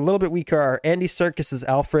think are a little bit weaker are Andy Serkis as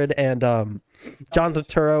Alfred and John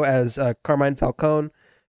Turturro as Carmine Falcone.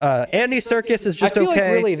 Andy Serkis is just I feel okay.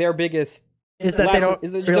 Like really their biggest is that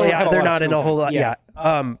they're not in a whole lot. Yeah.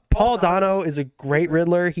 Paul Dano is a great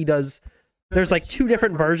Riddler. There's like two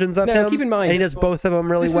different versions of him. Keep in mind, and he does both of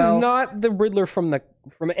them really well. This is not the Riddler from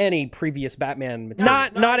any previous Batman material.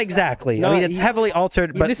 Not exactly. I mean, it's heavily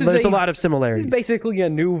altered, but there's a lot of similarities. He's basically a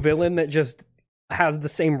new villain that just has the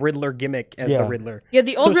same Riddler gimmick as the Riddler. Yeah,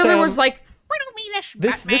 the old Riddler was like, riddle me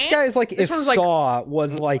this, this guy is like if Saw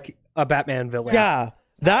was like a Batman villain. Yeah.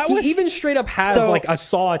 He even straight up has like a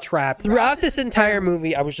Saw trap. Throughout this entire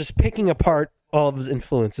movie, I was just picking apart all of his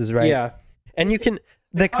influences, right? Yeah. And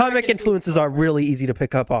the comic influences are really easy to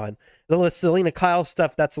pick up on. The Selena Kyle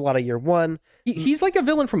stuff, that's a lot of year one. He's like a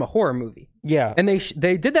villain from a horror movie. Yeah. And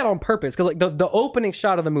they did that on purpose because like the opening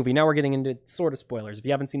shot of the movie, now we're getting into sort of spoilers. If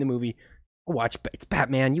you haven't seen the movie, it's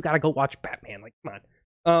Batman. You got to go watch Batman. Like, come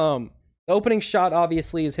on. The opening shot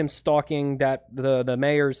obviously is him stalking the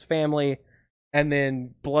mayor's family, and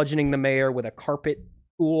then bludgeoning the mayor with a carpet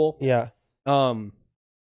tool. Yeah.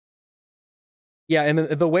 Yeah, and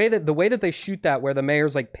the way that they shoot that, where the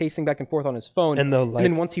mayor's like pacing back and forth on his phone, and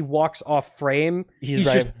then once he walks off frame,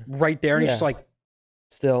 he's just right there, and he's just like,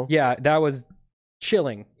 still. Yeah, that was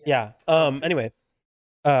chilling. Yeah. Anyway,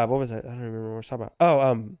 what was it? I don't remember what I was talking about.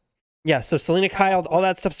 Oh, yeah. So Selena Kyle, all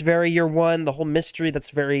that stuff's very year one. The whole mystery, that's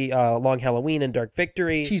very Long Halloween and Dark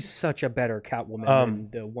Victory. She's such a better Catwoman than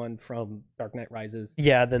the one from Dark Knight Rises.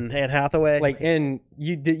 Yeah, than Anne Hathaway. Like, and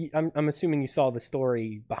I'm assuming you saw the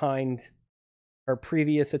story behind her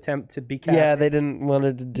previous attempt to be cast. Yeah, they didn't want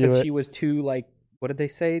to do it. She was too, like, what did they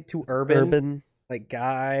say? Too urban. Like,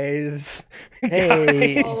 guys.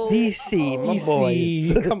 Hey, guys. DC, my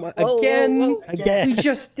boys. Come on, again. Again. We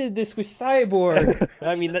just did this with Cyborg.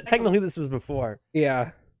 I mean, technically this was before. Yeah.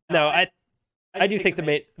 No, I do think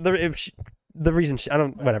the reason I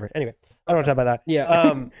don't, whatever. Anyway, I don't want to talk about that.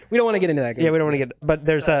 Yeah. We don't want to get into that. Yeah, we don't want to get. But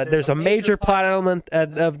there's a major plot element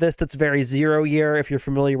of this that's very Zero Year. If you're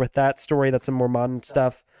familiar with that story, that's some more modern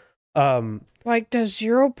stuff. Like the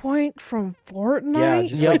 0 Point from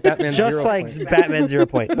Fortnite. Yeah, just like Batman. Batman 0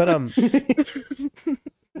 Point. But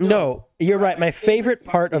no, you're right. My favorite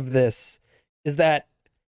part of this is that,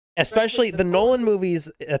 especially the Nolan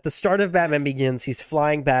movies, at the start of Batman Begins, he's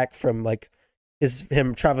flying back from like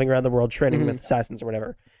him traveling around the world training with assassins or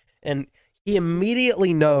whatever, and he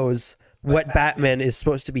immediately knows what Batman is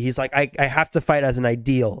supposed to be. He's like, I have to fight as an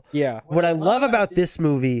ideal. Yeah. What I love about this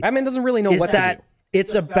movie, Batman doesn't really know what to do.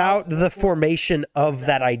 It's about the formation of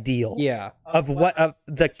that ideal. Yeah. Of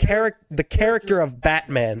the character of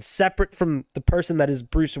Batman, separate from the person that is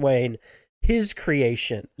Bruce Wayne, his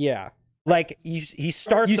creation. Yeah. Like he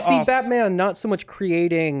starts. You see Batman not so much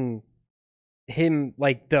creating him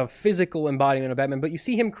like the physical embodiment of Batman, but you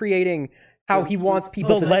see him creating how he wants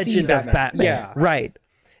people to see legend Batman. of Batman. Yeah. Right.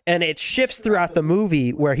 And it shifts throughout the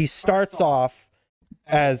movie where he starts off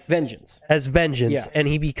as vengeance, yeah. And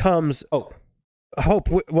he becomes Hope.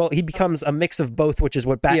 Well, he becomes a mix of both, which is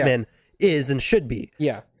what Batman is and should be.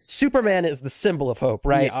 Yeah. Superman is the symbol of hope,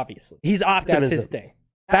 right? Yeah, obviously. He's optimism. That's his thing.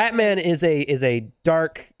 Batman is a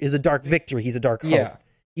dark victory. He's a dark hope. Yeah.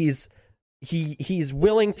 He's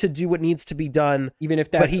willing to do what needs to be done, even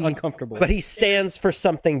if that's uncomfortable. But he stands for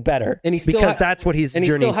something better, and that's what he's. And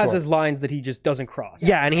he still has toward. His lines that he just doesn't cross.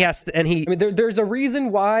 Yeah, and he has to. And he. I mean, there's a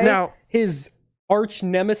reason why now his arch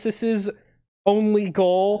nemesis's only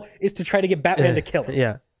goal is to try to get Batman to kill him.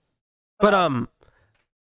 Yeah, but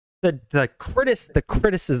the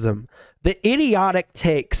criticism, the idiotic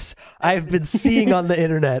takes I've been seeing on the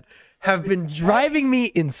internet have been driving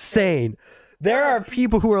me insane. There are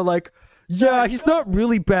people who are like, yeah, he's not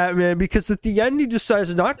really Batman because at the end he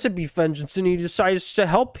decides not to be vengeance and he decides to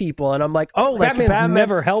help people. And I'm like, oh, like Batman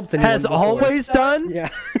never helped anyone has before. Always done? Yeah.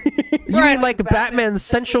 You mean like Batman's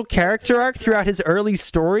central character arc throughout his early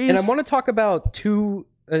stories? And I want to talk about two.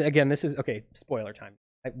 Again, this is okay. Spoiler time.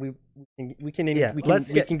 We can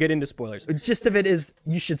get into spoilers. The gist of it is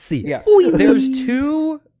you should see it. Yeah. There's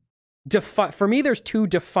two. For me, there's two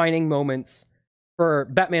defining moments for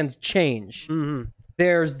Batman's change. Mm-hmm.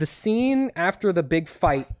 There's the scene after the big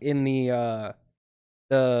fight in the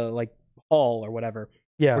like hall or whatever.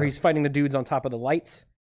 Yeah. Where he's fighting the dudes on top of the lights.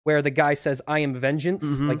 Where the guy says, "I am vengeance,"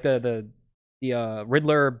 like the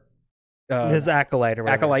Riddler, his acolyte or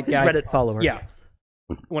whatever. Acolyte his guy. Reddit follower. Yeah,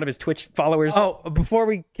 one of his Twitch followers. Oh, before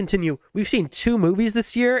we continue, we've seen 2 movies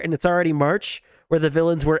this year, and it's already March, where the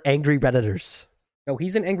villains were angry Redditors. No, he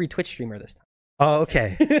has an angry Twitch streamer this time. Oh,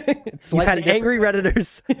 okay. It's you had angry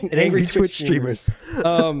Redditors and angry Twitch streamers.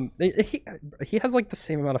 He has like the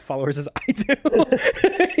same amount of followers as I do.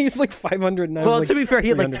 He's like 509. Well, to be fair, he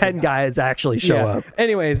had like 10 guys actually show up.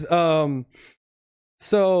 Anyways,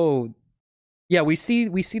 so yeah, we see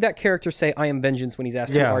that character say, "I am vengeance" when he's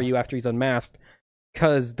asked, "Who are you?" after he's unmasked.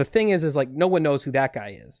 Because the thing is like no one knows who that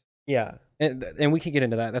guy is. Yeah, and we can get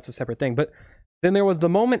into that. That's a separate thing, but. Then there was the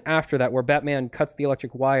moment after that where Batman cuts the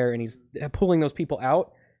electric wire and he's pulling those people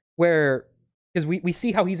out, because we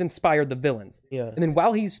see how he's inspired the villains. Yeah. And then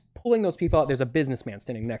while he's pulling those people out, there's a businessman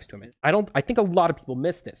standing next to him. I think a lot of people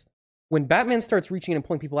miss this. When Batman starts reaching in and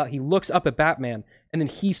pulling people out, he looks up at Batman and then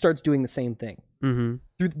he starts doing the same thing. Mm-hmm.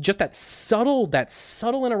 Through just that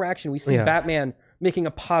subtle interaction, we see Batman making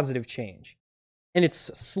a positive change. And it's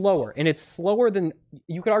slower. And it's slower than,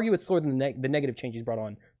 you could argue it's slower than the negative change he's brought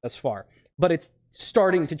on thus far. But it's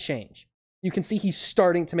starting to change. You can see he's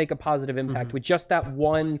starting to make a positive impact with just that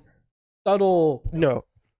one subtle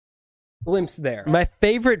glimpse there. My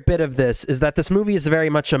favorite bit of this is that this movie is very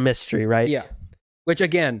much a mystery, right? Yeah. Which,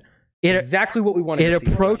 again, exactly what we wanted to see.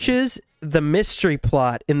 It approaches the mystery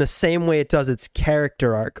plot in the same way it does its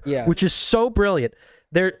character arc, which is so brilliant.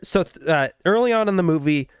 Early on in the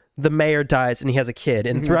movie, the mayor dies and he has a kid,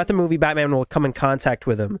 and throughout the movie, Batman will come in contact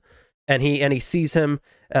with him, and he sees him.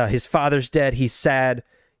 His father's dead. He's sad.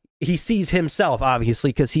 He sees himself, obviously,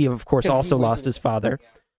 because he, of course, also lost his father.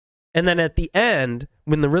 And then at the end,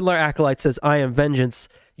 when the Riddler acolyte says, "I am vengeance,"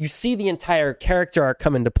 you see the entire character arc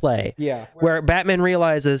come into play. Yeah. Where Batman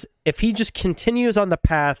realizes if he just continues on the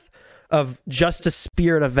path of just a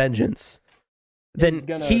spirit of vengeance, then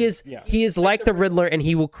he is like the Riddler, and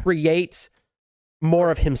he will create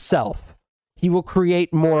more of himself. He will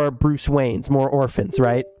create more Bruce Waynes, more orphans,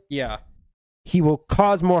 right? Yeah. He will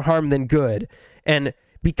cause more harm than good. And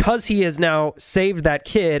because he has now saved that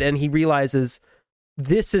kid and he realizes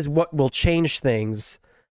this is what will change things,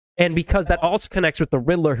 and because that also connects with the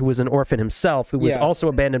Riddler, who was an orphan himself, who was also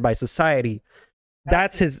abandoned by society,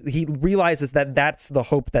 he realizes that that's the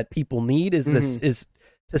hope that people need, is is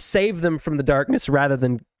to save them from the darkness rather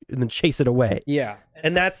than chase it away. Yeah.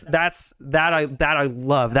 And that I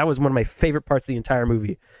love. That was one of my favorite parts of the entire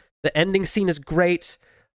movie. The ending scene is great.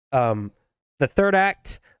 The third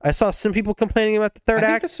act, I saw some people complaining about the third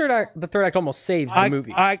act. The third act almost saves the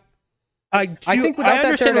movie. I think without I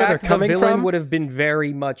understand where they're coming the villain from. Would have been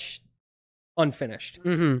very much unfinished.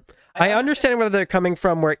 I understand where they're coming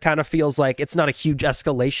from, where it kind of feels like it's not a huge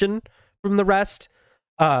escalation from the rest.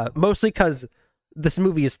 Mostly because this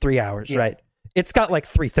movie is 3 hours, right? It's got like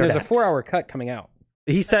three third acts. There's a 4-hour cut coming out.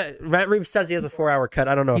 He said Matt Reeves says he has a 4-hour cut.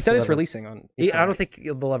 I don't know. He said it's releasing on. I don't think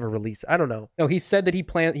they'll ever release. I don't know. No, he said that he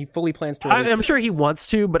fully plans to release. I'm sure he wants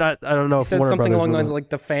to, but I don't know. He if said Warner something Brothers along the lines will.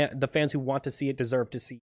 of like the fans who want to see it deserve to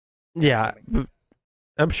see. Yeah,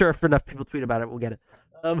 I'm sure if enough people tweet about it, we'll get it.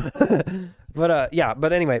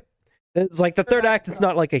 But anyway, it's like the third act. It's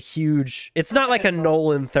not like a huge. It's not like a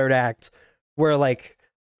Nolan third act where like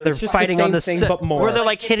they're fighting on the thing, but more. where they're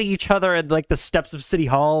like hitting each other at like the steps of City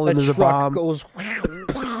Hall, and there's a bomb. Goes.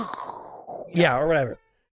 Yeah, or whatever.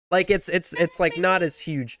 Like it's like not as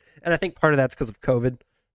huge, and I think part of that's because of COVID.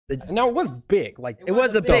 No, it was big. Like it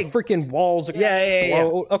was a big freaking walls. Yeah.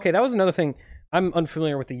 Okay, that was another thing. I'm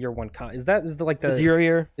unfamiliar with the year one con. Is the 0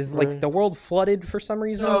 year? Is like the world flooded for some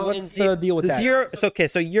reason? So what's the deal with that?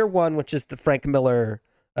 So year one, which is the Frank Miller,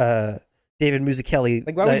 David Mazzucchelli.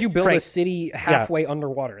 Like, why would you build a city halfway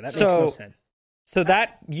underwater? That makes no sense. So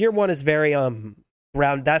that year one is very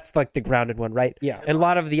ground. That's like the grounded one, right? Yeah. And a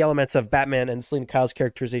lot of the elements of Batman and Selina Kyle's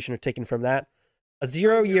characterization are taken from that. A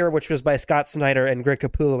 0 year, which was by Scott Snyder and Greg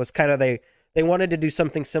Capullo, was kind of they wanted to do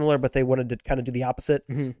something similar, but they wanted to kind of do the opposite.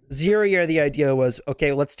 0 year, the idea was,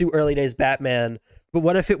 okay, let's do early days Batman, but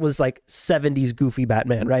what if it was like 70s goofy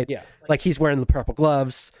Batman, right? Yeah. Like he's wearing the purple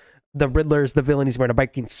gloves, the Riddler's the villain, he's wearing a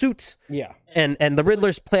biking suit. Yeah. And the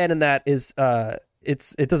Riddler's plan in that is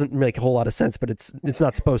it doesn't make a whole lot of sense, but it's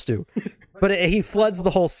not supposed to. But he floods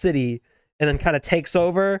the whole city and then kind of takes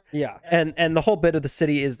over. Yeah. And the whole bit of the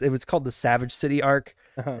city it was called the Savage City arc.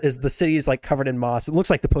 Is the city is like covered in moss. It looks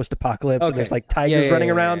like the post-apocalypse, and there's like tigers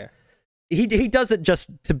running around. Yeah. He does it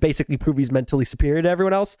just to basically prove he's mentally superior to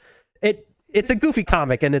everyone else. It's a goofy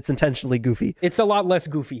comic, and it's intentionally goofy. It's a lot less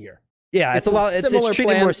goofy here. Yeah, it's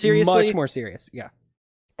treated more seriously. Much more serious, yeah.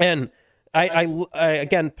 And I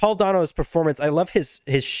again, Paul Dano's performance, I love his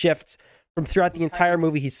shift from throughout the entire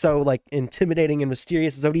movie. He's so like intimidating and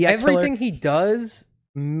mysterious. Zodiac Everything killer. He does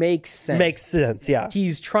makes sense. Makes sense, yeah.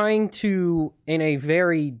 He's trying to, in a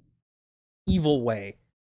very evil way,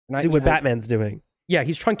 do what Batman's doing. Yeah,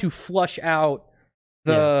 he's trying to flush out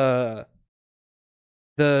the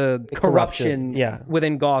corruption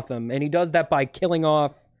within Gotham, and he does that by killing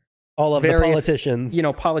off all of various, the politicians,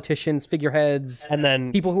 politicians, figureheads, and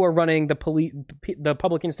then people who are running the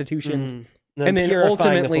public institutions, and then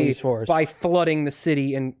ultimately by flooding the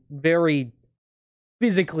city and very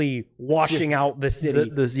physically washing out the city.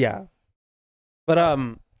 But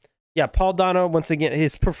Paul Dano, once again,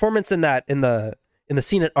 his performance in the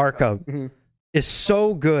scene at Arkham is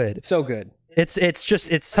so good. So good. It's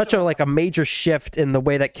such a major shift in the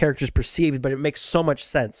way that character's perceived, but it makes so much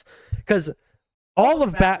sense because all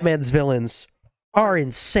of Batman's villains are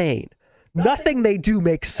insane. Nothing they do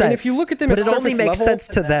makes sense. And if you look at them, but it only makes sense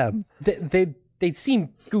to them. They seem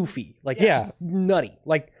goofy, just nutty.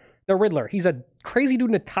 Like the Riddler, he's a crazy dude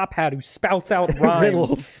in a top hat who spouts out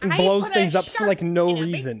rhymes and blows things up for like no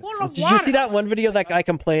reason. Did you see that one video of that guy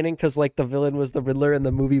complaining because like the villain was the Riddler and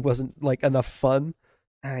the movie wasn't like enough fun?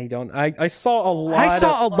 I saw a lot. I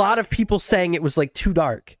saw a lot of people saying it was like too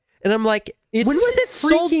dark. And I'm like, It's when was it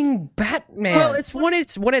sold? freaking Batman. Well, it's when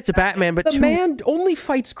it's a Batman, but the man only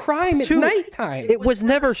fights crime at nighttime. It was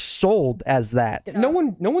never sold as that. No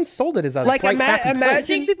one sold it as a Like, bright, happy I imagine- place.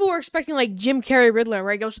 think people were expecting like Jim Carrey Riddler,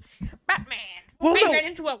 where he goes, Batman. Well, made no, that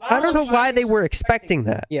into a I don't know wall of why they shines." were expecting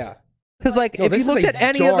that. Yeah, Because like, No, if this you is looked a at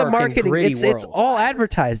any of the dark and marketing, gritty it's world. all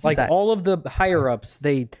advertised like as that. all of the higher ups,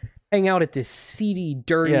 they hang out at this seedy,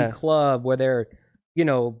 dirty Yeah. club where they're,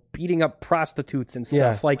 beating up prostitutes and stuff.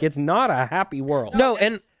 Yeah. Like, it's not a happy world. No,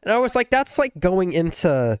 and I was like, that's like going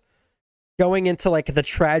into like the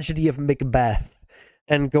tragedy of Macbeth,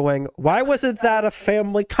 and going, why wasn't that a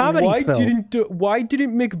family comedy film? Why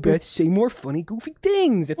didn't Macbeth say more funny, goofy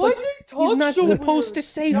things? It's Why like did he he's talk not so supposed weird? to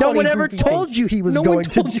say. No funny, one ever goofy told things. you he was No going one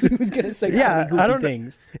told to. you he was going to say Yeah, funny, I goofy don't-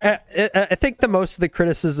 things. I think the most of the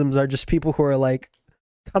criticisms are just people who are like,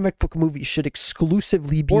 comic book movies should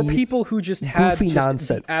exclusively be Or people who just had goofy just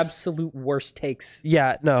nonsense. the absolute worst takes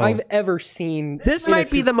Yeah, no. I've ever seen. This in a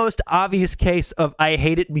might be the most obvious case of I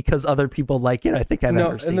hate it because other people like it. I think I've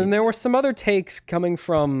ever and seen. then there were some other takes coming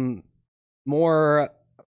from more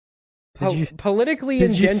politically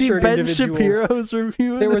Did you see indentured Ben individuals. Shapiro's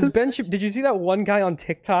review? There was this? Ben. Did you see that one guy on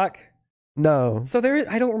TikTok? No. So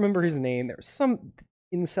I don't remember his name. There was some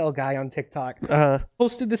incel guy on TikTok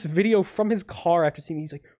posted this video from his car after seeing.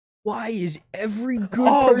 He's like, "Why is every good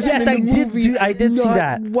person yes, in the movie I did see not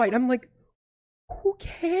that. white?" I'm like, who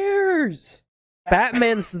cares?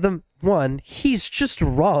 Batman's the one. He's just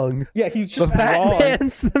wrong. Yeah, he's But just wrong.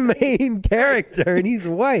 Batman's the main character, and he's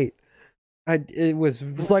white. It was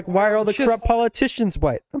It's like, why are all the just corrupt politicians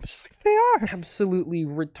white? I'm just like, they are. absolutely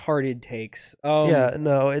retarded takes. Yeah,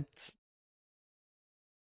 no, it's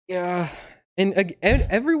Yeah, and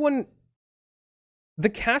everyone, the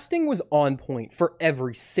casting was on point for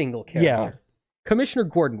every single character. Yeah. Commissioner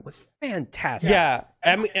Gordon was fantastic. yeah.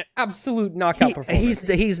 I mean, Absolute knockout performance.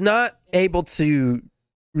 he's not able to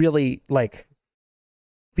really like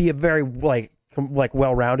be a very like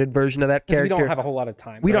well-rounded version of that Because character. we don't have a whole lot of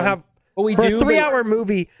time. We don't have. Well, we For do. a 3-hour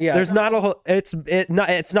movie, Yeah. there's not a whole. It's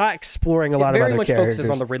not exploring a lot of very other much characters. focuses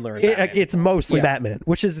on the Riddler. And Batman. It's mostly Yeah. Batman,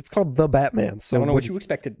 it's called the Batman. So I don't know what you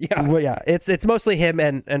expected. Yeah. Well, yeah, it's mostly him,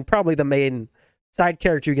 and probably the main side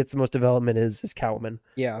character who gets the most development is Catwoman.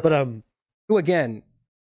 Yeah. But Who again?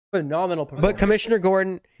 Phenomenal performance. but Commissioner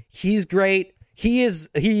Gordon, he's great. He's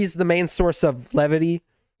the main source of levity.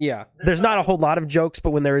 Yeah. There's not a whole lot of jokes, but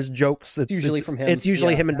when there is jokes, it's usually from him. It's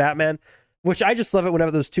usually Yeah. him and Batman, which I just love it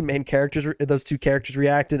whenever those two characters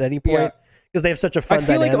react at any point because they have such a fun I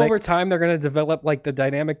feel dynamic. like over time they're gonna develop like the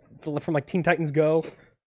dynamic from like Teen Titans Go.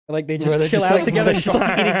 Like they Where just they're chill just, out like, together, they're just,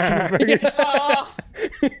 like, eating cheeseburgers. Ah.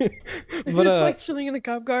 but They're just like chilling in a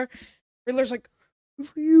cop car. Riddler's like,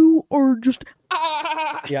 you are just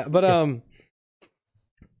yeah, but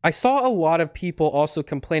I saw a lot of people also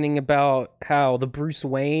complaining about how the Bruce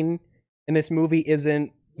Wayne in this movie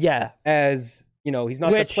isn't Yeah, as he's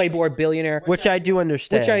not the playboy billionaire, which I do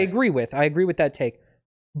understand. which I agree with. I agree with that take.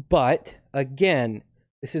 But again,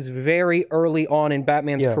 this is very early on in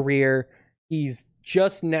Batman's career. He's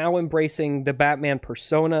just now embracing the Batman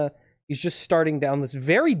persona. He's just starting down this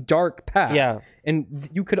very dark path. Yeah. And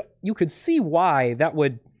you could see why that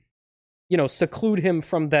would, seclude him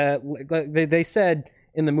from the. They said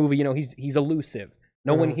in the movie, he's elusive.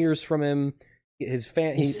 No one hears from him. He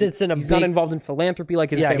sits in a He's big- not involved in philanthropy like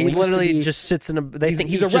his family. he used to literally be. just sits in a. They think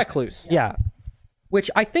he's a just, recluse. Yeah, Which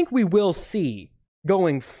I think we will see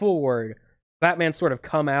going forward. Batman sort of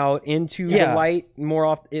come out into the light more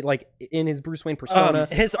often, like in his Bruce Wayne persona.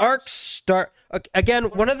 his arcs start again.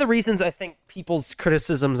 One of the reasons I think people's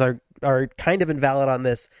criticisms are kind of invalid on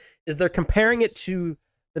this is they're comparing it to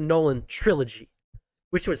the Nolan trilogy,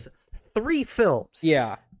 which was 3 films.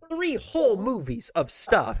 Yeah. 3 whole movies of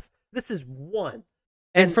stuff. This is 1.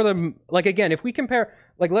 And for the again, if we compare,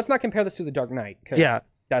 let's not compare this to The Dark Knight.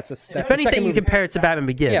 That's If anything, you compare it to Batman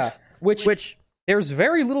Begins. Yeah, which there's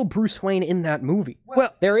very little Bruce Wayne in that movie. Well,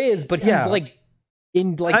 there is, but he's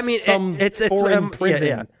in some foreign prison.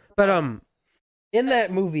 Yeah. But in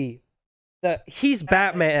that movie, he's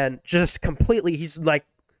Batman just completely. He's like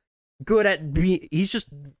good at he's just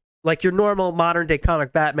like your normal modern day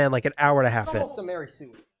comic Batman, like an hour and a half in. Almost a Mary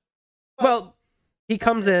Sue. Well, he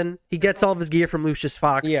comes in, he gets all of his gear from Lucius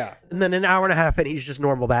Fox, and then an hour and a half in, he's just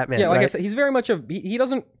normal Batman. Yeah, like right? I said, he's very much he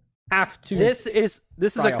doesn't have to. This is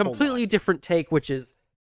try a a whole completely different take, which is,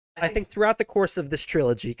 I think, throughout the course of this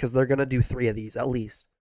trilogy, because they're going to do 3 of these at least,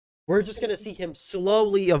 we're just going to see him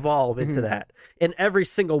slowly evolve into that in every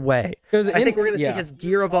single way. I think we're going to see his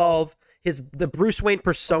gear evolve, the Bruce Wayne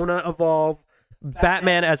persona evolve,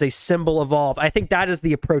 Batman as a symbol evolve. I think that is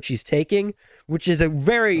the approach he's taking, which is a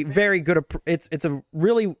very, very good. It's a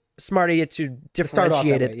really smart idea to To start off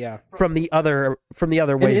differentiate that it way, yeah. from the other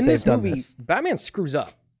And ways in they've this done movie, this. Batman screws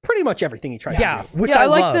up pretty much everything he tries to do. Which yeah, I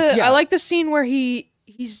like love. I like the scene where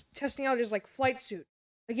he's testing out his like flight suit.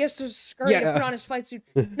 Like he has to scurry and put on his flight suit.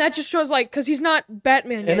 And that just shows like because he's not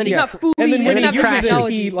Batman yet. then He's he- not fully. And then when he's he not uses it,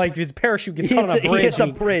 technology. his parachute gets He caught on a hits- he bridge. hits a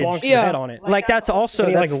and he bridge. bonks his Yeah. head on it. Like that's also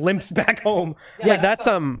And he that's, like limps back home.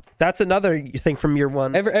 that's another thing from year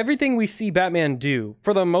one. Everything we see Batman do,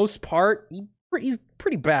 for the most part, he's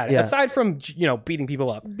pretty bad. Yeah. Aside from beating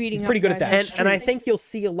people up, Beating he's pretty up good at guys that. on And I think you'll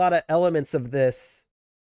see a lot of elements of this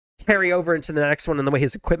carry over into the next one in the way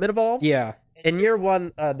his equipment evolves. Yeah, In year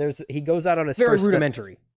one, he goes out on his very first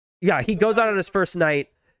rudimentary. he goes out on his first night,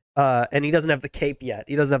 and he doesn't have the cape yet.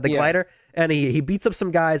 He doesn't have the Yeah. glider, and he beats up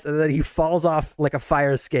some guys, and then he falls off like a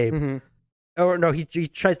fire escape. Mhm. Or no, he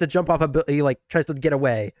tries to jump off he like tries to get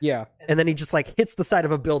away, Yeah, and then he just like hits the side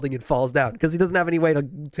of a building and falls down because he doesn't have any way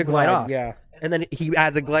to glide off. Yeah, And then he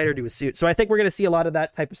adds a glider to his suit. So I think we're gonna see a lot of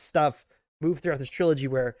that type of stuff move throughout this trilogy.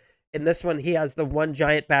 Where in this one he has the one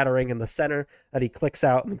giant battering in the center that he clicks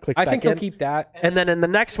out and then clicks I back think he'll in. keep that. And then in the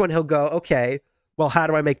next one he'll go, okay, well, how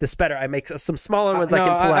do I make this better? I make some smaller ones I No,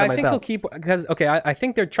 can pull out I of my think he'll belt. keep because I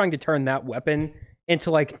think they're trying to turn that weapon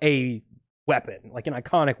into like a weapon, like an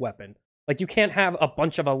iconic weapon. Like you can't have a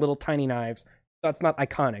bunch of little tiny knives. That's not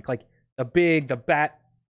iconic. Like the bat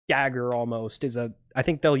dagger almost is a. I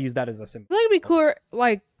think they'll use that as a symbol. I think it'd be cooler,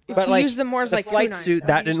 like if But you like use them more as the like flight kunai. suit,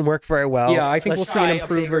 that didn't work very well. Yeah, I think Let's we'll see an try a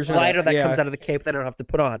improved bigger version of glider that. that comes out of the cape that I don't have to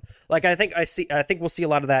put on. Like I think we'll see a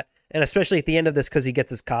lot of that, and especially at the end of this because he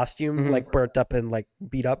gets his costume Mhm. like burnt up and like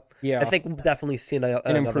beat up. Yeah, I think we'll definitely see an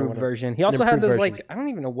another improved one. version. He also had improved those version. like I don't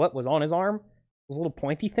even know what was on his arm. Those little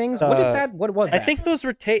pointy things. What was that? I think those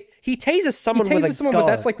were he tases he someone with a tases someone, skull. but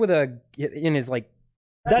that's like with in his like.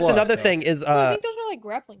 That's blood. another thing is I think those are like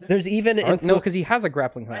grappling. there's even No, because he has a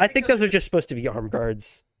grappling hook. I think those are just supposed to be arm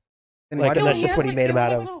guards. And like, why and did that's he- just what he made them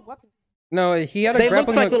out of. No, he had a They grappling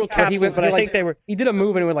looked like hook, little but he capsules, would- but he, I like, think they were. He did a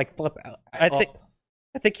move and it would like flip out. I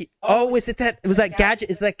think he. Oh, is it that? Was that gadget?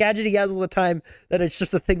 Is that gadget he has all the time? That it's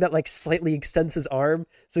just a thing that like slightly extends his arm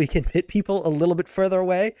so he can hit people a little bit further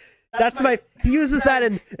away. He uses that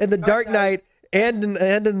in the Dark Knight and in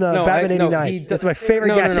the Batman '89. That's my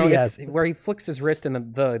favorite gadget he has. Where he flicks his wrist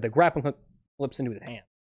and the grappling hook flips into his hand.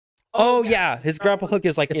 Oh yeah, his grapple hook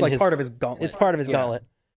is like It's like part of his gauntlet. It's part of his gauntlet.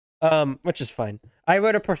 Which is fine. I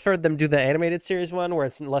would have preferred them do the animated series one where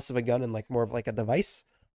it's less of a gun and like more of like a device.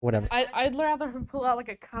 Whatever. I'd rather him pull out like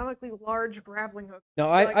a comically large grappling hook. No,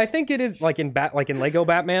 I think it is like in Lego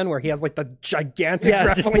Batman where he has like the gigantic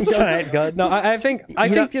Yeah, just grappling the gun. giant gun. No, I think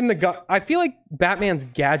in the I feel like Batman's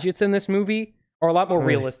gadgets in this movie are a lot more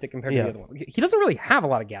realistic compared to the other one. He doesn't really have a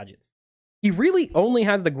lot of gadgets. He really only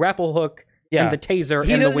has the grapple hook and the taser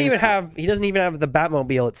He and the doesn't even wingsuit. have. He doesn't even have the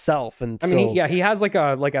Batmobile itself. And I mean, he has like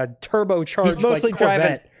a turbocharged. he's mostly like, driving.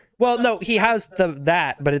 Corvette. Well, no, he has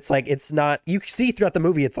that, but it's like it's not. You see throughout the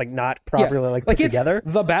movie, it's like not properly like put it's together.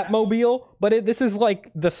 The Batmobile, but this is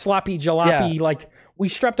like the sloppy jalopy. Yeah. Like we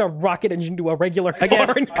strapped a rocket engine to a regular car Again,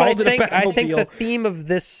 and called it a Batmobile. I think the theme of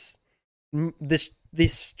this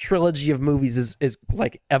trilogy of movies is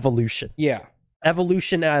like evolution. Yeah.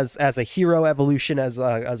 Evolution as a hero, evolution as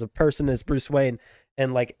a person, as Bruce Wayne,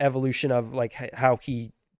 and like evolution of like how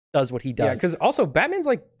he does what he does. Yeah, because also Batman's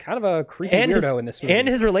like kind of a creepy weirdo in this movie. And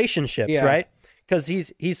his relationships, right? Because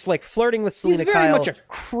he's like flirting with Selena He's very Kyle, much a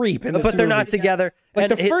creep in this but they're movie. not together.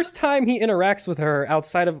 Like and the first time he interacts with her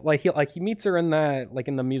outside of he meets her in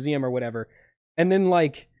the museum or whatever, and then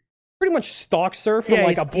like pretty much stalks her from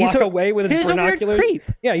like a block away with his binoculars. A weird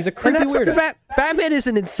creep. Yeah, he's a creepy and that's weirdo. What Batman is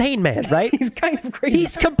an insane man, right? He's kind of crazy.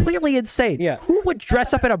 He's completely insane. Yeah. Who would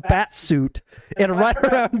dress up in a bat suit and run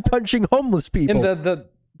around punching homeless people? And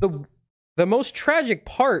the most tragic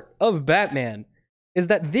part of Batman is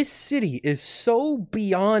that this city is so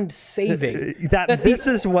beyond saving that this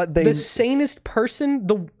is what the sanest person,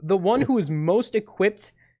 the one who is most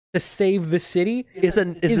equipped to save the city is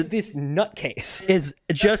this nutcase. Is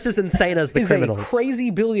just as insane as the criminals. A crazy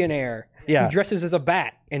billionaire who dresses as a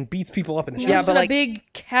bat and beats people up in the street. Yeah, but a big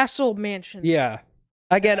castle mansion. Yeah.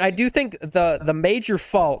 Again, I do think the major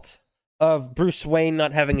fault of Bruce Wayne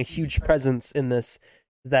not having a huge presence in this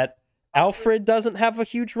is that Alfred doesn't have a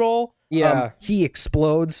huge role. Yeah. He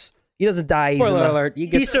explodes. He doesn't die. Spoiler alert.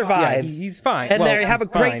 He survives. Yeah, he's fine. And they have a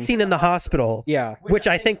great fine. scene in the hospital. Yeah. Which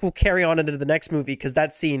I think will carry on into the next movie because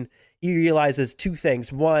that scene, he realizes two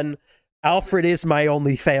things. One, Alfred is my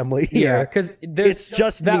only family here. Yeah, because it's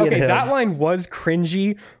just me and him. That line was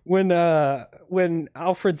cringy when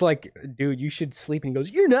Alfred's like, dude, you should sleep. And he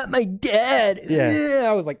goes, you're not my dad. Yeah.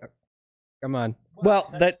 I was like, Come on.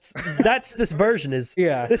 Well, that's this version is.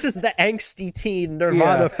 Yeah. This is the angsty teen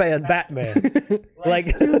Nirvana fan Batman.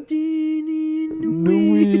 Like,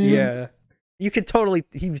 yeah. You could totally.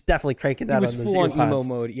 He was definitely cranking that He was on the full on emo earpods.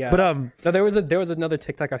 mode. Yeah. But no, there was another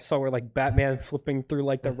TikTok I saw where like Batman flipping through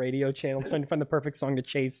like the radio channels trying to find the perfect song to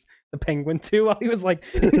chase the Penguin to while he was like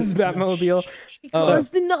in his Batmobile. It's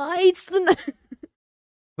the nights, the night.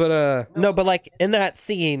 But no, but like in that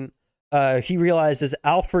scene, he realizes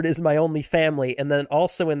Alfred is my only family, and then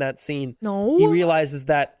also in that scene, he realizes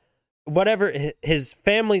that whatever his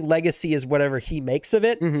family legacy is, whatever he makes of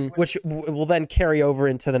it, which will then carry over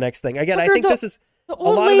into the next thing. Again, I think this is a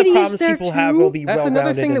lot of the problems people have will be that's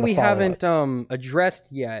another thing that we follow-up. haven't addressed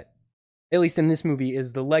yet, at least in this movie,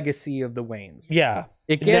 is the legacy of the Waynes. Yeah,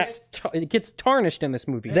 it gets tarnished in this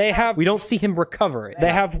movie. We don't see him recover it.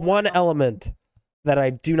 They have one element that I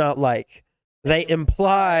do not like. They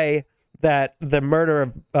imply that the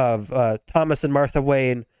murder of Thomas and Martha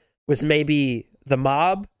Wayne was maybe the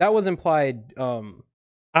mob. That was implied in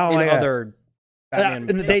other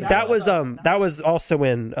Batman stuff. That was also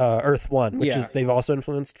in Earth 1, which is they've also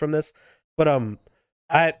influenced from this. But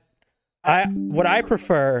what I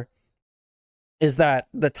prefer is that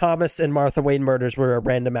the Thomas and Martha Wayne murders were a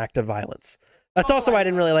random act of violence. That's also why I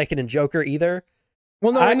didn't really like it in Joker either.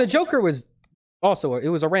 Well, no, and the Joker was also it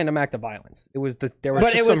was a random act of violence. It was it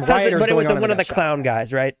was one of the clown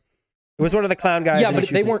guys, right? It was one of the clown guys. Yeah, but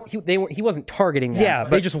he wasn't targeting that. Yeah,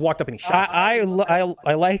 but they just walked up and he shot. I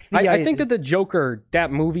like the I think that the Joker,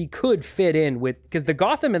 that movie could fit in with, because the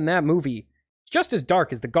Gotham in that movie is just as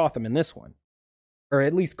dark as the Gotham in this one, or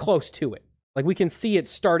at least close to it. Like we can see it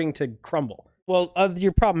starting to crumble. Well,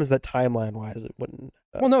 your problem is that timeline wise it wouldn't.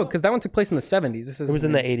 Well, no, because that one took place in the 70s. It was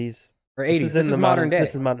in the 80s. Or 80s. This is modern day.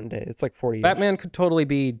 This is modern day. It's like 40 years. Batman could totally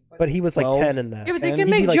be. But he was 12. like 10 in that. Yeah, but they And can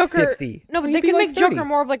he'd make be Joker. Like 50. No, but He'd they be can like make 30. Joker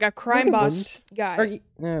more of like a crime boss guy.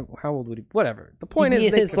 How old would he? Whatever. The point He'd is, be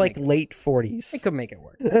in his like late 40s. They could make it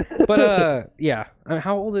work. But yeah.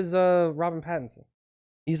 How old is Robin Pattinson?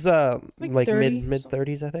 He's Like like 30 mid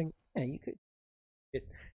 30s, I think. Yeah, you could.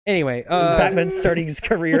 Anyway, Batman's starting his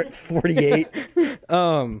career at 48.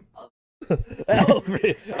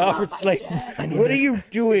 Alfred's like, what are you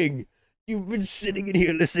doing? You've been sitting in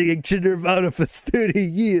here listening to Nirvana for 30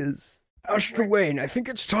 years. Master Wayne, I think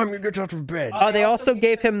it's time you get out of bed. They also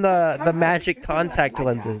gave him the magic contact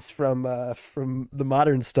lenses from the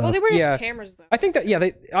modern stuff. Well, they were just cameras, though. I think that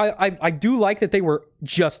I do like that they were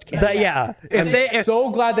just cameras. I'm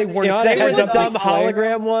so glad they were not. If they were the dumb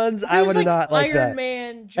hologram ones, I would have not liked Iron that.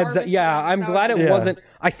 Man, Jarvis I'm glad it wasn't.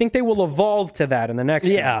 I think they will evolve to that in the next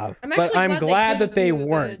one. But I'm glad that they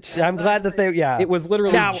weren't. I'm glad that they It was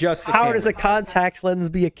literally just a how camera. does a contact lens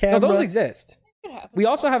be a camera? No, those exist. We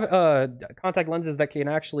also have contact lenses that can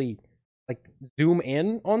actually like zoom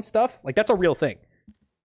in on stuff. Like that's a real thing.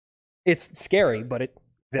 It's scary, but it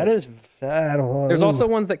exists. That is. I don't know. There's also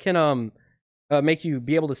ones that can make you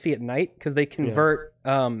be able to see at night because they convert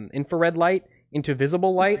infrared light into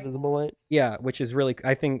visible light. Visible light. Yeah, which is really.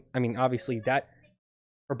 I mean, obviously that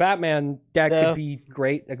for Batman that could be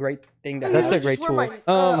great. A great thing to have. That's a great tool.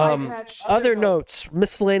 Other notes,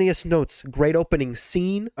 miscellaneous notes. Great opening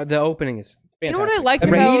scene. The opening is. You know what I like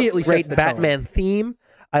about great Batman theme.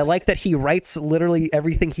 I like that he writes literally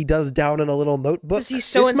everything he does down in a little notebook. Because he's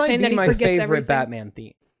so insane that he forgets everything. This might be my favorite Batman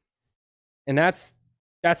theme, and that's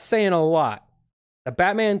saying a lot. The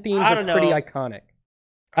Batman themes are pretty iconic.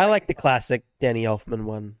 I like the classic Danny Elfman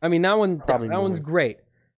one. I mean that one's great,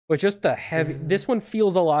 but just the heavy. This one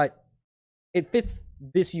feels a lot. It fits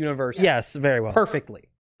this universe. Yes, very well, perfectly.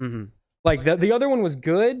 Mm-hmm. Like the other one was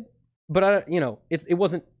good, but it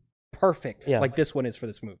wasn't perfect like this one is for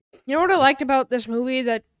this movie. You know what I liked about this movie?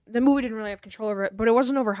 That the movie didn't really have control over it, but it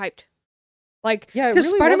wasn't overhyped. Like, because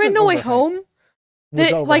really Spider-Man No Way Home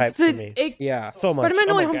was overhyped for me. So much. Spider-Man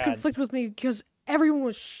No Way Home conflicted with me because everyone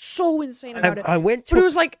was so insane about it. I went to, but it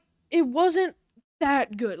was like it wasn't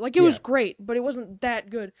that good. Like it was great, but it wasn't that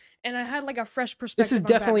good. And I had like a fresh perspective. This is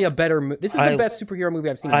definitely a better. This is the best superhero movie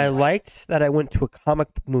I've seen. I liked that I went to a comic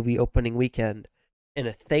movie opening weekend, and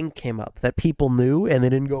a thing came up that people knew, and they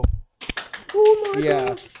didn't go. Oh my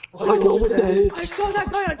god! I know what that is. I saw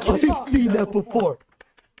that guy on TikTok. I've seen that before.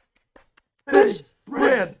 That's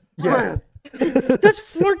Brand. That's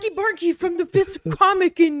Flarky Barky from the 5th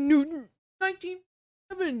comic in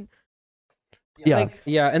 1997.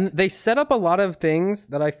 Yeah, and they set up a lot of things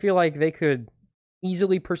that I feel like they could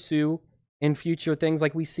easily pursue in future things.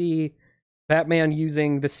 Like we see Batman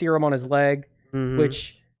using the serum on his leg,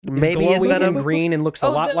 which. Maybe is Venom green and looks a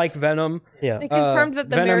lot like Venom. Yeah, they confirmed that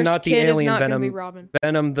the Venom, mayor's not the kid alien is not Venom. Be Robin.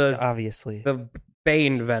 Venom, obviously the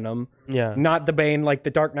Bane Venom. Yeah. Not the Bane like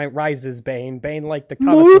the Dark Knight Rises Bane. Bane like the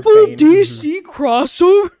comic book Marvel Bane. DC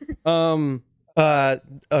crossover.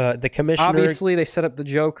 The commissioner. Obviously, they set up the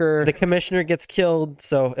Joker. The commissioner gets killed,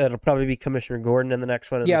 so it'll probably be Commissioner Gordon in the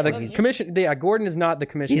next one. Yeah, Gordon is not the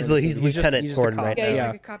commissioner. He's Lieutenant just Gordon a cop. right Yeah, now. he's Yeah.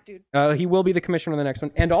 like a cop dude. He will be the commissioner in the next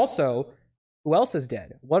one. And also, who else is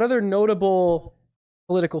dead? What other notable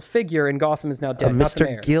political figure in Gotham is now dead? Not the Mr.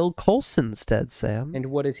 mayor. Gil Colson's dead, Sam. And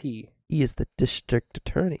what is he? He is the district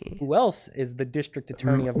attorney. Who else is the district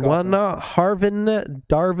attorney of Gotham? One Harvin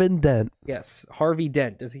Darvin Dent. Yes, Harvey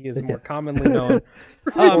Dent, as he is more commonly known.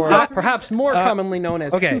 Or perhaps more commonly known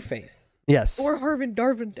as okay. Two-Face. Yes. Or Harvin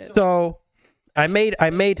Darvin did. So I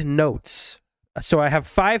made notes. So I have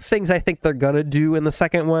 5 things I think they're gonna do in the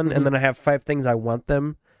second one, and then I have 5 things I want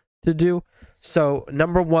them to do. So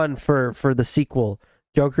number 1 for the sequel,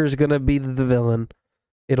 Joker's gonna be the villain.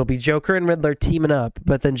 It'll be Joker and Riddler teaming up,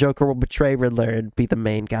 but then Joker will betray Riddler and be the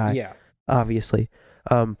main guy. Yeah. Obviously.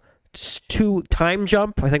 2 time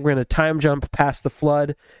jump. I think we're gonna time jump past the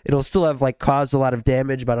flood. It'll still have caused a lot of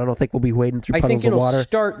damage, but I don't think we'll be wading through I puddles think of it'll water.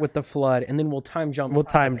 start with the flood, and then we'll time jump.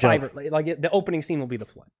 The opening scene will be the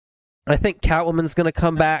flood. I think Catwoman's gonna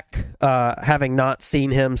come back, having not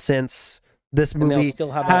seen him since this And they'll movie,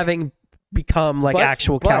 still have having become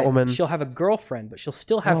actual but Catwoman. She'll have a girlfriend, but she'll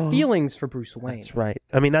still have feelings for Bruce Wayne. That's right.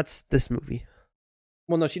 I mean, that's this movie.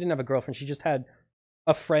 Well, no, she didn't have a girlfriend. She just had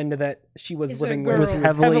a friend that she was Is living a with. girl. Was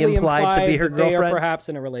heavily implied to be her that they are girlfriend. perhaps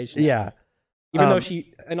in a relationship. Yeah. Even though Um,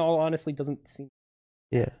 she, in all honesty, doesn't seem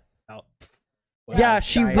Yeah. out. Yeah,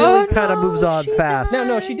 she Died. really Oh, kind of no, on she fast.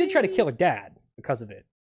 No, she did try to kill her dad because of it.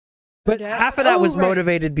 But Dad? half of that was right.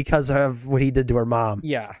 motivated because of what he did to her mom.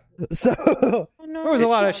 Yeah, So Oh, no, there was a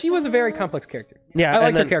lot of. She was a very complex character. yeah, I and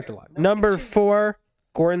liked her then character a lot. Number 4,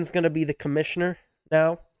 Gordon's gonna be the commissioner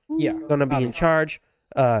now. Yeah, Gonna be in obviously. charge.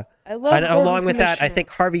 I love And along Gordon with that, I Commissioner. think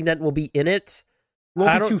Harvey Dent will be in it. I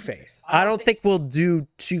Won't be don't- Two-Face. I don't think we'll do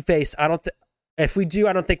Two-Face. If we do,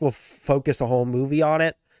 I don't think we'll focus a whole movie on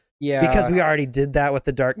it, Yeah, because we already did that with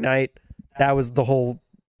The Dark Knight. That was the whole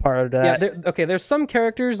part of Yeah, that. there's some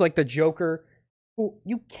characters like the Joker who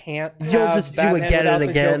you can't. You'll have just do Batman again without and the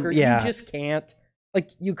again, Joker. yeah. You just can't.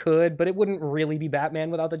 You could, but it wouldn't really be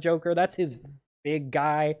Batman without the Joker. That's his big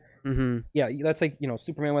guy. Mm-hmm. Yeah, that's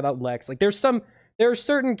Superman without Lex. There are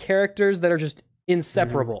certain characters that are just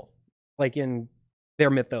inseparable, in their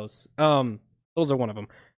mythos. Those are one of them.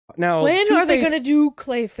 Now, When are they Two-Face- gonna do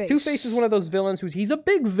Clayface? Two-Face is one of those villains he's a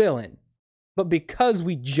big villain, but because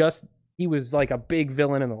he was a big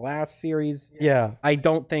villain in the last series, Yeah, I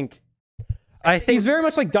don't think. I think He's very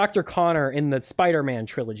much like Dr. Connor in the Spider-Man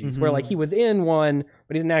trilogies, where he was in one,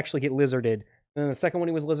 but he didn't actually get lizarded. And then the second one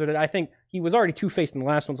he was lizarded. I think he was already Two-Faced in the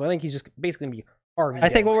last one, so I think he's just basically gonna be Harvey. I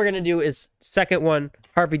think Dent. what we're gonna do is second one,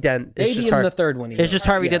 Harvey Dent. It's maybe just in the third one. It's just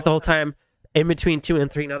Harvey Dent the whole time. In between 2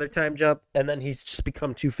 and 3, another time jump, and then he's just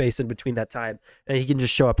become Two-Face in between that time, and he can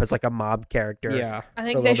just show up as a mob character. Yeah, I a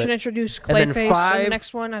think little they should bit. introduce And then Clayface in 5, the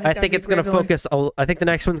next one. I think it's gonna focus. I think the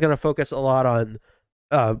next one's gonna focus a lot on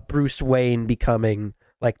Bruce Wayne becoming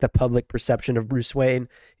the public perception of Bruce Wayne.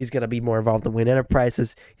 He's gonna be more involved in Wayne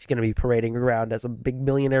Enterprises. He's gonna be parading around as a big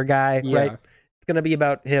millionaire guy, Yeah. right? It's gonna be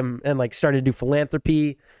about him and starting to do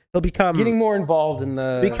philanthropy. He'll become getting more involved in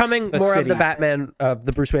becoming the more of city. the Batman of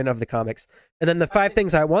the Bruce Wayne of the comics. And then the 5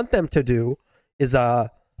 things I want them to do is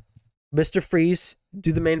Mr. Freeze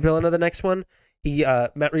do the main villain of the next one.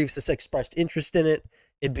 Matt Reeves has expressed interest in it.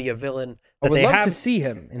 It'd be a villain I that would they love have to see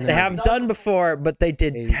him. In they have done before, but they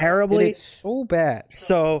did terribly. It's so bad.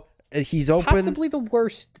 So he's open. Possibly the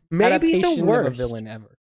worst. Maybe the adaptation worst. of a villain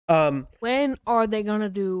ever. When are they gonna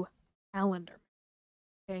do Calendar?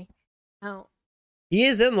 Okay. Now, He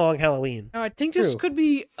is in Long Halloween. I think this True. could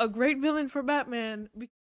be a great villain for Batman.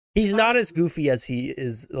 He's not as goofy as he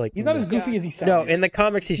is. He's not as goofy Yeah. as he sounds. No, in the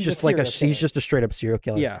comics, he's He's a just like serial killer. he's just a straight up serial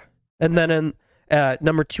killer. Yeah. And then in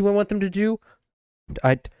number 2, I want them to do,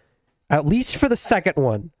 at least for the second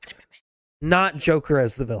one, not Joker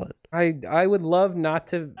as the villain. I would love not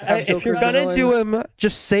to. Have If you're Joker as the gonna villain. do him,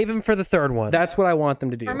 just save him for the third one. That's what I want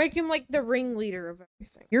them to do. Or make him the ringleader of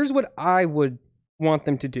everything. Here's what I would want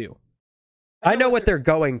them to do. I know what they're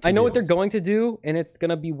going to. I know do. what they're going to do, and it's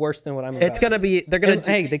gonna be worse than what I'm. It's about gonna to be. They're gonna. And,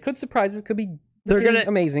 hey, they could surprise us. It could be. They're gonna-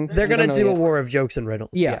 amazing. They're We gonna don't know do a yet. war of jokes and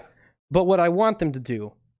riddles. Yeah. But what I want them to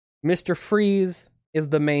do, Mr. Freeze is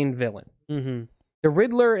the main villain. Mm-hmm. The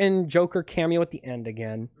Riddler and Joker cameo at the end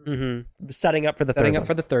again, Mm-hmm. Setting up for the setting third up one.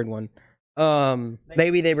 for the third one.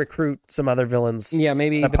 Maybe they recruit some other villains. Yeah,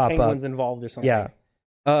 maybe that the pop up. Penguin's involved or something. Yeah.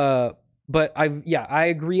 But I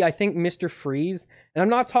agree. I think Mr. Freeze, and I'm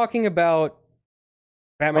not talking about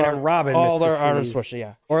Batman and Robin, all Mr. their Freeze. artists worship,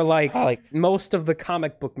 yeah. Or like like most of the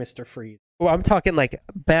comic book Mr. Freeze. Well, I'm talking like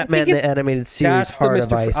Batman the animated series, That's the Heart of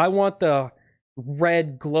Mr. Ice. I want the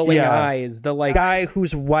red glowing eyes, the like guy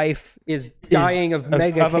whose wife is dying of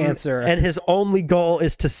mega cancer, and his only goal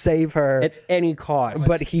is to save her at any cost.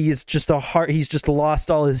 But he's just lost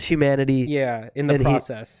all his humanity. Yeah, in the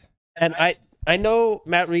process. And I know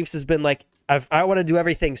Matt Reeves has been like, I want to do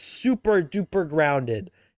everything super duper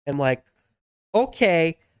grounded. I'm like,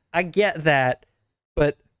 okay, I get that,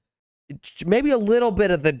 but maybe a little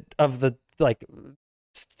bit of the like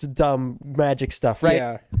dumb magic stuff,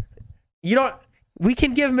 right? Yeah. We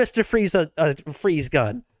can give Mr. Freeze a freeze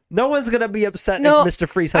gun. No one's gonna be upset if Mr.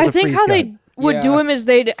 Freeze has a freeze gun. I think how they would do him is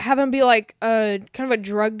they'd have him be like kind of a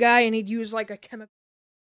drug guy, and he'd use like a chemical.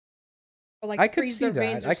 Or, like, I could see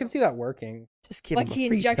that. I could see that working. Just give him a freeze gun.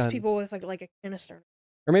 He injects people with like a canister.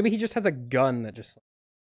 Or maybe he just has a gun that just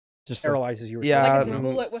paralyzes you. Or something. Like it's a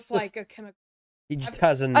bullet with like a chemical. He just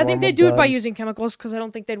has a normal I think they do it by using chemicals because I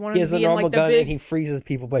don't think they'd want him to be in like the gun big... and he freezes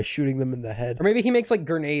people by shooting them in the head. Or maybe he makes like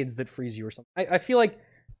grenades that freeze you or something. I feel like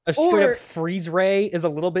a straight up freeze ray is a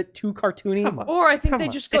little bit too cartoony. Or I think they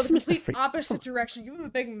just go the complete opposite direction. Give him a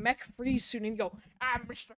big mech freeze suit and go,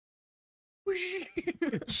 Mr.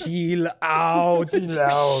 Chill out. Chill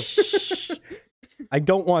out. I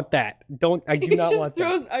don't want that. I do not want that.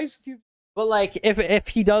 He just throws ice cubes. But like, if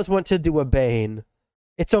he does want to do a Bane,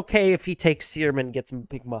 it's okay if he takes serum and gets some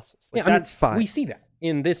big muscles. Like, that's fine. We see that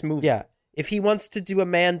in this movie. Yeah. If he wants to do a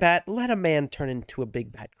man bat, let a man turn into a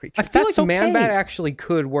big bat creature. I feel like man bat actually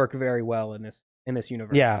could work very well in this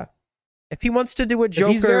universe. Yeah. If he wants to do a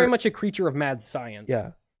Joker, he's very much a creature of mad science.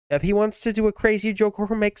 Yeah. If he wants to do a crazy Joker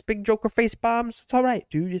who makes big Joker face bombs, it's all right,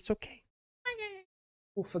 dude. It's okay.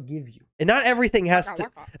 We'll forgive you. And not everything has to.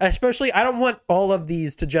 Especially, I don't want all of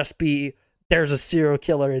these to just be there's a serial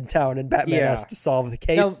killer in town and Batman has to solve the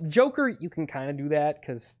case. Now, Joker, you can kind of do that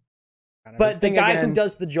because. But the guy who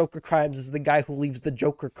does the Joker crimes is the guy who leaves the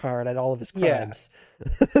Joker card at all of his crimes.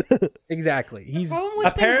 Yeah. Exactly. He's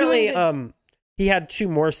apparently he had 2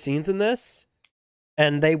 more scenes in this,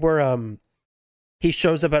 and they were he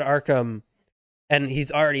shows up at Arkham, and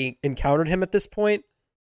he's already encountered him at this point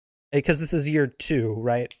because this is year 2,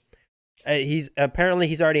 right? He's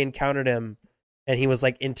already encountered him, and he was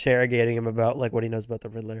like interrogating him about like what he knows about the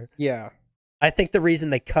Riddler. Yeah, I think the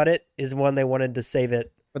reason they cut it is 1, they wanted to save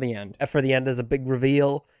it for the end. For the end as a big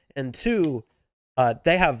reveal. And 2,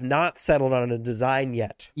 they have not settled on a design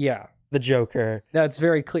yet. Yeah. The Joker. That's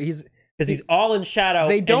very clear. He's all in shadow,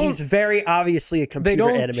 and he's very obviously a computer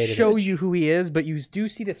animated They don't show you who he is, but you do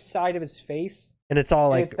see the side of his face. And it's all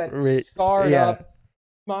like... It's that scarred up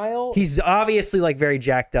smile. He's obviously like very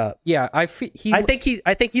jacked up. Yeah, I think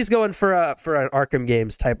he's going for an Arkham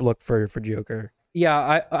Games type look for Joker.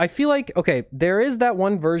 Yeah, I feel like, okay, there is that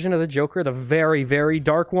one version of the Joker, the very, very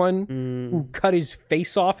dark one, who cut his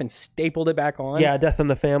face off and stapled it back on. Yeah, Death in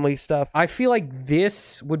the Family stuff. I feel like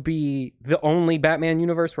this would be the only Batman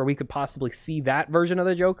universe where we could possibly see that version of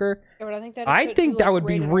the Joker. Yeah, but I think that would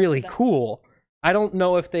be really cool. I don't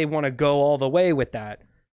know if they want to go all the way with that,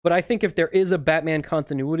 but I think if there is a Batman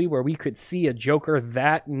continuity where we could see a Joker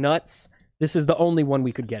that nuts, this is the only one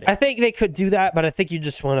we could get it. I think they could do that, but I think you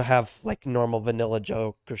just want to have like normal vanilla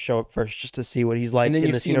Joker show up first just to see what he's like in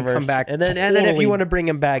this universe. Him come back and then if you want to bring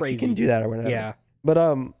him back, you can do that or whatever. Yeah.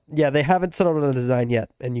 But yeah, they haven't settled on a design yet,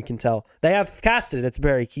 and you can tell. They have casted. It's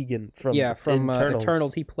Barry Keoghan from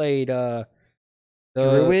Eternals. He played the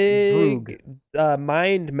Druid,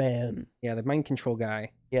 Mind Man. Yeah, the mind control guy.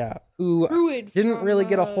 Yeah. Who didn't really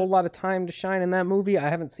get a whole lot of time to shine in that movie. I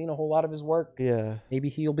haven't seen a whole lot of his work. Yeah. Maybe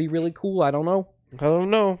he'll be really cool. I don't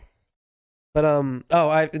know. But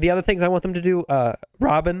the other things I want them to do,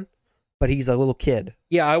 Robin, but he's a little kid.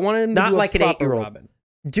 Yeah, I wanted him to not do like an 8-year-old. Robin.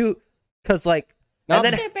 Because like, and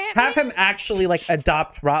then have him actually like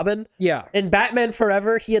adopt Robin. Yeah. In Batman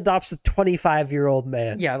Forever, he adopts a 25-year-old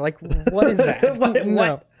man. Yeah, like what is that?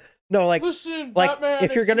 What? No, like, listen, like Batman,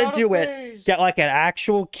 if you're gonna do it, get like an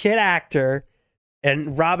actual kid actor,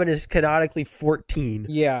 and Robin is canonically 14.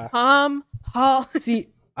 Yeah. See,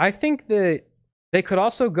 I think that they could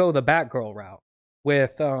also go the Batgirl route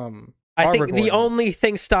with I think the only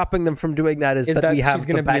thing stopping them from doing that is that we have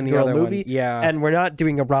the Batgirl movie, and we're not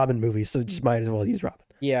doing a Robin movie, so just might as well use Robin.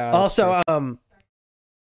 Yeah. Also,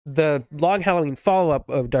 the Long Halloween follow-up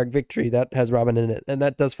of Dark Victory that has Robin in it, and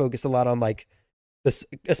that does focus a lot on like this,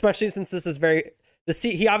 especially since this is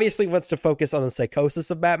he obviously wants to focus on the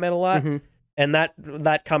psychosis of Batman a lot, and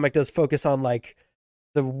that comic does focus on like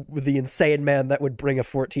the insane man that would bring a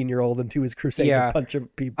 14-year-old into his crusade to punch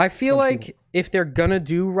people. I feel like if they're gonna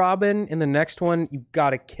do Robin in the next one, you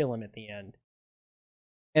gotta kill him at the end.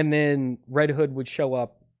 and then Red Hood would show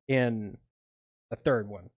up in a third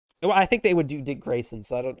one. Well, I think they would do Dick Grayson,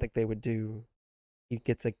 so I don't think they would do he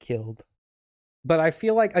gets killed. But I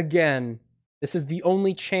feel like, again, this is the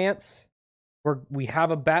only chance where we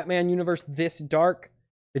have a Batman universe this dark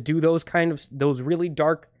to do those really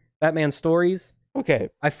dark Batman stories. Okay.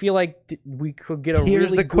 I feel like we could get a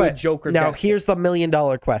really good Joker. Now, here's the $1 million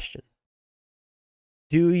question.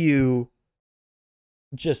 Do you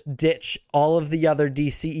just ditch all of the other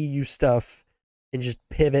DCEU stuff and just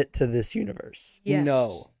pivot to this universe? Yes.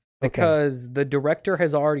 No. Because the director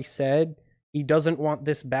has already said he doesn't want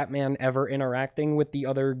this Batman ever interacting with the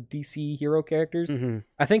other DC hero characters. Mm-hmm.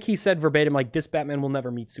 I think he said verbatim, like, this Batman will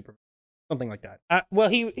never meet Superman. Something like that. Well,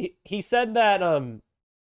 he said that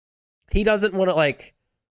he doesn't want to, like,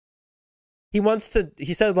 he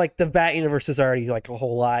said, like, the Bat universe is already, like, a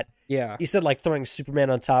whole lot. Yeah. He said, like, throwing Superman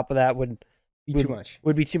on top of that would be too much.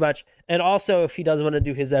 Would be too much. And also, if he doesn't want to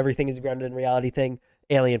do his everything is grounded in reality thing,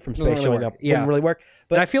 alien from space showing up wouldn't really work.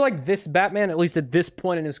 But I feel like this Batman, at least at this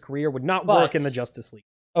point in his career, would not work in the Justice League.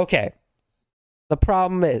 Okay. The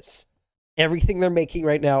problem is, everything they're making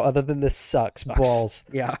right now, other than this, sucks balls.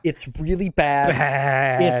 Yeah. It's really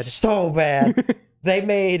bad. It's so bad. They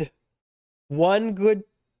made one good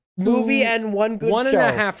movie and one good show.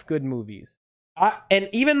 1.5 good movies. And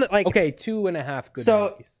even, like... Okay, 2.5 good movies.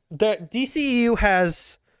 So, the DCEU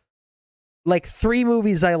has, like, 3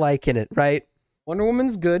 movies I like in it, right? Wonder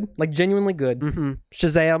Woman's good, like, genuinely good. Mm-hmm.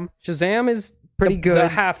 Shazam is pretty good. The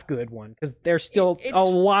half good one, because there's still a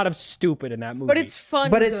lot of stupid in that movie. But it's fun.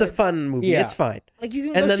 But it's a fun movie. Yeah. It's fine. Like,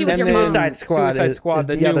 you can go see with your mom. Suicide Squad is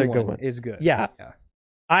the other good one. Is good. Yeah.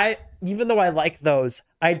 Even though I like those,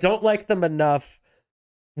 I don't like them enough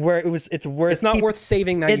where it's not worth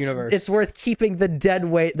saving that universe. It's worth keeping the dead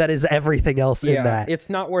weight that is everything else in that. It's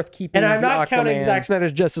not worth keeping. And I'm not counting Zack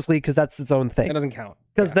Snyder's Justice League because that's its own thing. That doesn't count.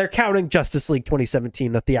 Because they're counting Justice League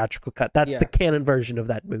 2017, the theatrical cut. That's the canon version of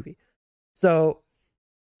that movie. So,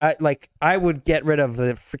 I would get rid of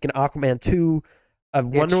the freaking Aquaman 2, of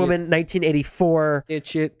Wonder Woman 1984.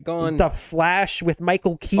 Itch it, gone. The Flash with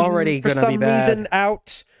Michael Keaton already for some reason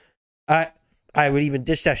out. I would even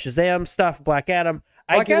ditch that Shazam stuff, Black Adam.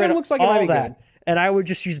 I get rid of looks like all that, and I would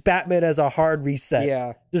just use Batman as a hard reset.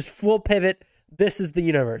 Yeah, just full pivot. This is the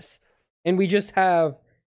universe, and we just have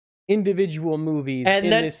individual movies in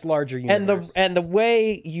this larger universe. And the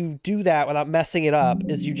way you do that without messing it up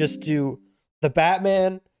is you just do the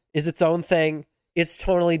Batman is its own thing. It's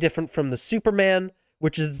totally different from the Superman,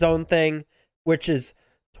 which is its own thing, which is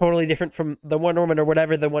totally different from the Wonder Woman or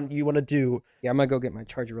whatever the one you want to do. Yeah, I'm gonna go get my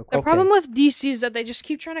charger real quick. The problem with DC is that they just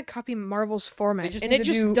keep trying to copy Marvel's format, and it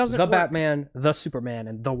just doesn't work. The Batman, the Superman,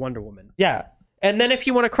 and the Wonder Woman. Yeah, and then if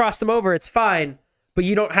you want to cross them over, it's fine, but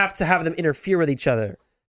you don't have to have them interfere with each other.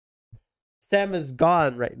 Sam is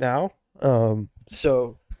gone right now,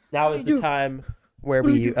 so now is the time where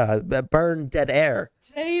we burn dead air.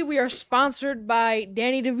 Today we are sponsored by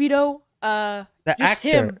Danny DeVito. The just actor.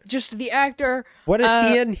 Him, just the actor. What is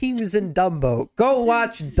he in? He was in Dumbo. Go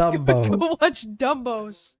watch Dumbo. Go watch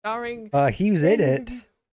Dumbo, starring. He was in it.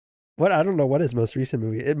 What? I don't know what his most recent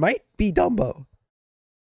movie. It might be Dumbo.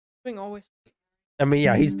 Doing Always. I mean,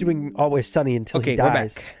 yeah, he's doing Always Sunny until he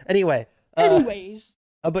dies. We're back. Anyway. Anyways.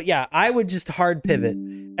 But yeah, I would just hard pivot,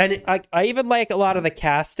 and I even like a lot of the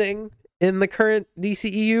casting in the current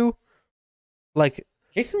DCEU, like.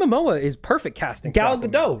 Jason Momoa is perfect casting. Gal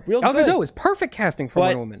Gadot, Gal Gadot is perfect casting for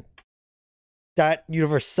Wonder Woman. That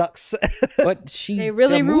universe sucks. But they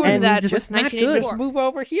really ruined that. Just not good. Just move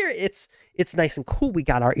over here. It's nice and cool. We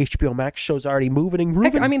got our HBO Max shows already moving and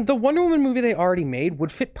grooving. Heck, I mean, the Wonder Woman movie they already made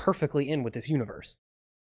would fit perfectly in with this universe.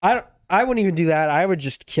 I wouldn't even do that. I would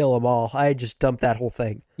just kill them all. I'd just dump that whole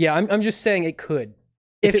thing. Yeah, I'm just saying it could.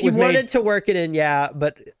 If you wanted to work it in, yeah,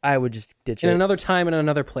 but I would just ditch it. In another time, in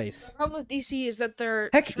another place. The problem with DC is that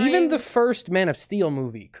they're even the first Man of Steel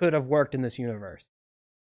movie could have worked in this universe.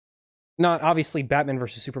 Not, obviously, Batman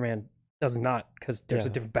versus Superman does not, because there's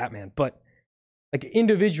a different Batman, but, like,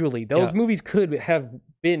 individually, those movies could have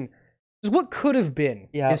been... Because what could have been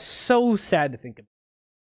is so sad to think of.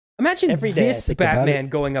 Imagine this Batman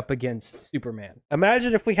going up against Superman.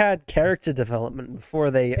 Imagine if we had character development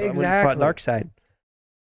before they fought Darkseid.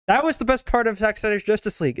 That was the best part of Zack Snyder's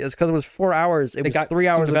Justice League, is because it was 4 hours. It was 3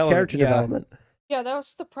 hours of character development. Yeah, that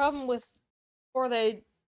was the problem with before they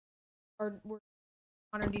were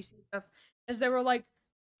on DC stuff, is they were like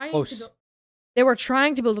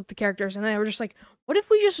trying to build up the characters, and they were just like, what if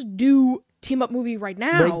we just do team up movie right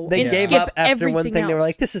now? They and gave skip up after everything one thing. else? They were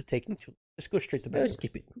like, this is taking too long. Just go straight to Let's Batman.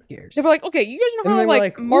 skip it. Who cares? They were like, okay, you guys know And how then like we're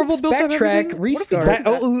like, Marvel oops, built up backtrack, everything? What if we restart.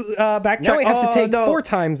 do that? Backtrack. Now we have to take no. 4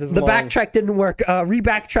 times as The long. backtrack didn't work.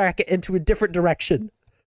 Re-backtrack into a different direction.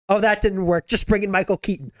 Oh, that didn't work. Just bring in Michael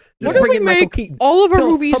Keaton. Just What if bring we in Michael make Keaton. all of our He'll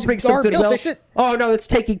movies bring some dark? goodwill. He'll fix it. Oh no, it's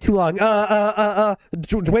taking too long.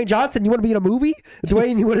 Dwayne Johnson, you want to be in a movie?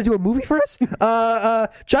 Dwayne, you want to do a movie for us?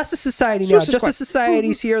 Justice Society now. Suicide Justice Squad.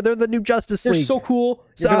 Society's here. They're the new Justice They're League. so cool.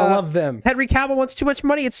 You're gonna love them. Henry Cavill wants too much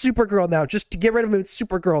money. It's Supergirl now. Just to get rid of him, it's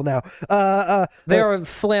Supergirl now. They are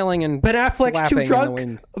flailing and Ben Affleck's too flapping in the drunk.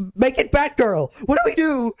 wind. Make it Batgirl. What do we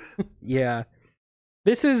do? Yeah.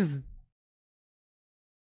 This is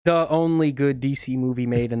the only good DC movie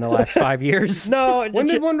made in the last 5 years. No, When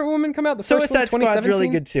did Wonder Woman come out? The first Suicide one, Squad's really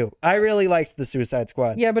 2017? good too. I really liked the Suicide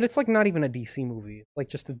Squad. Yeah, but it's like not even a DC movie. It's like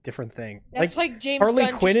just a different thing. That's like James Harley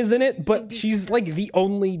Gunn Quinn just is in it, but DC she's like the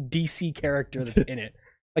only DC character that's in it.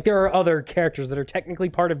 Like there are other characters that are technically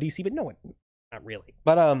part of DC, but no one, not really.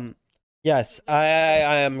 But yes, I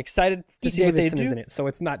am excited to Pete see Davidson what they is do. in it, so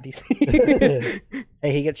it's not DC.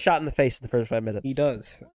 Hey, he gets shot in the face in the first 5 minutes. He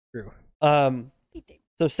does. True.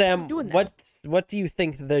 So Sam, Doing that. what do you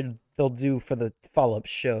think they'll do for the follow-up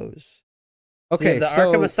shows? So we Okay, have the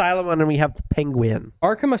so Arkham Asylum one, and we have the Penguin.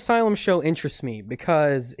 Arkham Asylum show interests me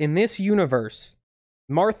because in this universe,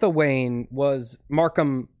 Martha Wayne was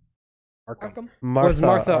Markham Arkham. was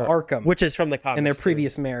Martha Arkham, which is from the comics in their too.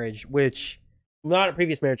 previous marriage, which not a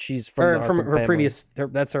previous marriage. She's from or the from Arkham her family. previous.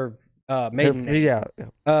 That's her maiden name.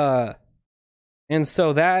 Yeah. And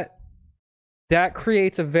so that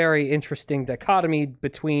creates a very interesting dichotomy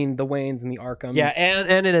between the Waynes and the Arkhams. Yeah,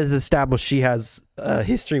 and it is established she has a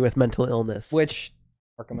history with mental illness, which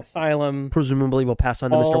Arkham Asylum presumably will pass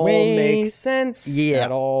on to Mr. all Wayne. makes sense. Yeah.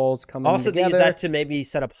 That all's coming Also, they together. use that to maybe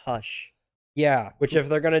set up Hush, yeah, which if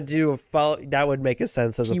they're gonna do a follow, that would make a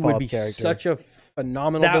sense as a he follow-up would be character. such a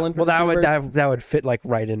phenomenal villain. For that this universe. that would fit like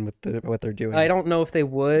right in with what they're doing. I don't know if they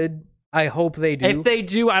would. I hope they do. If they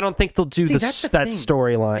do, I don't think they'll do See, that that's the thing. They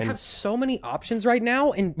storyline. have so many options right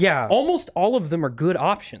now, and Yeah, almost all of them are good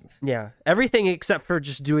options, yeah, everything except for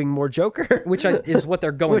just doing more Joker, which is what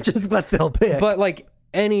they're going. which is what they'll pick. But like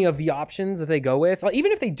any of the options that they go with, like,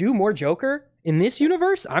 even if they do more Joker in this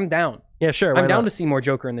universe, I'm down. yeah, sure, I'm why down not? to see more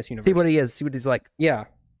Joker in this universe. See what he is, see what he's like. Yeah,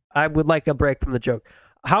 I would like a break from the joke.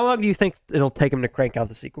 How long do you think it'll take him to crank out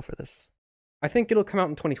the sequel for this? I think it'll come out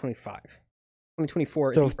in 2025,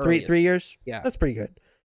 2024. So at the three earliest. years. Yeah. That's pretty good.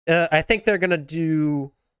 I think they're gonna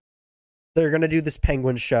do this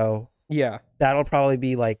Penguin show. Yeah. That'll probably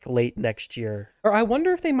be like late next year. Or I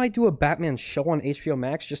wonder if they might do a Batman show on HBO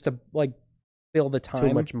Max just to like fill the time.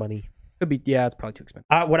 Too much money. Could be. Yeah, it's probably too expensive.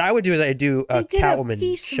 What I would do is I do a They did Catwoman a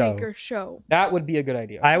Peacemaker show. That would be a good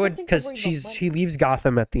idea. I would think they're because worried about money. he leaves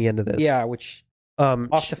Gotham at the end of this. Yeah, which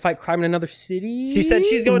off she, to fight crime in another city. she said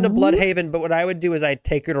she's going to Ooh. Bloodhaven, but what I would do is I'd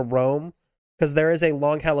take her to Rome because there is a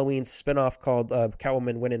Long Halloween spinoff called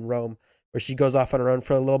Catwoman When in Rome, where she goes off on her own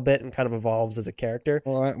for a little bit and kind of evolves as a character.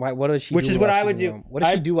 Well, what does she? Which do is what while I she's would in do. Rome? What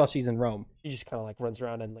does she do while she's in Rome? She just kind of like runs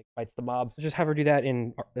around and like fights the mob. Just have her do that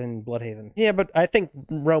in Bloodhaven. Yeah, but I think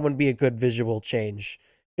Rome would be a good visual change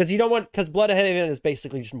because Bloodhaven is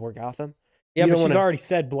basically just more Gotham. Yeah, You but don't she's wanna- already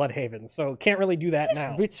said Bloodhaven, so can't really do that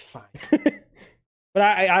now. It's fine. But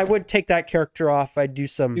I would take that character off. I'd do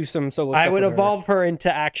some. Do some solo. I stuff would with her. evolve her into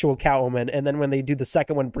actual Catwoman, and then when they do the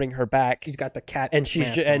second one, bring her back. She's got the cat, And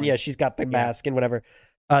she's mask on. she's got the Yeah. mask and whatever.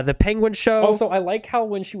 The Penguin show. Also, I like how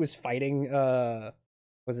when she was fighting,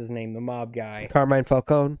 what's his name, the mob guy. Carmine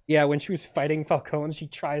Falcone Yeah, when she was fighting Falcone, she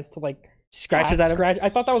tries to like scratches at him. scratch. I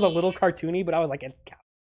thought that was a little cartoony, but I was like,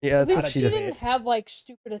 Yeah, At that's what least she she did. didn't have like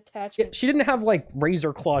stupid attachments. she didn't have like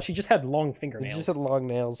razor claws. She just had long She fingernails. just had long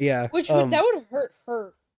nails. Yeah. Which Um, that would hurt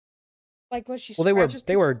her. Like when she Well, they scratches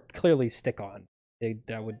were clearly stick on.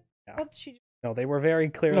 That would. Yeah. people, she No, they were very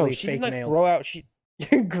clearly No, she fake did not nails. grow out. She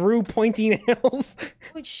Grew pointy nails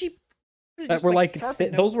wait, she that just, were like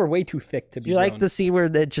sharpened those were way too thick to be. you like grown. the scene where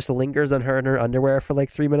it just lingers on her in her underwear for like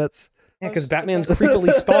 3 minutes. Yeah, because Batman's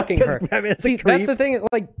creepily stalking 'Cause her. Batman's See, a that's creep. the thing.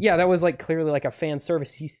 Like, yeah, that was like clearly like a fan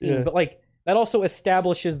service scene, Yeah. but like that also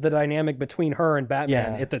establishes the dynamic between her and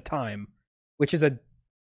Batman Yeah. at the time, which is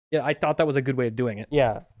I thought that was a good way of doing it.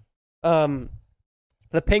 Yeah.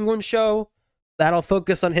 The Penguin show, that'll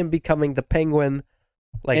focus on him becoming the Penguin.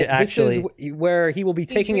 Like And actually, this is where he will be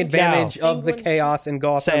taking Featuring advantage Cal. of the Penguin's- chaos in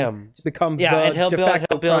Gotham Sam. to become Yeah, the and he'll de build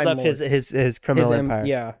facto up crime his criminal lord. empire.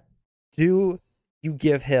 Yeah, Do you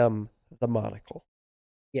give him the monocle?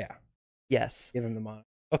 yeah. Yes. Give him the monocle.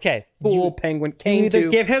 Okay. Cool Penguin You came either to.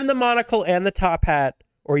 give him the monocle and the top hat,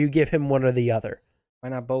 or you give him one or the other. Why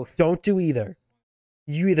not both? Don't do either.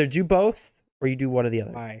 You either do both, or you do one or the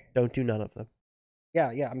other. Why? Don't do none of them.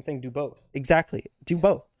 Yeah, I'm saying do both. Exactly. Do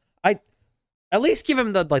both. At least give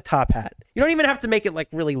him the top hat. You don't even have to make it like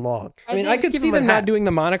really long. I mean, I could see them not doing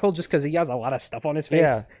the monocle just because he has a lot of stuff on his face.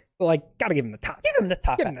 Yeah. But like, gotta give him the top. Give him the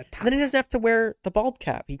top. And then he doesn't have to wear the bald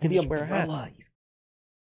cap. He can just wear a hat.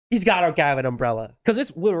 He's got to have an umbrella because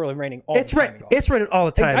it's literally raining all the time. It's raining all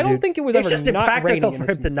the time. I don't think it was ever just impractical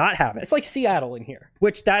for him to not have it. It's like Seattle in here.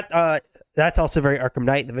 Which that's also very Arkham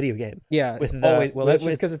Knight, the video game. Yeah, with always. Well, it's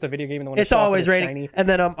just because it's a video game. And it's always raining. Shiny. And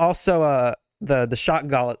then also the shot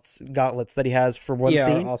gauntlets that he has for one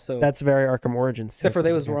scene. Also, that's very Arkham Origins. Except for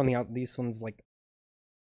those were on the out. These ones like.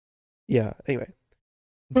 Yeah. Anyway,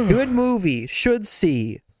 good movie. Should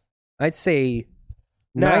see. I'd say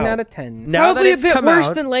 9 out of 10. Now Probably that it's a bit come worse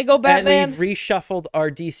out than Lego Batman. And we've reshuffled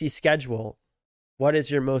our DC schedule. What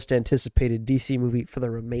is your most anticipated DC movie for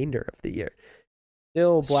the remainder of the year?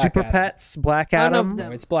 Still Black Super Adam. Pets, Black Adam.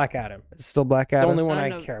 No, it's Black Adam. It's still Black Adam. The only one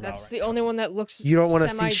I care about. That's the only one that looks. You don't want to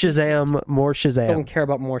see Shazam, more Shazam. I don't care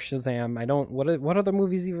about more Shazam. I don't. What other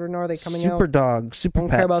movies even are they coming out? Superdog, Super Pets.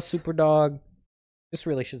 Don't care about Superdog. Just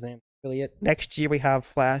really Shazam. Really it. Next year we have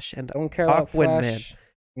Flash and don't care about Flash.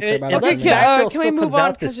 Unless Batgirl still comes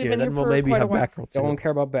out this year, then we'll maybe have Batgirl too. Don't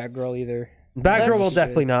care about Batgirl either. Batgirl will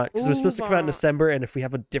definitely not, because it was supposed to come out in December, and if we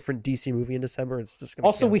have a different DC movie in December, it's just going to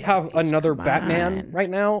Also, we have another Batman right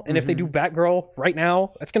now, and if they do Batgirl right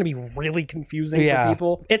now, that's going to be really confusing for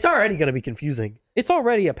people. It's already going to be confusing. It's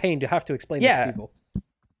already a pain to have to explain this to people.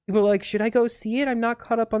 People are like, should I go see it? I'm not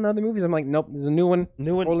caught up on the other movies. I'm like, nope, there's a new one.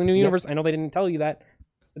 Totally new universe. I know they didn't tell you that.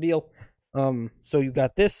 That's the deal. So you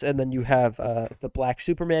got this, and then you have the Black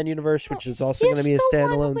Superman universe, which is also going to be a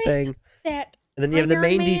standalone thing. And then you have the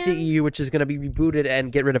main DCEU, which is going to be rebooted and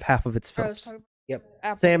get rid of half of its films. Yep.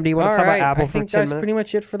 Sam, do you want to talk about Apple for 10 minutes? I think that's pretty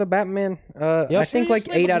much it for the Batman. I think like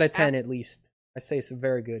 8 out of 10 at least. I say it's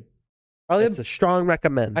very good. It's a strong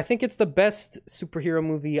recommend. I think it's the best superhero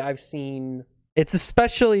movie I've seen. It's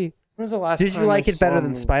especially. When was the last Did you like it better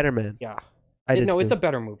than Spider-Man? Yeah. I did. No, too. it's a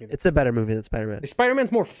better movie. It's a better movie than Spider-Man.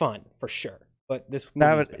 Spider-Man's more fun for sure, but this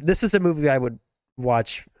is a movie I would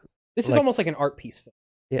watch. This is almost like an art piece film.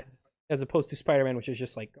 Yeah. As opposed to Spider-Man, which is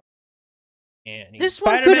just like.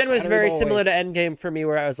 Spider-Man was very similar to Endgame for me,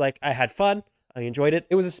 where I was like, I had fun, I enjoyed it.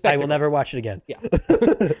 It was a spectacle. I will never watch it again. Yeah.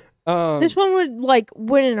 This one would like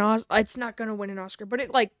win an Oscar. It's not gonna win an Oscar, but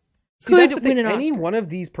it like could win an Oscar. Any one of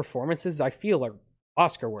these performances, I feel, are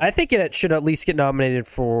Oscar worthy. I think it should at least get nominated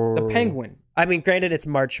for the Penguin. I mean, granted, it's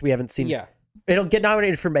March. We haven't seen. Yeah. It'll get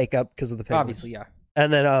nominated for makeup because of the Penguin. Obviously, yeah.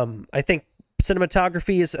 And then I think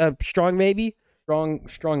cinematography is a strong maybe.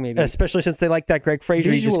 Strong maybe. Especially since they like that Greg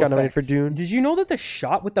Fraser. He just got nominated for Dune. Did you know that the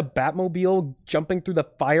shot with the Batmobile jumping through the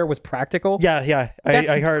fire was practical? Yeah. I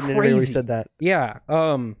heard an interview where he said that. Yeah.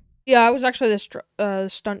 Yeah, I was actually the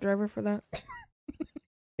stunt driver for that.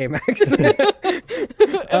 Hey, Max. And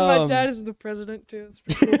my dad is the president too.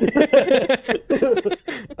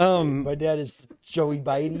 My dad is Joey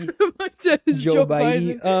Biden. My dad is Joe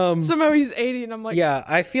Biden. Somehow he's 80, and I'm like, yeah.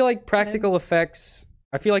 I feel like practical effects.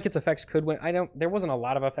 I feel like its effects could win. There wasn't a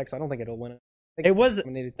lot of effects. So I don't think it'll win. It was.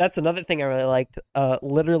 That's another thing I really liked.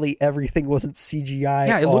 Literally everything wasn't CGI.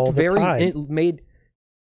 Yeah, it looked very. Time.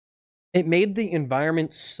 It made the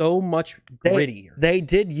environment so much grittier. They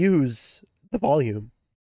did use the volume.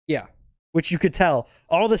 Yeah. Which you could tell.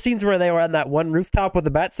 All the scenes where they were on that one rooftop with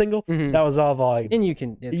the bat single, that was all volume. And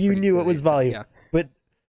you knew it was volume. Yeah. But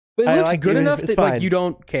it looks good enough that like you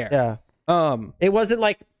don't care. Yeah. It wasn't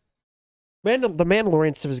like the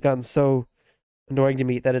Mandalorian stuff has gotten so annoying to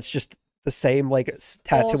me that it's just the same like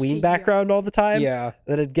Tatooine background all the time. Yeah.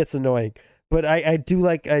 That it gets annoying. But I do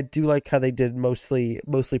like how they did mostly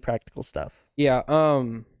practical stuff. Yeah.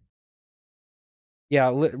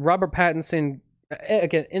 Yeah. Robert Pattinson.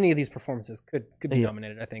 Again, any of these performances could be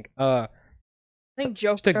nominated. I think. I think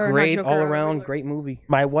just a great all around great movie.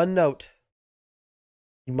 My one note: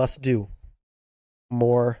 you must do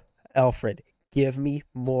more Alfred. Give me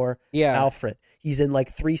more Alfred. He's in like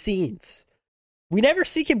 3 scenes. We never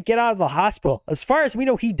see him get out of the hospital. As far as we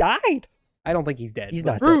know, he died. I don't think he's dead. He's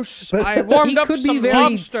not Bruce, dead. I warmed up could some be very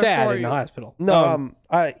lobster sad for in you. the hospital. No,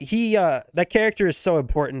 that character is so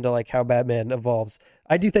important to like how Batman evolves.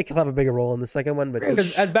 I do think he'll have a bigger role in the second one, but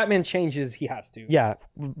because as Batman changes, he has to. Yeah,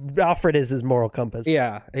 Alfred is his moral compass.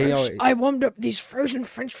 Yeah, I warmed up these frozen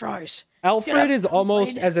French fries. Alfred is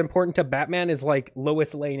almost as important to Batman as like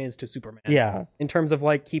Lois Lane is to Superman. Yeah, in terms of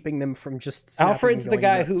like keeping them from just. Alfred's the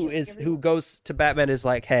guy who goes to Batman is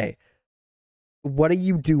like, hey, what are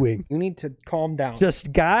you doing? You need to calm down.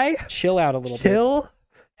 Just guy, chill out a little bit. Chill,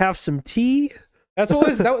 have some tea, That's what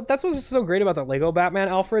was so great about the Lego Batman.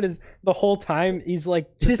 Alfred is the whole time he's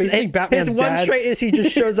like basically Batman's his one dad. trait is he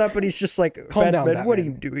just shows up and he's just like, Calm down, Batman, what are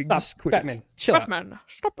Batman. you doing? Stop, Just quit. Batman, chill out. Batman,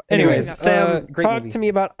 stop it. Anyways, Sam, great talk movie. to me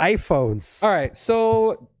about iPhones. All right,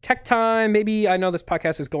 so tech time. Maybe I know this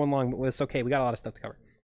podcast is going long, but it's okay. We got a lot of stuff to cover.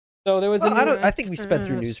 So there was I think we sped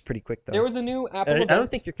through news pretty quick though. there was a new Apple. I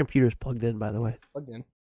don't think your computer's plugged in, by the way. plugged in.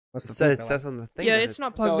 It says on the thing. Yeah, that it's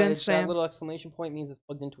not plugged in, That Sam. little exclamation point means it's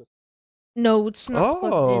plugged into it No, it's not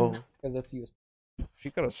plugged in. because that's USB. She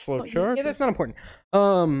got a slow Oh, charge. Yeah, that's not important.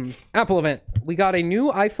 Apple event. We got a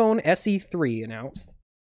new iPhone SE3 announced,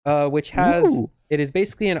 which has it is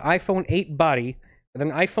basically an iPhone 8 body with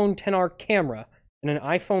an iPhone XR camera and an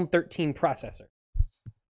iPhone 13 processor.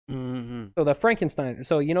 Mm-hmm. So the Frankenstein.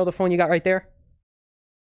 So you know the phone you got right there?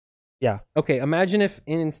 Yeah. Okay, imagine if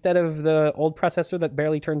instead of the old processor that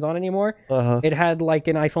barely turns on anymore, Uh-huh. it had like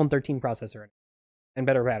an iPhone 13 processor in it and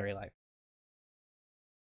better battery life.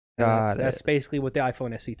 And that's basically what the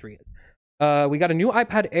iPhone SE3 is. We got a new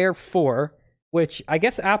iPad Air 4, which I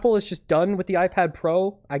guess Apple is just done with the iPad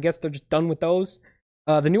Pro. I guess they're just done with those.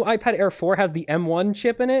 The new iPad Air 4 has the M1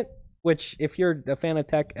 chip in it, which if you're a fan of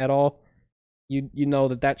tech at all, you know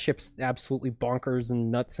that chip's absolutely bonkers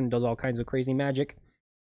and nuts and does all kinds of crazy magic.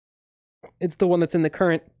 It's the one that's in the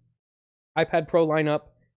current iPad Pro lineup.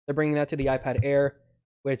 They're bringing that to the iPad Air,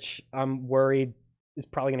 which I'm worried is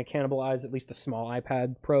probably going to cannibalize at least the small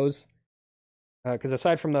iPad Pros. Because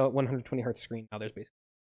aside from the 120 hertz screen, now there's basically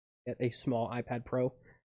a small iPad Pro.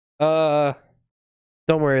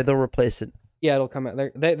 Don't worry, they'll replace it. Yeah, it'll come out.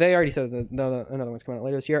 They already said that another one's coming out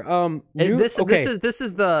later this year. This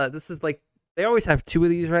is like they always have two of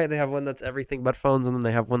these, right? They have one that's everything but phones, and then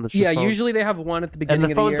they have one that's just phones. Usually they have one at the beginning And the of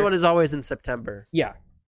the phones year. one is always in September. Yeah.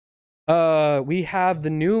 We have the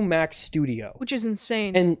new Mac Studio, Which is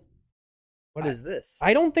insane. and What is this?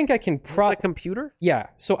 I don't think I can Is this a computer? Yeah,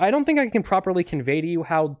 so I don't think I can properly convey to you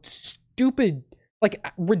how stupid, like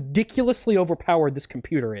ridiculously overpowered this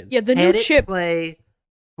computer is. yeah, the Can new it chip. play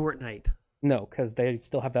Fortnite? No, because they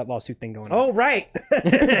still have that lawsuit thing going on. Oh, right.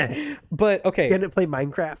 But okay, Can it play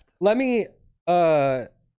Minecraft? let me.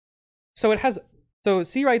 So it has. So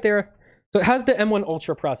see right there. So it has the M1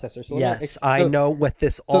 Ultra processor. So Yes, I know what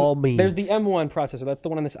this all means. There's the M1 processor. That's the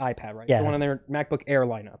one on this iPad, right? Yeah. The one on their MacBook Air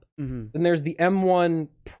lineup. Mm-hmm. Then there's the M1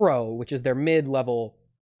 Pro, which is their mid-level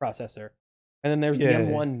processor, and then there's the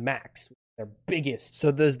M1 Max, their biggest.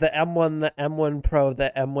 So there's the M1, the M1 Pro,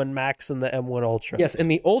 the M1 Max, and the M1 Ultra. Yes, and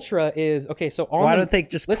the Ultra is okay. So on Why don't they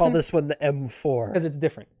just call listen- this one the M4? because it's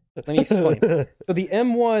different. Let me explain. So the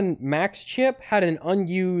M1 Max chip had an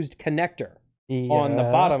unused connector on the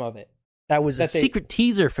bottom of it. That was a that they- secret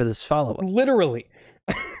teaser for this follow-up. Literally,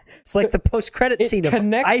 It's like the post-credit scene of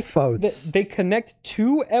iPhones. They connect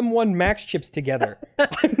two M1 Max chips together.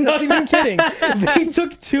 I'm not even kidding. They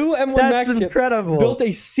took two M1 Max That's chips, incredible. built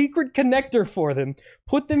a secret connector for them,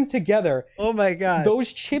 put them together. Oh my god.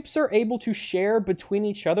 Those chips are able to share between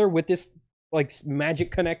each other with this like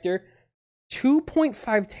magic connector 2.5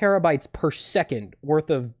 terabytes per second worth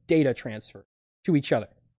of data transfer to each other.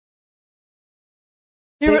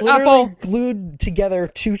 Here They at literally Apple. glued together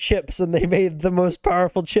two chips and they made the most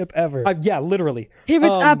powerful chip ever. Yeah, literally. Here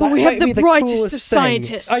at Apple, that we might have be the the brightest coolest of thing.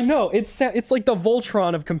 scientists. I know it's like the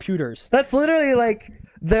Voltron of computers. That's literally like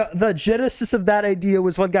the genesis of that idea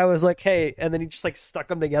was one guy was like, "Hey," and then he just like stuck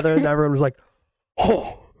them together, and everyone was like,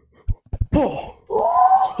 "Oh, oh."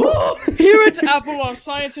 Here at Apple, our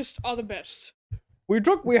scientists are the best.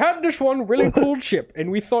 We had this one really cool chip,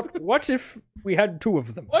 and we thought, what if we had two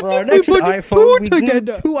of them? What For our if we next put iPhone, we two glued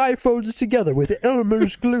together? two iPhones together with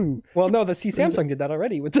Elmer's glue. Well, no, Samsung did that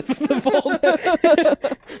already with the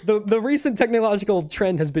Fold. the recent technological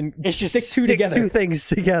trend has been It's just stick two together. two things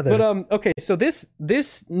together. But okay, so this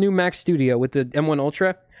new Mac Studio with the M1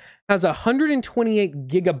 Ultra has 128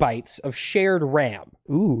 gigabytes of shared RAM.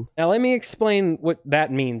 Ooh, Now let me explain what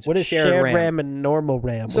that means. what is shared RAM and normal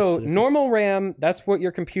RAM? What's So the difference? normal RAM, that's what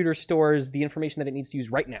your computer stores the information that it needs to use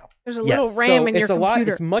right now. There's a Yes. little RAM so in your it's a lot.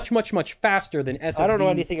 computer. It's much faster than SSDs. I don't know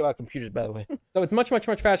anything about computers, by the way. So it's much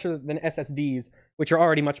faster than SSDs, which are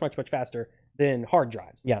already much faster than hard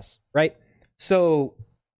drives. Yes. Right? So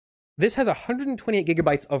this has 128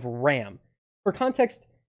 gigabytes of RAM. For context,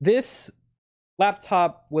 this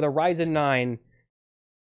laptop with a Ryzen 9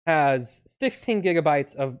 has 16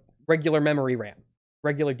 gigabytes of regular memory RAM,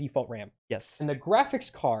 regular default RAM. Yes. And the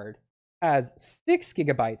graphics card has 6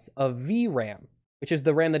 gigabytes of VRAM, which is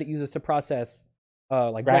the RAM that it uses to process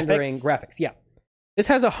like rendering graphics. Yeah. This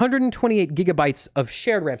has 128 gigabytes of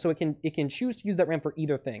shared RAM, so it can choose to use that RAM for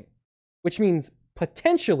either thing, which means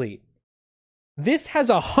potentially this has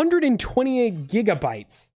 128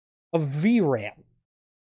 gigabytes of VRAM.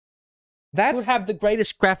 That would have the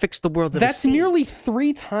greatest graphics the world's ever seen. That's nearly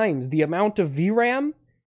 3 times the amount of VRAM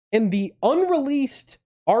in the unreleased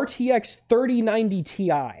RTX 3090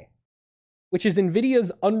 Ti, which is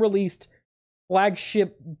NVIDIA's unreleased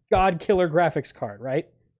flagship god killer graphics card, right?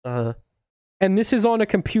 Uh-huh. And this is on a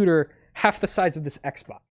computer half the size of this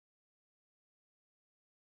Xbox.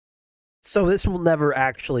 So this will never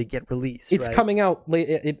actually get released. It's right? coming out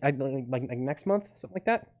like next month, something like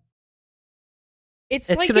that. It's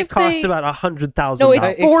like going to cost about $100,000. No, it's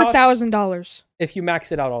 $4,000 if you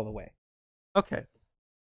max it out all the way. Okay,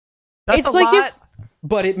 that's it's a like lot.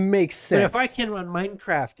 But it makes sense. But if I can run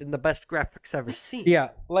Minecraft in the best graphics ever seen, yeah,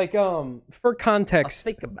 like for context,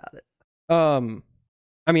 I'll think about it.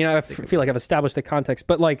 I mean, I feel like I've established the context,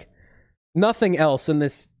 but like nothing else in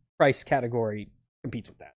this price category competes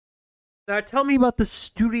with that. Now tell me about the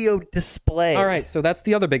studio display. All right, so that's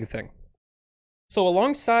the other big thing. So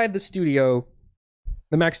alongside the studio,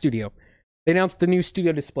 the Mac Studio, they announced the new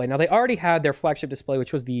studio display. Now they already had their flagship display,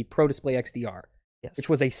 which was the Pro Display XDR, which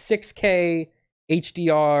was a 6K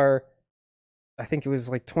HDR. I think it was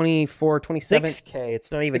like 24, 27. 6K.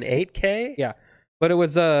 It's not even 8K. Yeah, but it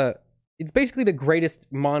was it's basically the greatest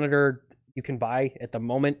monitor you can buy at the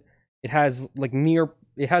moment. It has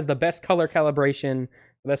it has the best color calibration,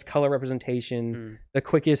 the best color representation, the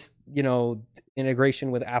quickest,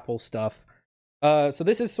 integration with Apple stuff. So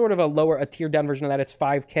this is sort of a tier down version of that. It's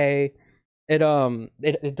 5K.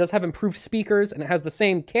 It does have improved speakers, and it has the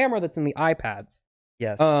same camera that's in the iPads.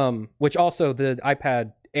 Yes. Which also the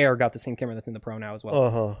iPad Air got the same camera that's in the Pro now as well.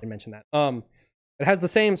 Uh-huh. I mentioned that. It has the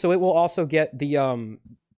same, so it will also get the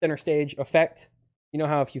center stage effect. You know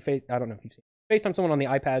how if you I don't know if you've seen FaceTime someone on the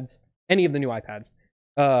iPads, any of the new iPads,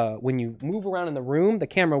 when you move around in the room, the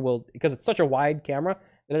camera will, because it's such a wide camera,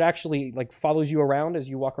 that it actually like follows you around as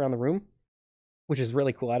you walk around the room, which is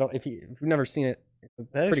really cool. If you've never seen it, it's a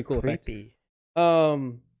pretty cool creepy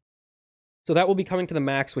effect. So that will be coming to the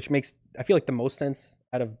Max, which makes, I feel like, the most sense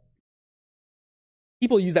out of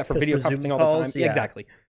people use that for video conferencing all the time. Yeah. Exactly.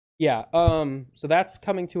 Yeah. So that's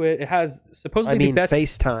coming to it. It has supposedly the best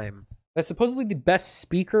FaceTime. That's supposedly the best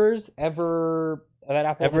speakers ever that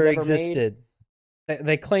Apple has ever existed. Made.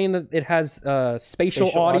 They claim that it has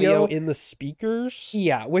spatial audio in the speakers.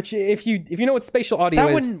 Yeah, which if you know what spatial audio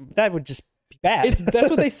is, that would just be bad. That's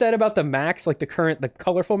what they said about the Max, like the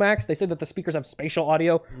colorful Max. They said that the speakers have spatial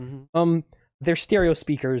audio. Mm-hmm. They're stereo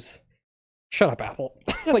speakers. Shut up, Apple.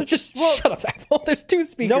 Shut up, Apple. There's 2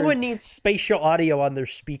 speakers. No one needs spatial audio on their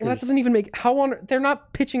speakers. Well, that doesn't even make they're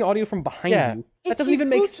not pitching audio from behind you. That doesn't even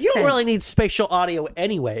make sense. You don't really need spatial audio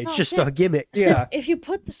anyway. It's just a gimmick. Yeah. If you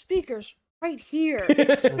put the speakers right here,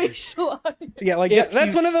 it's spatial audio. Yeah, like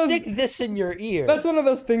that's one of those. Stick this in your ear. That's one of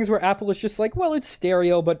those things where Apple is just like, well, it's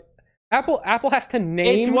stereo, but Apple has to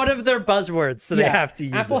name. It's one of their buzzwords, so they have to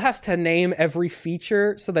use Apple has to name every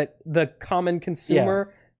feature so that the common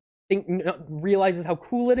consumer realizes how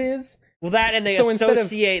cool it is. Well, that and they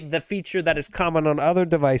associate the feature that is common on other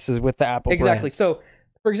devices with the Apple exactly. brand. So,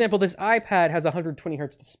 for example, this iPad has a 120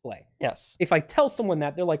 hertz display. Yes. If I tell someone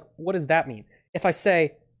that, they're like, "What does that mean?" If I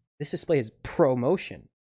say this display is ProMotion,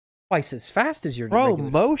 twice as fast as your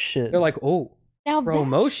ProMotion, they're like, "Oh, now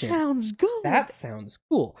ProMotion sounds good. That sounds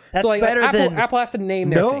cool." That's so, better than Apple has to name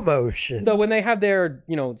their no things. motion. So when they have their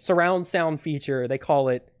surround sound feature, they call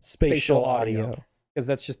it spatial audio. Because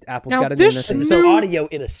that's just Apple's now got to do this. So audio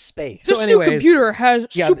in a space. This new computer has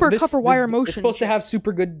super copper wire motion. It's supposed to have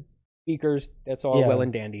super good speakers. That's all well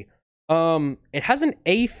and dandy. It has an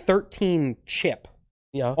A13 chip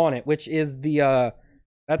on it, which is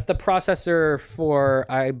that's the processor for,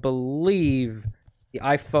 I believe, the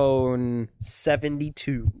iPhone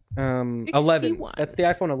 72. 11. That's the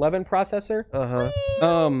iPhone 11 processor.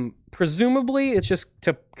 Presumably, it's just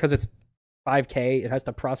because it's 5K, it has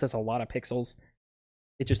to process a lot of pixels.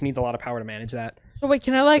 It just needs a lot of power to manage that. So wait,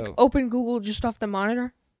 can I open Google just off the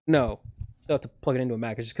monitor? No. Still have to plug it into a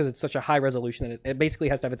Mac. It's just because it's such a high resolution that it basically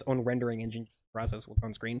has to have its own rendering engine to process what's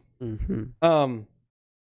on screen. Mm-hmm.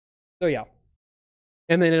 So yeah.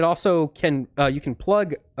 And then it also can you can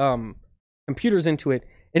plug computers into it,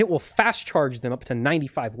 and it will fast charge them up to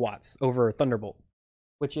 95 watts over Thunderbolt,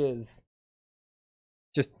 which is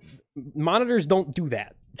just monitors don't do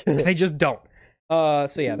that. They just don't.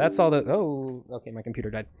 So yeah, that's all the. Oh, okay, my computer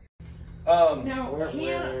died. Now, all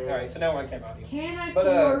right, so now I can't audio. Can I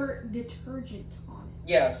pour detergent on it?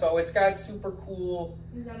 Yeah, so it's got super cool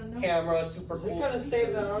camera, super Is cool. it gonna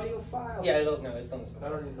save that audio file? Yeah, no, it's done this before.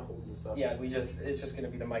 I don't need to hold this up. Yeah, it's just gonna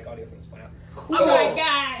be the mic audio from this point out. Cool. Oh my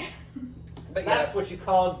god! But That's what you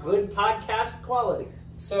call good podcast quality.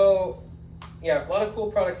 So Yeah, a lot of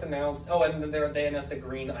cool products announced. Oh, and then they announced the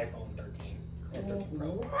green iPhone 13 and 13 Pro.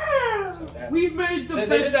 Wow! So that's, We've made the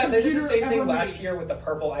best computer They did the same thing ever last made. year with the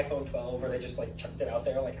purple iPhone 12, where they just like chucked it out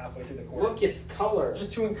there like halfway through the quarter. Look, it's color.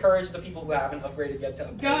 Just to encourage the people who haven't upgraded yet to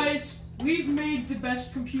upgrade. Guys, we've made the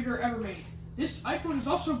best computer ever made. This iPhone is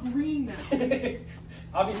also green now.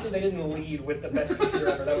 Obviously, they didn't lead with the best computer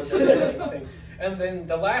ever. That was their main thing. And then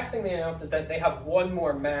the last thing they announced is that they have one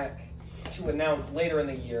more Mac to announce later in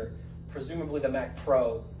the year, presumably the Mac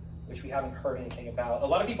Pro, which we haven't heard anything about. A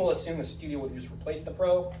lot of people assume the Studio would just replace the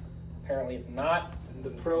Pro. Apparently, it's not. The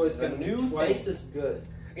Pro is going to be twice as good.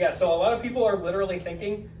 Yeah, so a lot of people are literally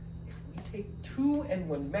thinking, if we take 2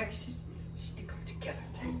 M1 Maxes, stick them together.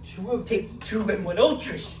 Take 2 M1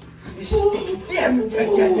 Ultras, stick them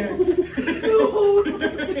together.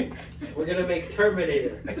 We're going to make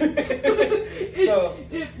Terminator. So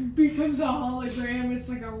it becomes a hologram. It's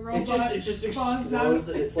like a robot. It just spawns explodes out.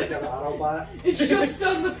 and it's like an Autobot. It shuts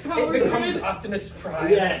down the power it becomes grid. Optimus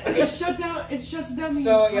Prime. Yeah. It shuts down the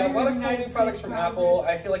So entire yeah, a lot of cool United new products States from power Apple.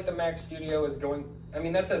 grid. I feel like the Mac Studio is going. I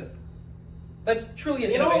mean, that's truly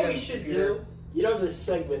an You know what innovative we should computer. do? You know this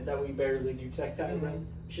segment that we barely do tech time, Mm-hmm. right?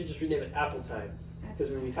 We should just rename it Apple Time. Because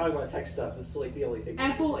when we talk about tech stuff, it's like the only thing.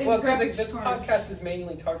 Apple and Well, because graphics this cards. podcast is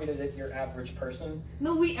mainly targeted at your average person.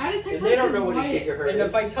 No, we added text. Because they don't know what a gigahertz And is.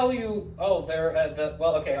 if I tell you, oh, they're at the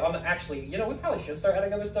actually, we probably should start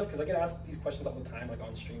adding other stuff because I get asked these questions all the time, like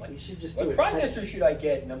on stream, like, We should just do what a tech- processor should I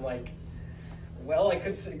get? And I'm like, well, I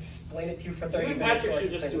could explain it to you for 30 minutes. Patrick or I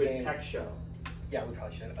should could just play do the a game. tech show. Yeah, we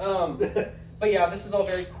probably should. But yeah, this is all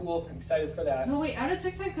very cool. I'm excited for that. No, we added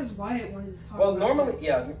text time because Wyatt wanted to talk. Well, about normally, it.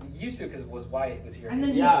 yeah, used to because Wyatt was here. And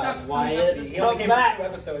then he Yeah, stopped. Wyatt. he only came Come for back. 2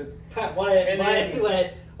 episodes. Pat And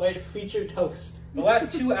Wyatt featured host. The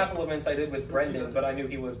last 2 Apple events I did with Brendan, but I knew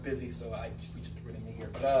he was busy, so we just threw it in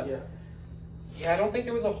here. But yeah, I don't think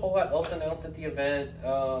there was a whole lot else announced at the event.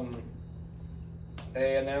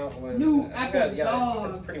 They announced New Apple I think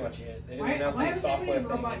dog. that's pretty much it. They didn't Why announce any haven't they software made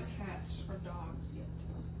robot things. cats or dogs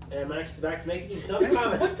yet? And Max is back to making you dumb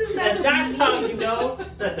comments. What does that And that's mean? how you know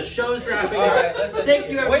that the show's wrapping All up. right, listen. Thank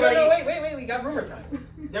you, everybody. Wait, we got rumor time.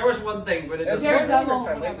 There was one thing, but it There's doesn't one Daredevil.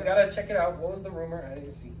 rumor time. Wait, we gotta check it out. What was the rumor? I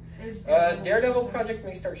didn't see. Is Daredevil project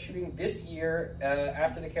may start shooting this year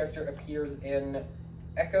after the character appears in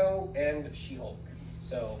Echo and She-Hulk.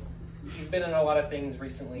 So he's been in a lot of things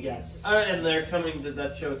recently. Yes. And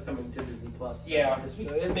that show's coming to Disney Plus. Yeah,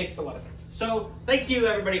 so it makes a lot of sense. So thank you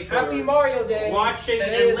everybody for Happy Mario Day! watching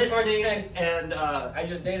Today and is March listening 10th. and I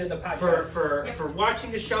just dated the podcast. for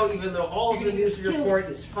watching the show, even though all of the news we report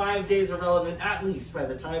is 5 days irrelevant at least by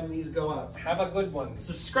the time these go up. Have a good one.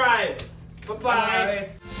 Subscribe. Bye-bye.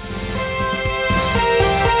 Bye.